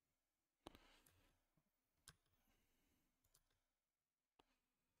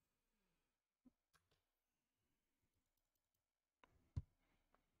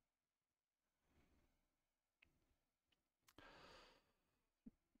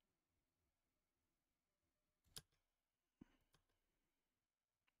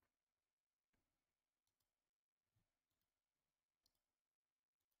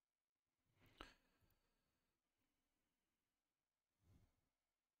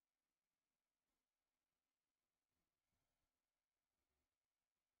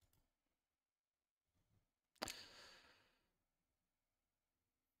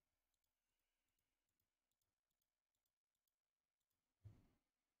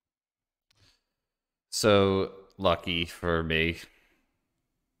 So lucky for me.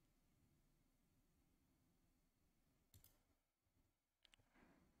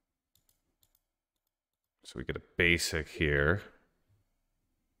 So we get a basic here.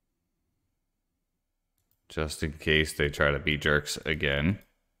 Just in case they try to be jerks again.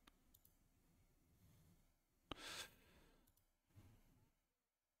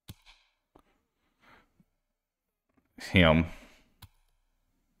 Him.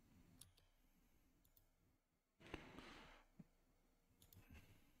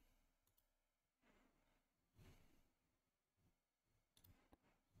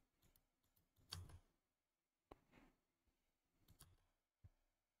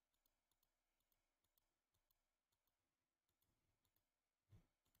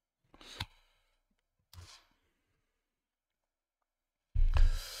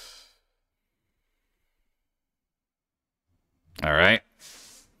 All right.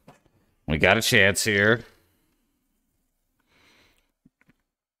 We got a chance here.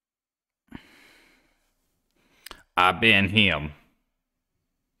 I've been him.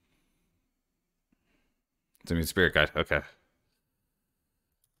 It's a spirit guide. Okay.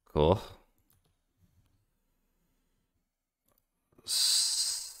 Cool.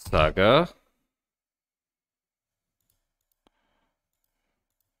 Saga.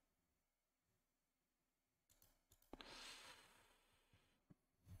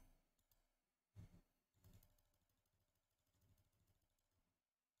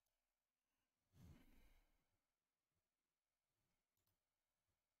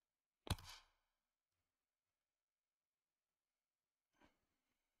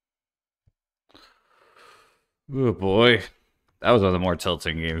 Oh boy. That was one of the more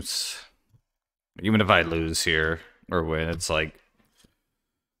tilting games. Even if I lose here or win, it's like,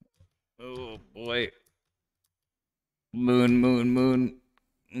 oh boy. Moon.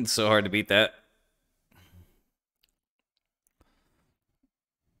 It's so hard to beat that.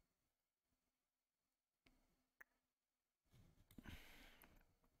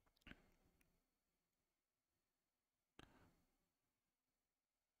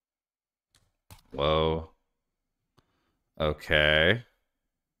 Whoa. Okay.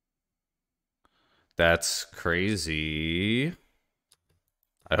 That's crazy.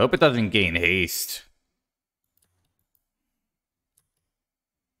 I hope it doesn't gain haste.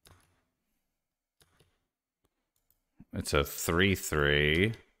 It's a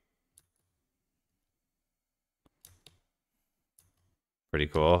 3/3. Pretty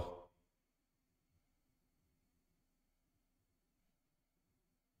cool.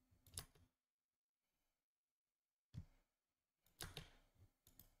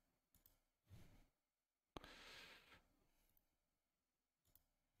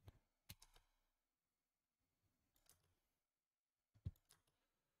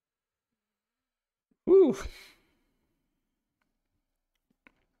 Woo.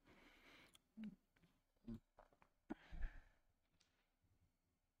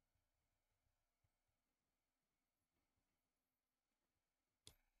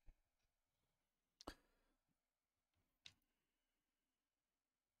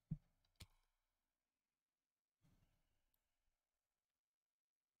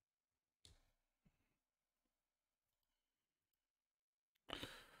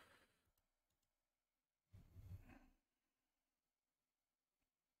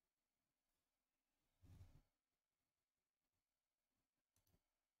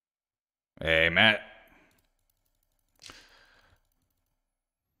 Hey, Matt.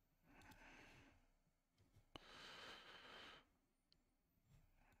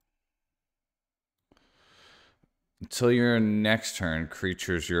 Until your next turn,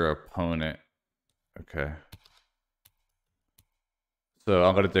 creatures your opponent. Okay. So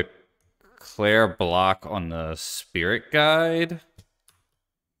I'm going to declare block on the spirit guide.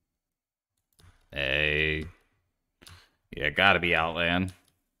 Hey. Yeah, gotta be Outland.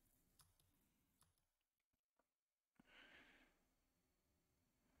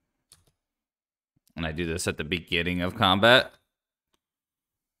 And I do this at the beginning of combat.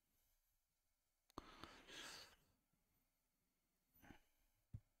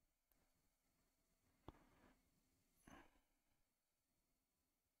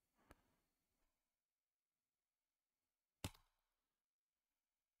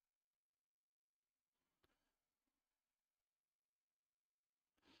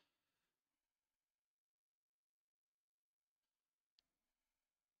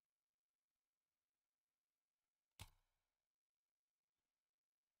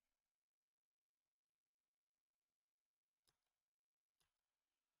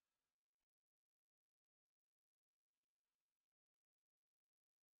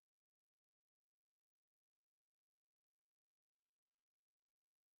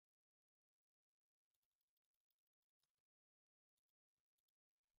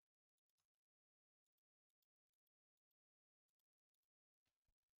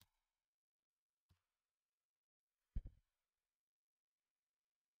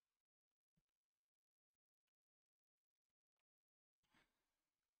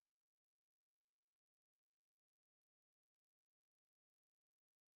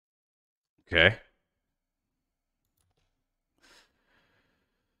 Okay.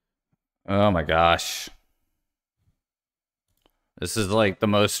 Oh my gosh. This is like the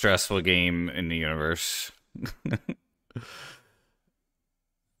most stressful game in the universe.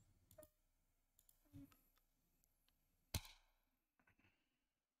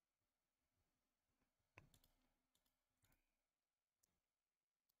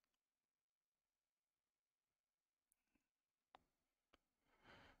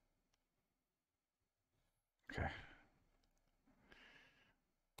 Okay.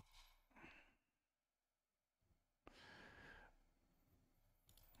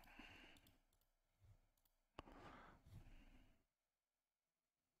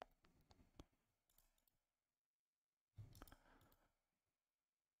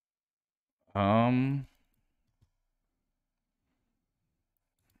 Um,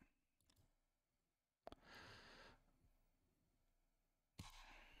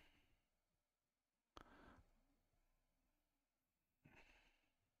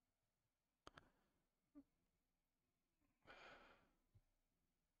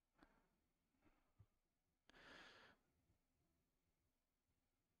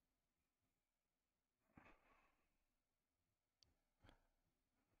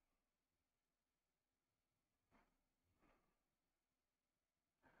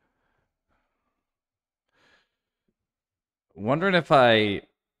 wondering if I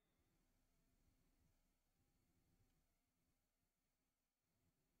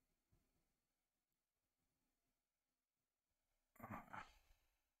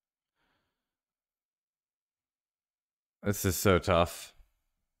this is so tough.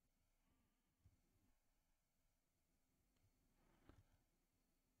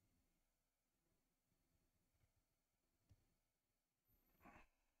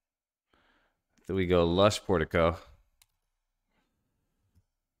 Do we go Lush Portico?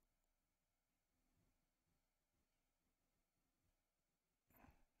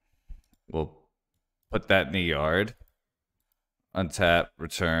 We'll put that in the yard. Untap,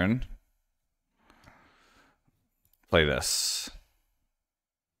 return. Play this.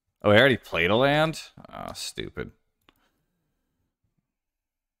 Oh, I already played a land? Oh, stupid.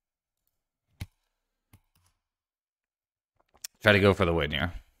 Try to go for the win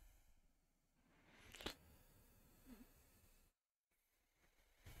here.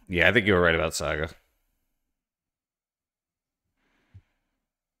 Yeah, I think you were right about Saga.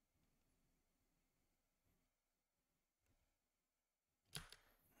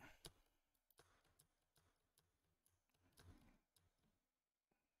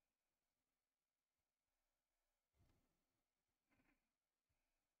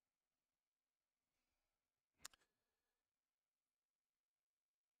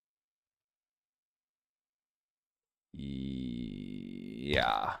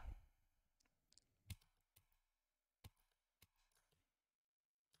 Yeah.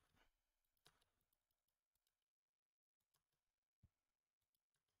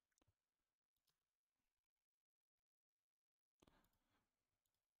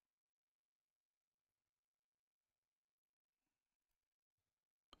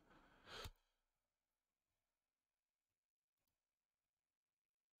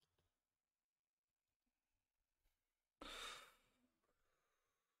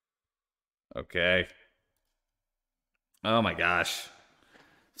 Okay. Oh my gosh.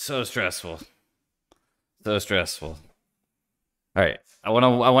 So stressful. So stressful. All right. I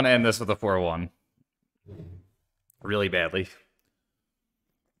want to end this with a 4-1. Really badly.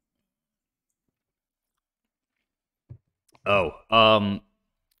 Oh,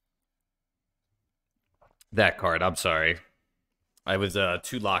 that card. I'm sorry. I was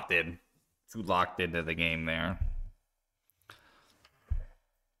too locked in. Too locked into the game there.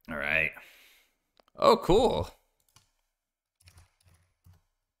 All right. Oh, cool.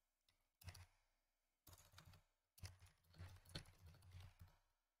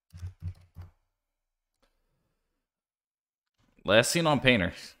 Last seen on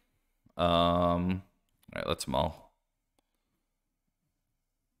Painter. All right, let's maul.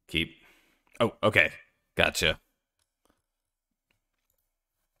 Keep. Oh, okay. Gotcha.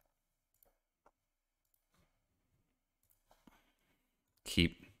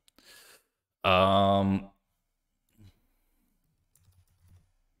 Keep. I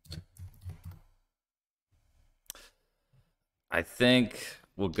think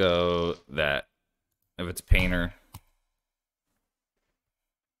we'll go that if it's Painter.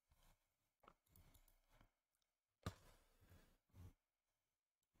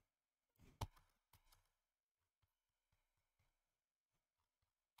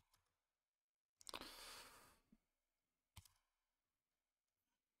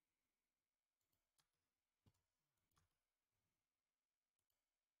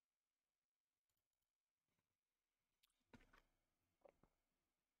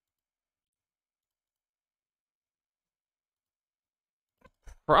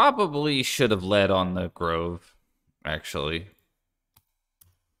 Probably should have led on the Grove, actually.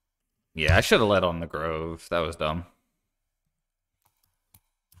 Yeah, I should have led on the Grove. That was dumb.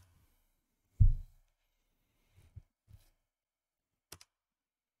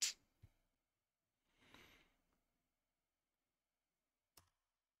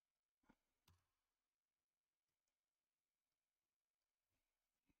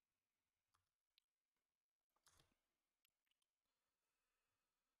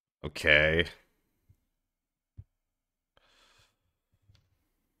 Okay.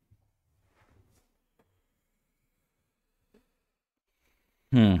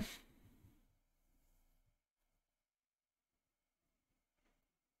 Hmm.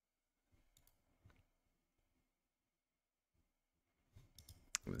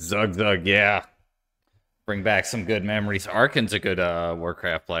 Zug Zug, yeah. Bring back some good memories. Arkin's a good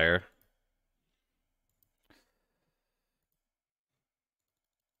Warcraft player.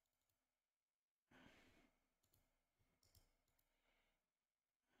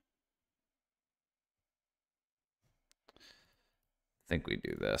 I think we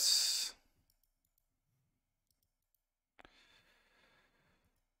do this.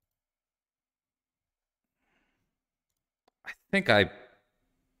 I think I'm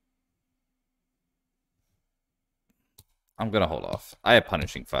gonna hold off. I have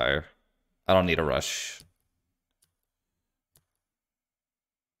Punishing Fire. I don't need a rush.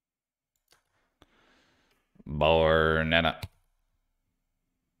 Nana.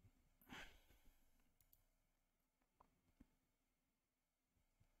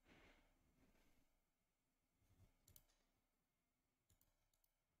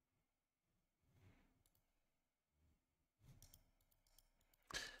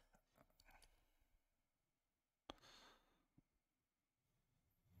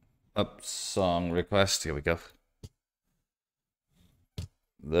 Up song request. Here we go.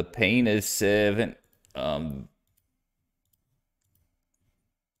 The pain is 7.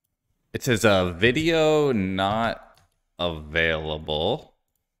 It says a video not available.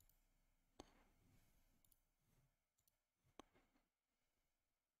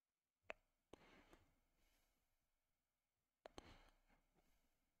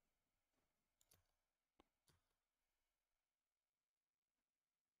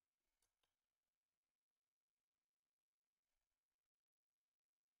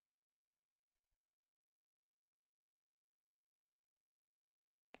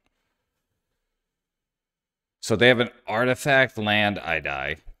 So they have an artifact land, I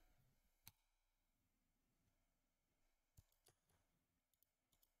die.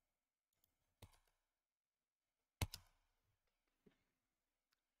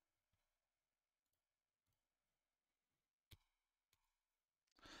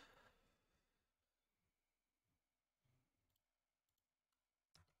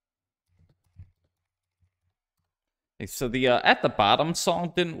 So the at the bottom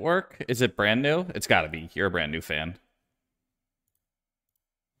song didn't work. Is it brand new? It's got to be. You're a brand new fan.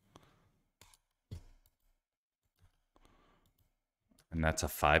 And that's a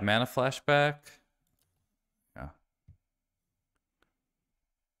 5-mana flashback. Yeah.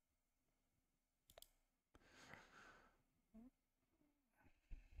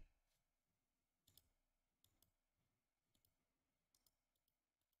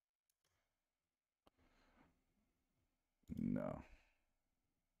 No.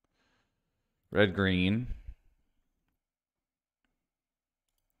 Red, green.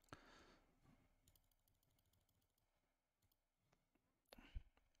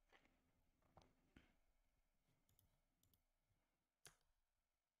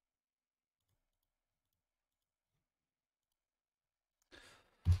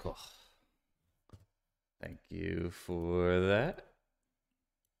 Cool. Thank you for that.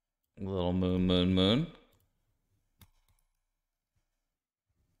 Little moon.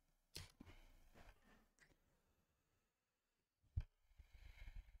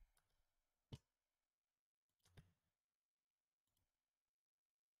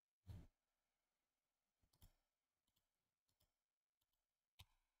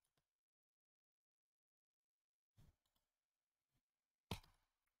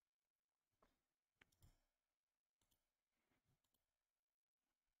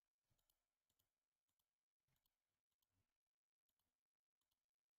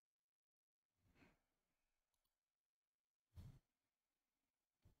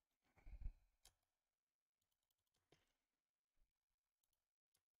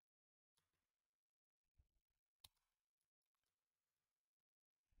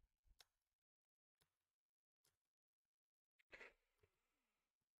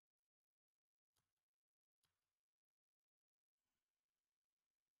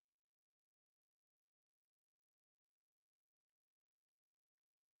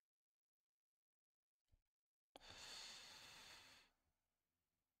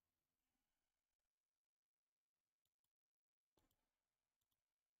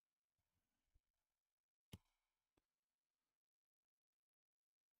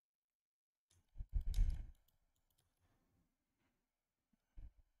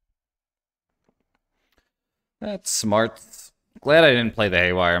 That's smart. Glad I didn't play the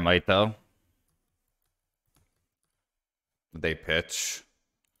Haywire Might, though. They pitch.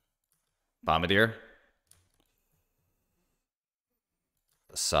 Bombardier.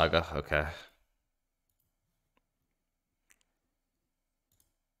 Saga, okay.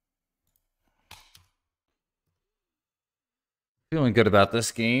 Feeling good about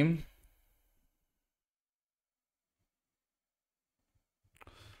this game.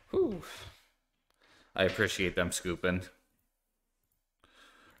 Whew. I appreciate them scooping.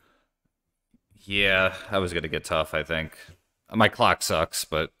 Yeah, that was going to get tough, I think. My clock sucks,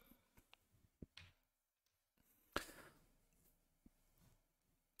 but...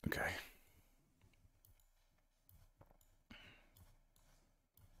 Okay.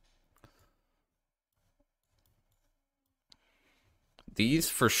 These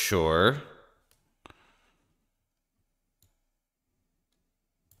for sure.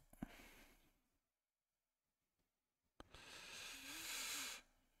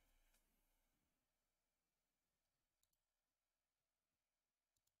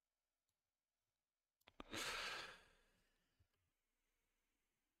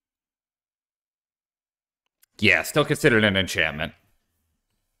 Yeah, still considered an enchantment.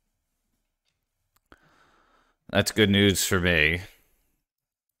 That's good news for me.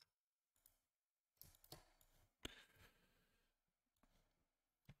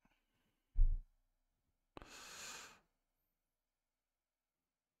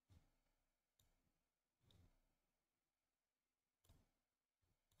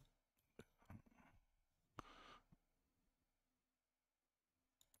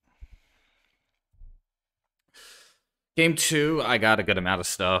 Game 2, I got a good amount of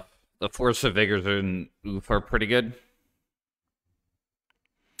stuff. The Force of Vigors and Oof are pretty good.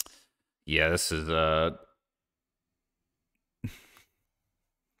 Yeah, this is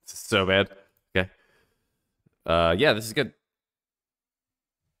so bad. Okay. Yeah, this is good.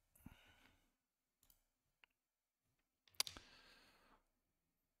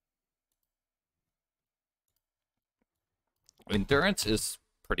 Endurance is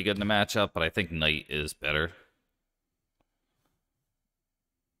pretty good in the matchup, but I think Knight is better.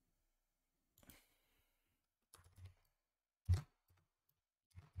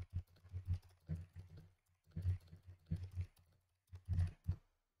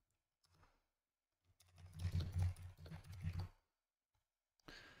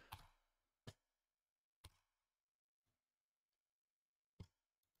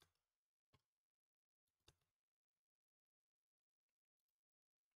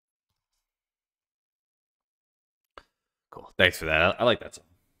 Cool. Thanks for that. I like that song.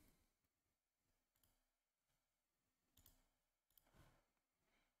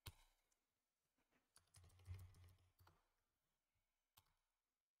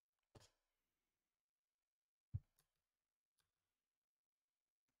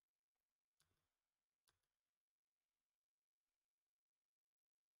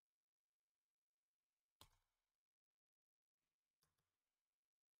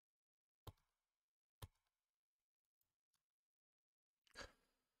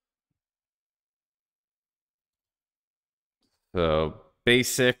 So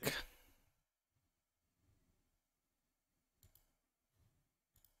basic.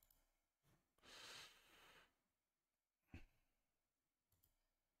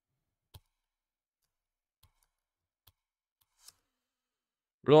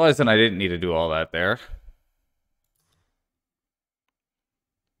 Realizing I didn't need to do all that there.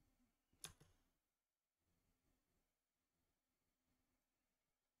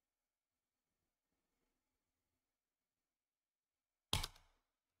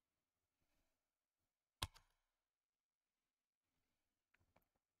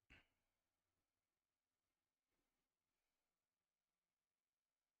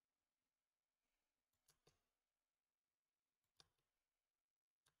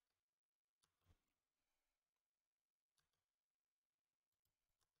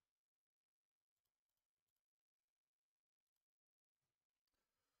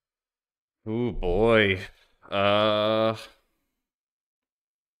 Ooh, boy. Uh,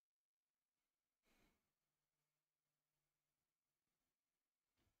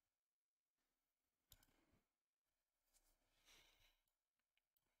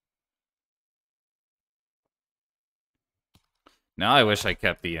 Now I wish I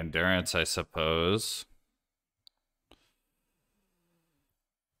kept the endurance, I suppose.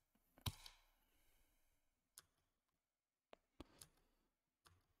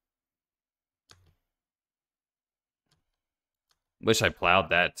 Wish I plowed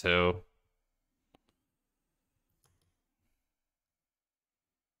that too.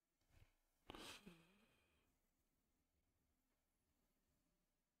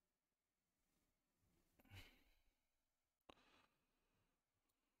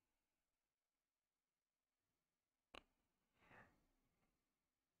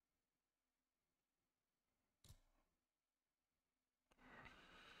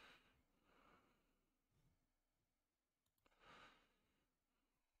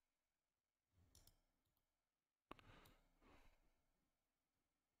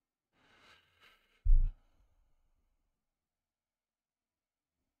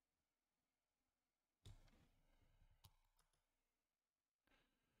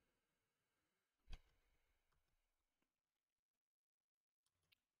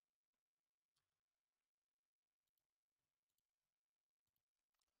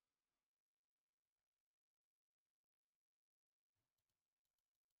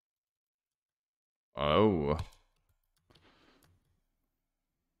 Oh.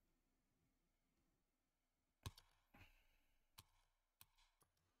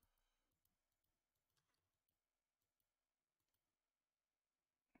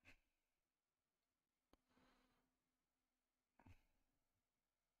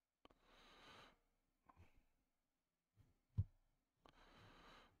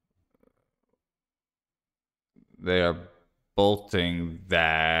 They are bolting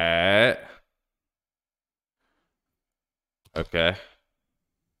that. Okay.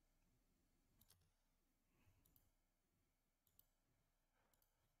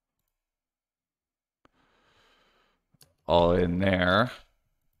 All in there.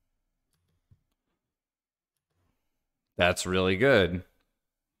 That's really good.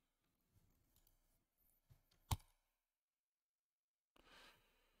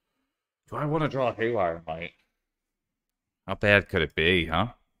 Do I want to draw Haywire Might? How bad could it be, huh?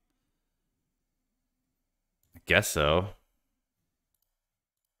 I guess so.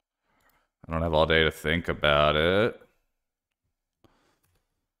 I don't have all day to think about it.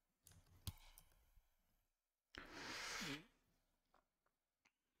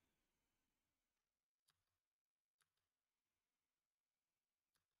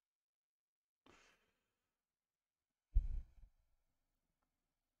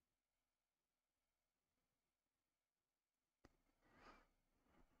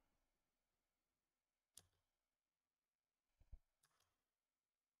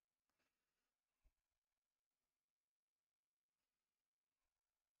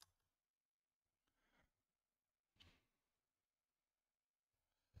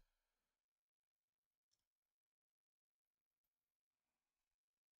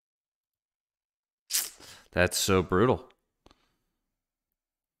 That's so brutal.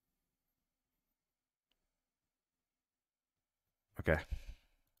 Okay.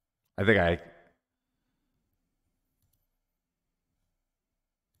 I think I...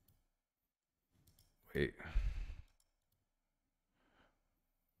 Wait.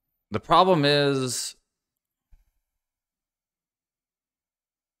 The problem is...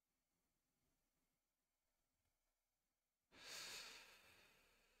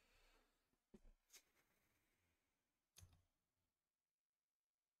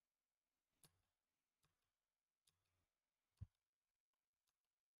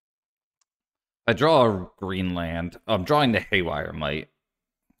 I draw a green land. I'm drawing the Haywire Mite.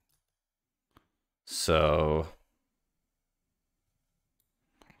 So...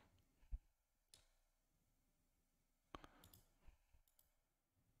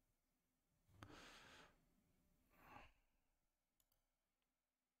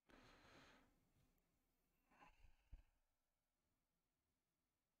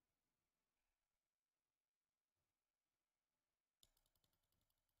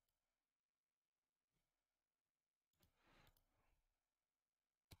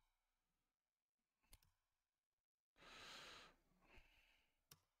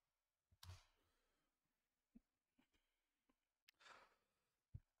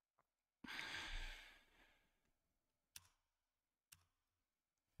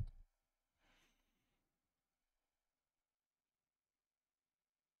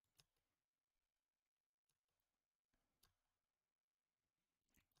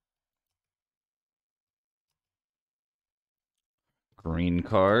 Green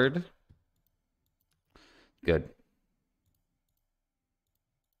card. Good.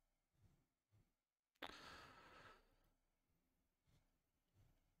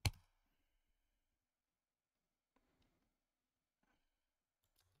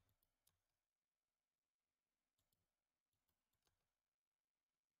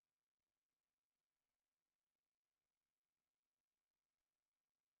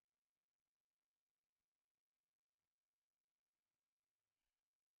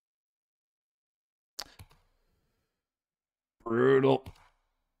 Brutal.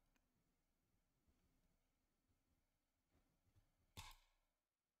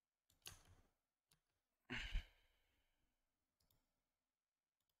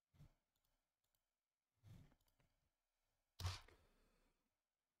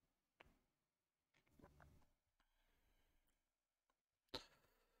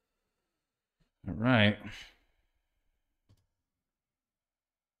 All right.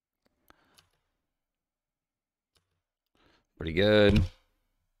 Pretty good.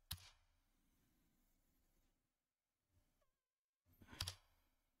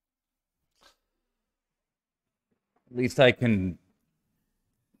 At least I can...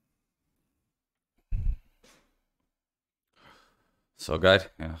 So good,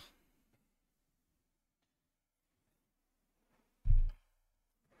 yeah.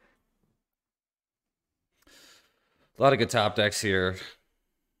 A lot of good top decks here.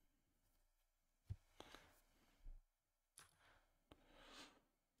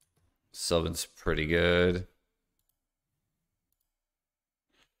 Sylvan's pretty good.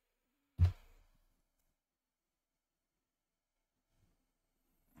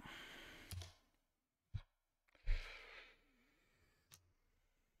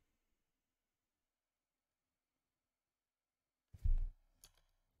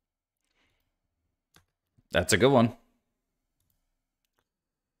 That's a good one.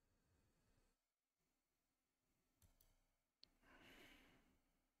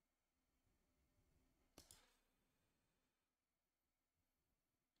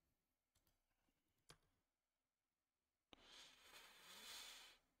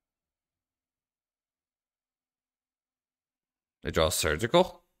 They draw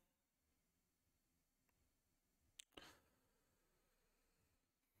Surgical.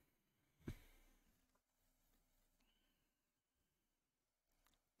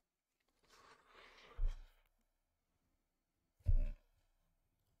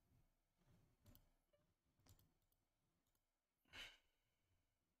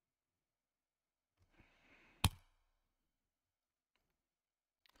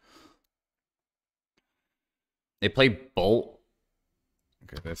 They play Bolt.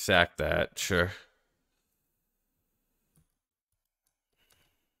 Okay, they sack that, sure.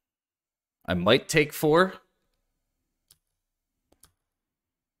 I might take 4.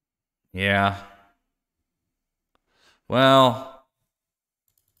 Yeah. Well...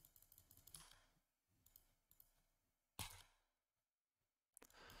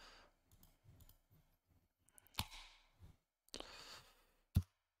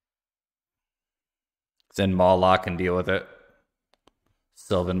 Then Mawlock can deal with it.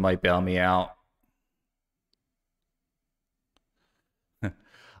 Sylvan might bail me out.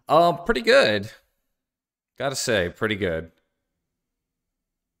 Pretty good. Gotta say, pretty good.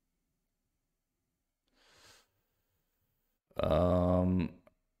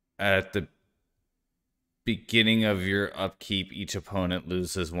 At the beginning of your upkeep, each opponent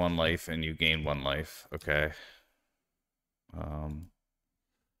loses 1 life and you gain 1 life. Okay.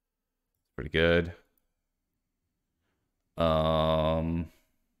 Pretty good.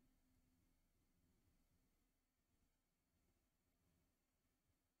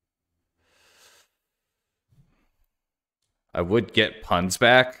 I would get puns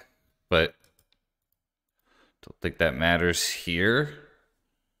back, but don't think that matters here.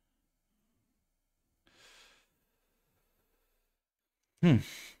 I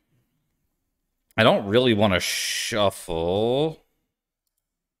don't really want to shuffle.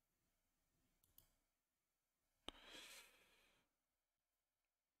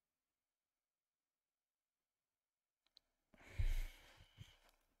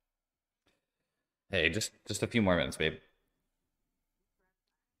 Hey, just a few more minutes, babe.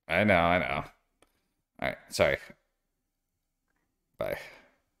 I know, I know. All right, sorry. Bye.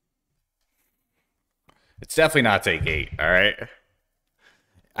 It's definitely not take 8, all right?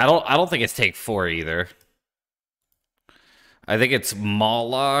 I don't think it's take 4 either. I think it's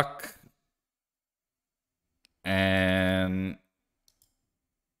Moloch and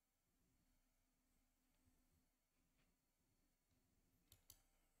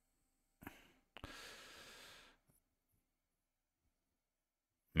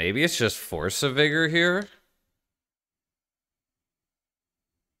maybe it's just Force of Vigor here.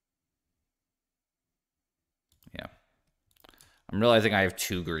 Yeah. I'm realizing I have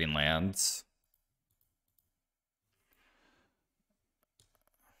 2 green lands.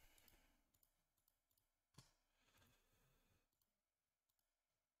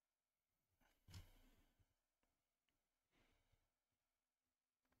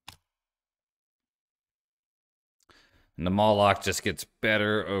 And the Moloch just gets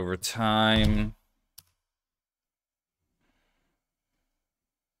better over time.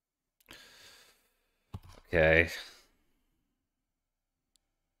 Okay.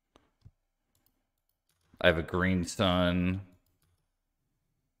 I have a green sun.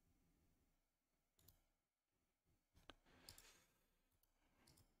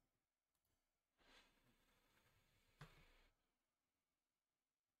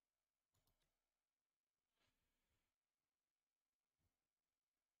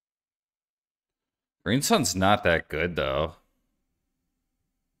 Green sun's not that good, though.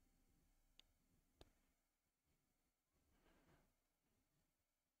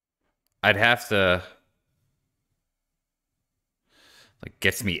 I'd have to... Like,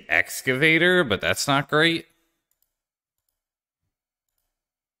 gets me Excavator, but that's not great.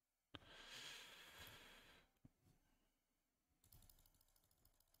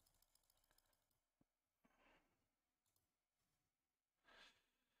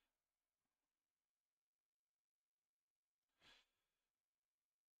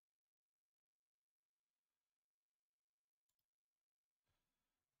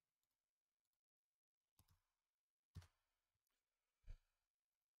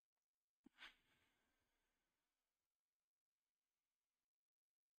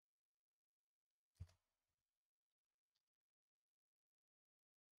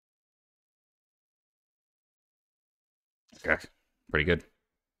 Okay, pretty good.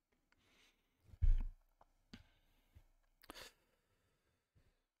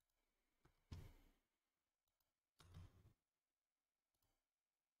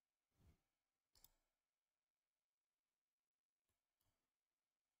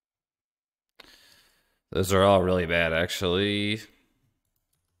 Those are all really bad, actually.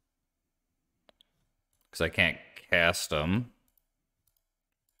 Because I can't cast them.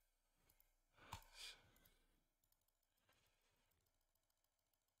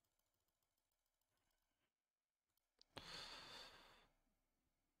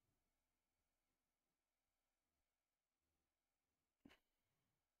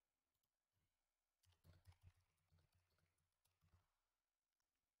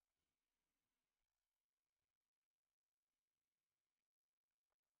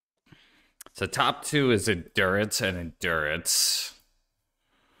 So top 2 is Endurance and Endurance.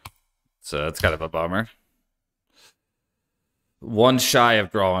 So that's kind of a bummer. 1 shy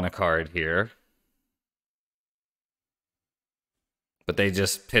of drawing a card here. But they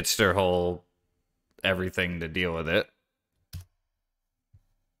just pitched their whole everything to deal with it.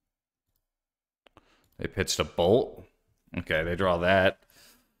 They pitched a Bolt. Okay, they draw that.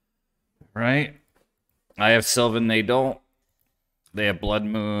 Right? I have Sylvan, they don't. They have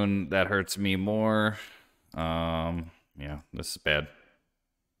Bloodmoon, that hurts me more. Yeah, this is bad.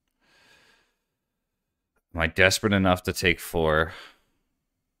 Am I desperate enough to take 4?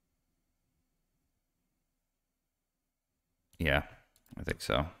 Yeah, I think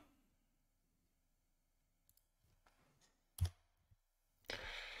so.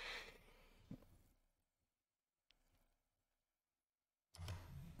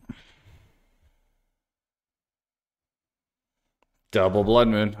 Double Blood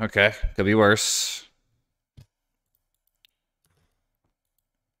Moon. Okay, could be worse.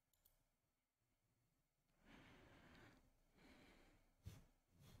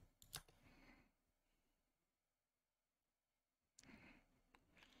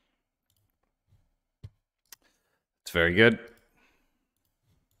 It's very good.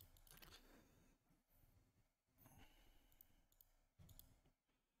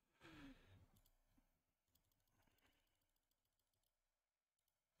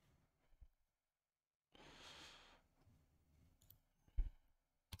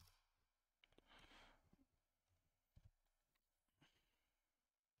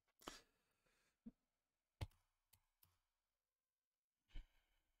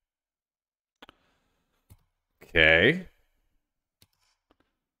 Okay.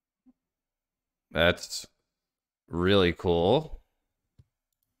 That's really cool.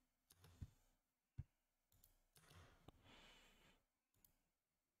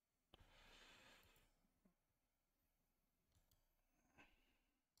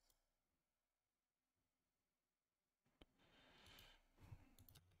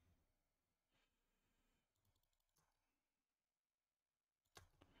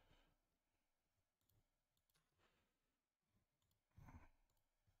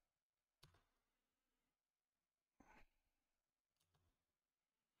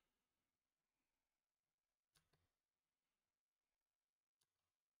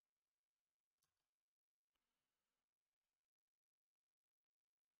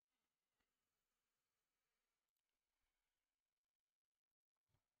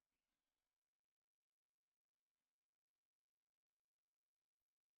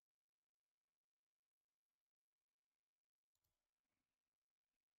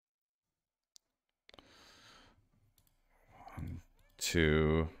 One,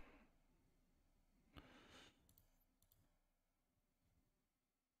 2,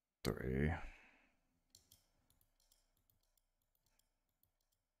 3.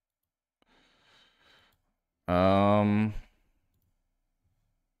 Um,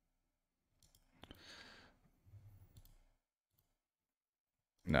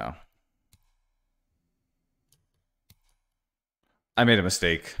 no. I made a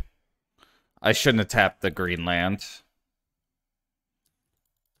mistake. I shouldn't have tapped the green land.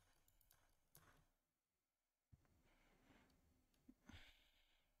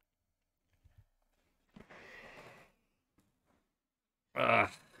 Ugh.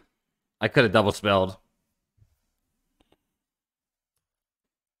 I could have double spelled.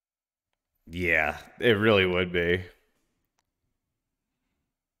 Yeah, it really would be.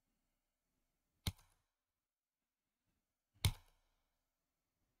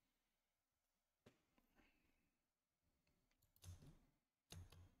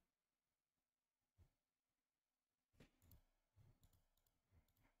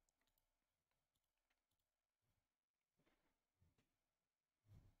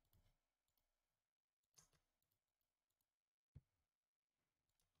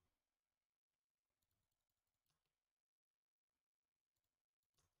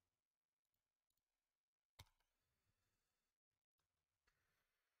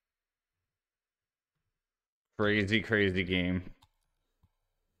 Crazy, crazy game.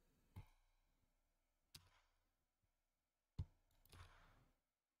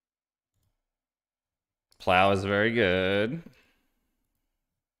 Plow is very good.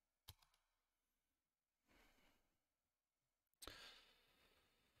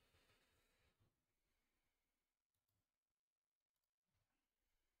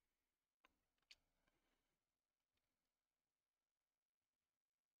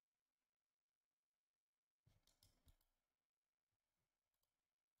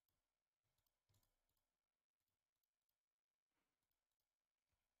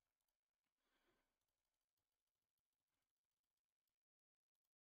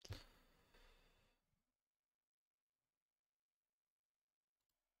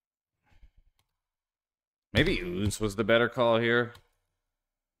 Maybe Ooze was the better call here.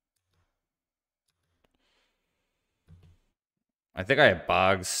 I think I have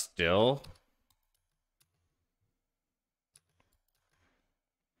Boggs still.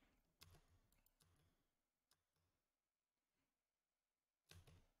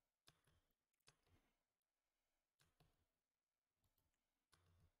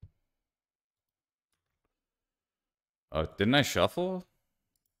 Oh, didn't I shuffle?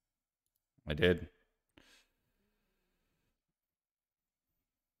 I did.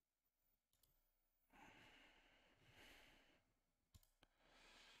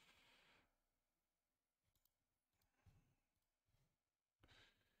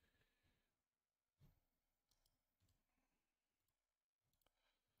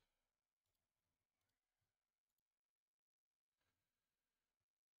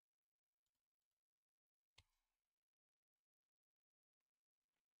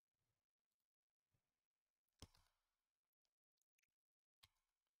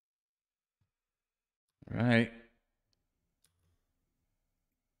 All right.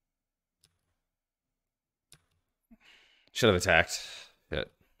 Should have attacked. Shit.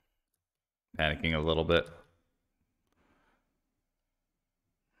 Panicking a little bit.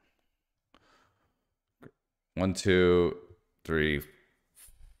 One, two, three,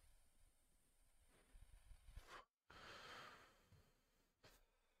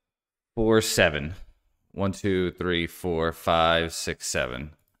 4, 7. 1, 2, 3, 4, 5, 6,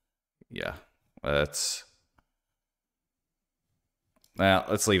 7. Yeah. Let's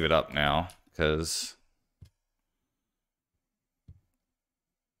let's leave it up now, because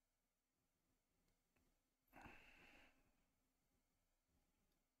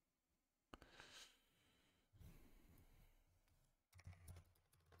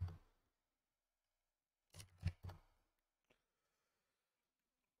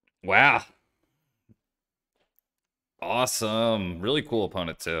wow. Awesome. Really cool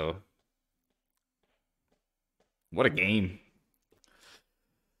opponent too. What a game.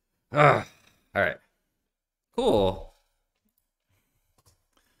 All right. Cool.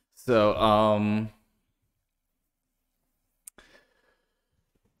 So,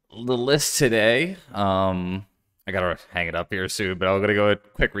 the list today, I gotta hang it up here soon, but I'm gonna go a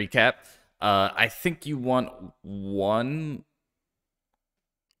quick recap. I think you want one,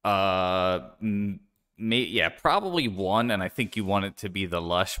 yeah, probably one, and I think you want it to be the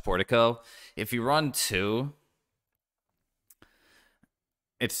Lush Portico. If you run two,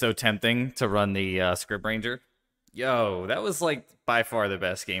 it's so tempting to run the Script Ranger. Yo, that was like by far the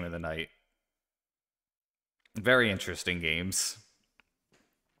best game of the night. Very interesting games.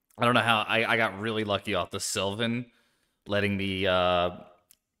 I don't know how I got really lucky off the Sylvan, letting me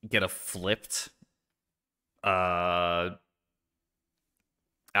get a flipped Outland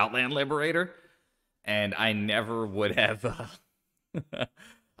Liberator, and I never would have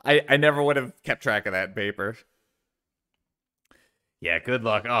I never would have kept track of that paper. Yeah, good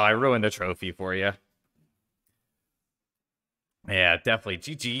luck. Oh, I ruined the trophy for you. Yeah, definitely.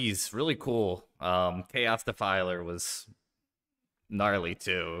 GG's. Really cool. Chaos Defiler was gnarly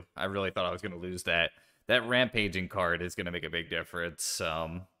too. I really thought I was gonna lose that. That rampaging card is gonna make a big difference.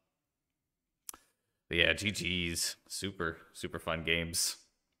 But yeah, GG's. Super, super fun games.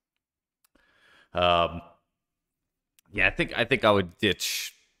 Um yeah, I think I would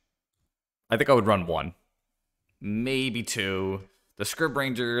ditch. I think I would run one. Maybe two. The Scrib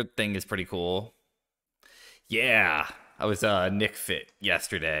Ranger thing is pretty cool. Yeah. I was Nick Fit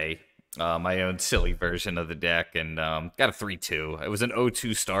yesterday. My own silly version of the deck, and got a 3-2. It was an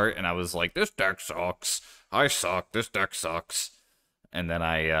 0-2 start, and I was like, this deck sucks. I suck. This deck sucks. And then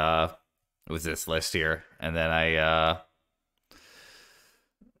it was this list here. And then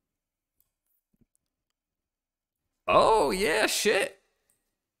oh, yeah, shit.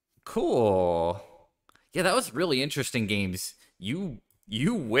 Cool. Yeah, that was really interesting games. You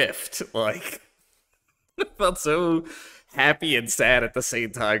whiffed. Like, felt so happy and sad at the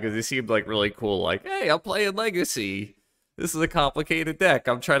same time because it seemed like really cool. Like, hey, I'm playing Legacy. This is a complicated deck.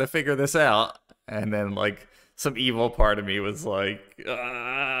 I'm trying to figure this out. And then like some evil part of me was like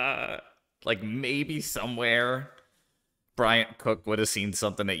maybe somewhere Bryant Cook would have seen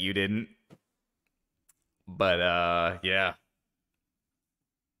something that you didn't. But yeah.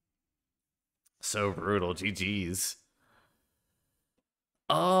 So brutal. GG's.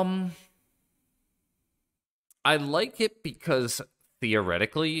 Um I like it because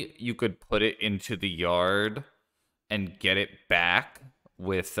theoretically you could put it into the yard and get it back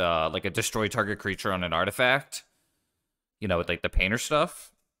with like a destroy target creature on an artifact. You know, with like the painter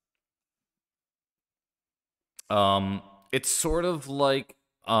stuff. It's sort of like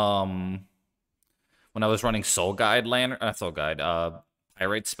when I was running Soul Guide Lantern, Soul Guide,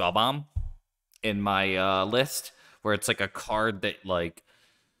 Pyrite Spellbomb in my list, where it's like a card that like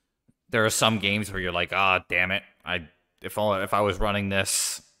there are some games where you're like, ah, damn it, if I was running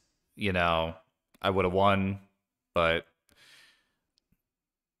this, you know, I would have won, but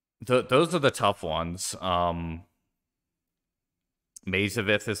those are the tough ones. Maze of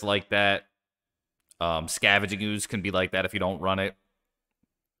Ith is like that. Scavenging Ooze can be like that if you don't run it.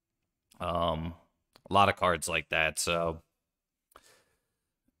 A lot of cards like that, so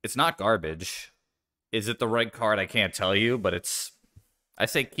it's not garbage. Is it the right card? I can't tell you, but I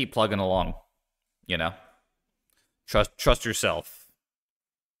say keep plugging along. You know, trust yourself.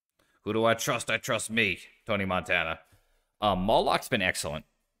 Who do I trust? I trust me, Tony Montana. Moloch's been excellent.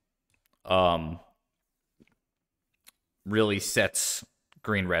 Really sets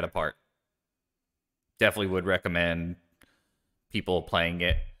green red apart. Definitely would recommend people playing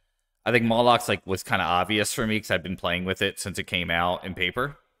it. I think Moloch's was kind of obvious for me because I've been playing with it since it came out in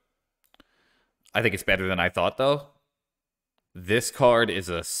paper. I think it's better than I thought, though. This card is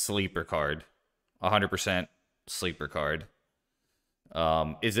a sleeper card. 100% sleeper card.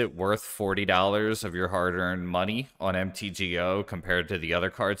 Is it worth $40 of your hard-earned money on MTGO compared to the other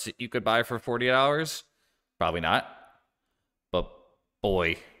cards that you could buy for $40? Probably not. But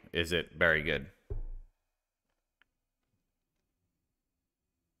boy, is it very good.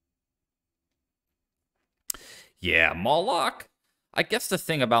 Yeah, Moloch. I guess the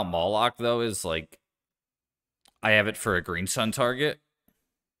thing about Moloch, though, is, I have it for a Green Sun target.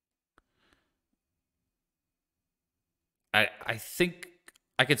 I think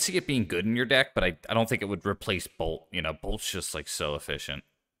I could see it being good in your deck, but I don't think it would replace Bolt. You know, Bolt's just, so efficient.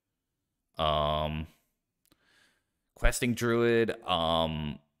 Questing Druid,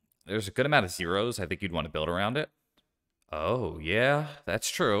 there's a good amount of zeros. I think you'd want to build around it. Oh, yeah, that's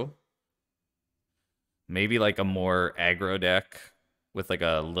true. Maybe, a more aggro deck with,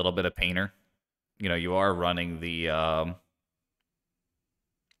 a little bit of Painter. You know, you are running the,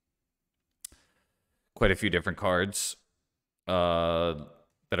 quite a few different cards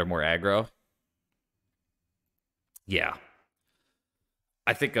that are more aggro. Yeah.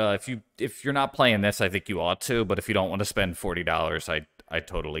 I think if you're not playing this, I think you ought to, but if you don't want to spend $40, I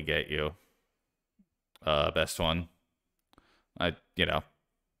totally get you. Best one.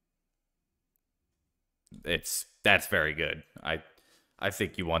 That's very good. I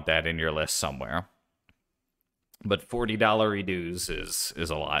think you want that in your list somewhere. But $40 redos is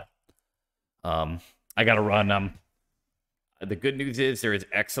a lot. I gotta run them. The good news is there is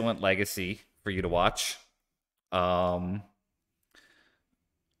excellent legacy for you to watch. I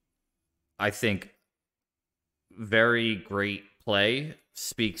think very great play,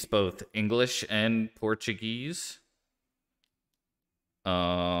 speaks both English and Portuguese.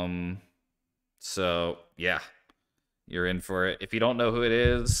 So yeah, you're in for it. If you don't know who it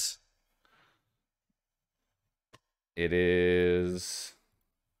is,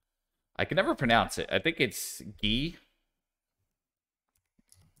 I can never pronounce it. I think it's Gui.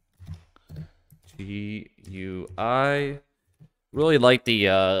 Gui. Really like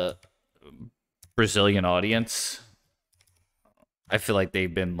the Brazilian audience. I feel like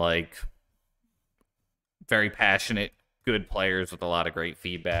they've been very passionate, good players with a lot of great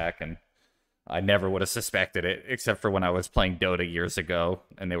feedback, and I never would have suspected it, except for when I was playing Dota years ago,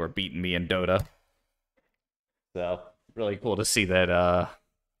 and they were beating me in Dota. So, really cool to see that,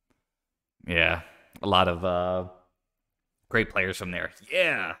 yeah, a lot of great players from there.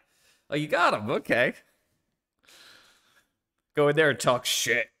 Yeah! Oh, you got them, okay. Go in there and talk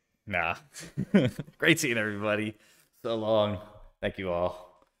shit. Nah. Great seeing everybody. So long. Thank you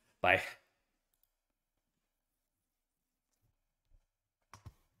all. Bye.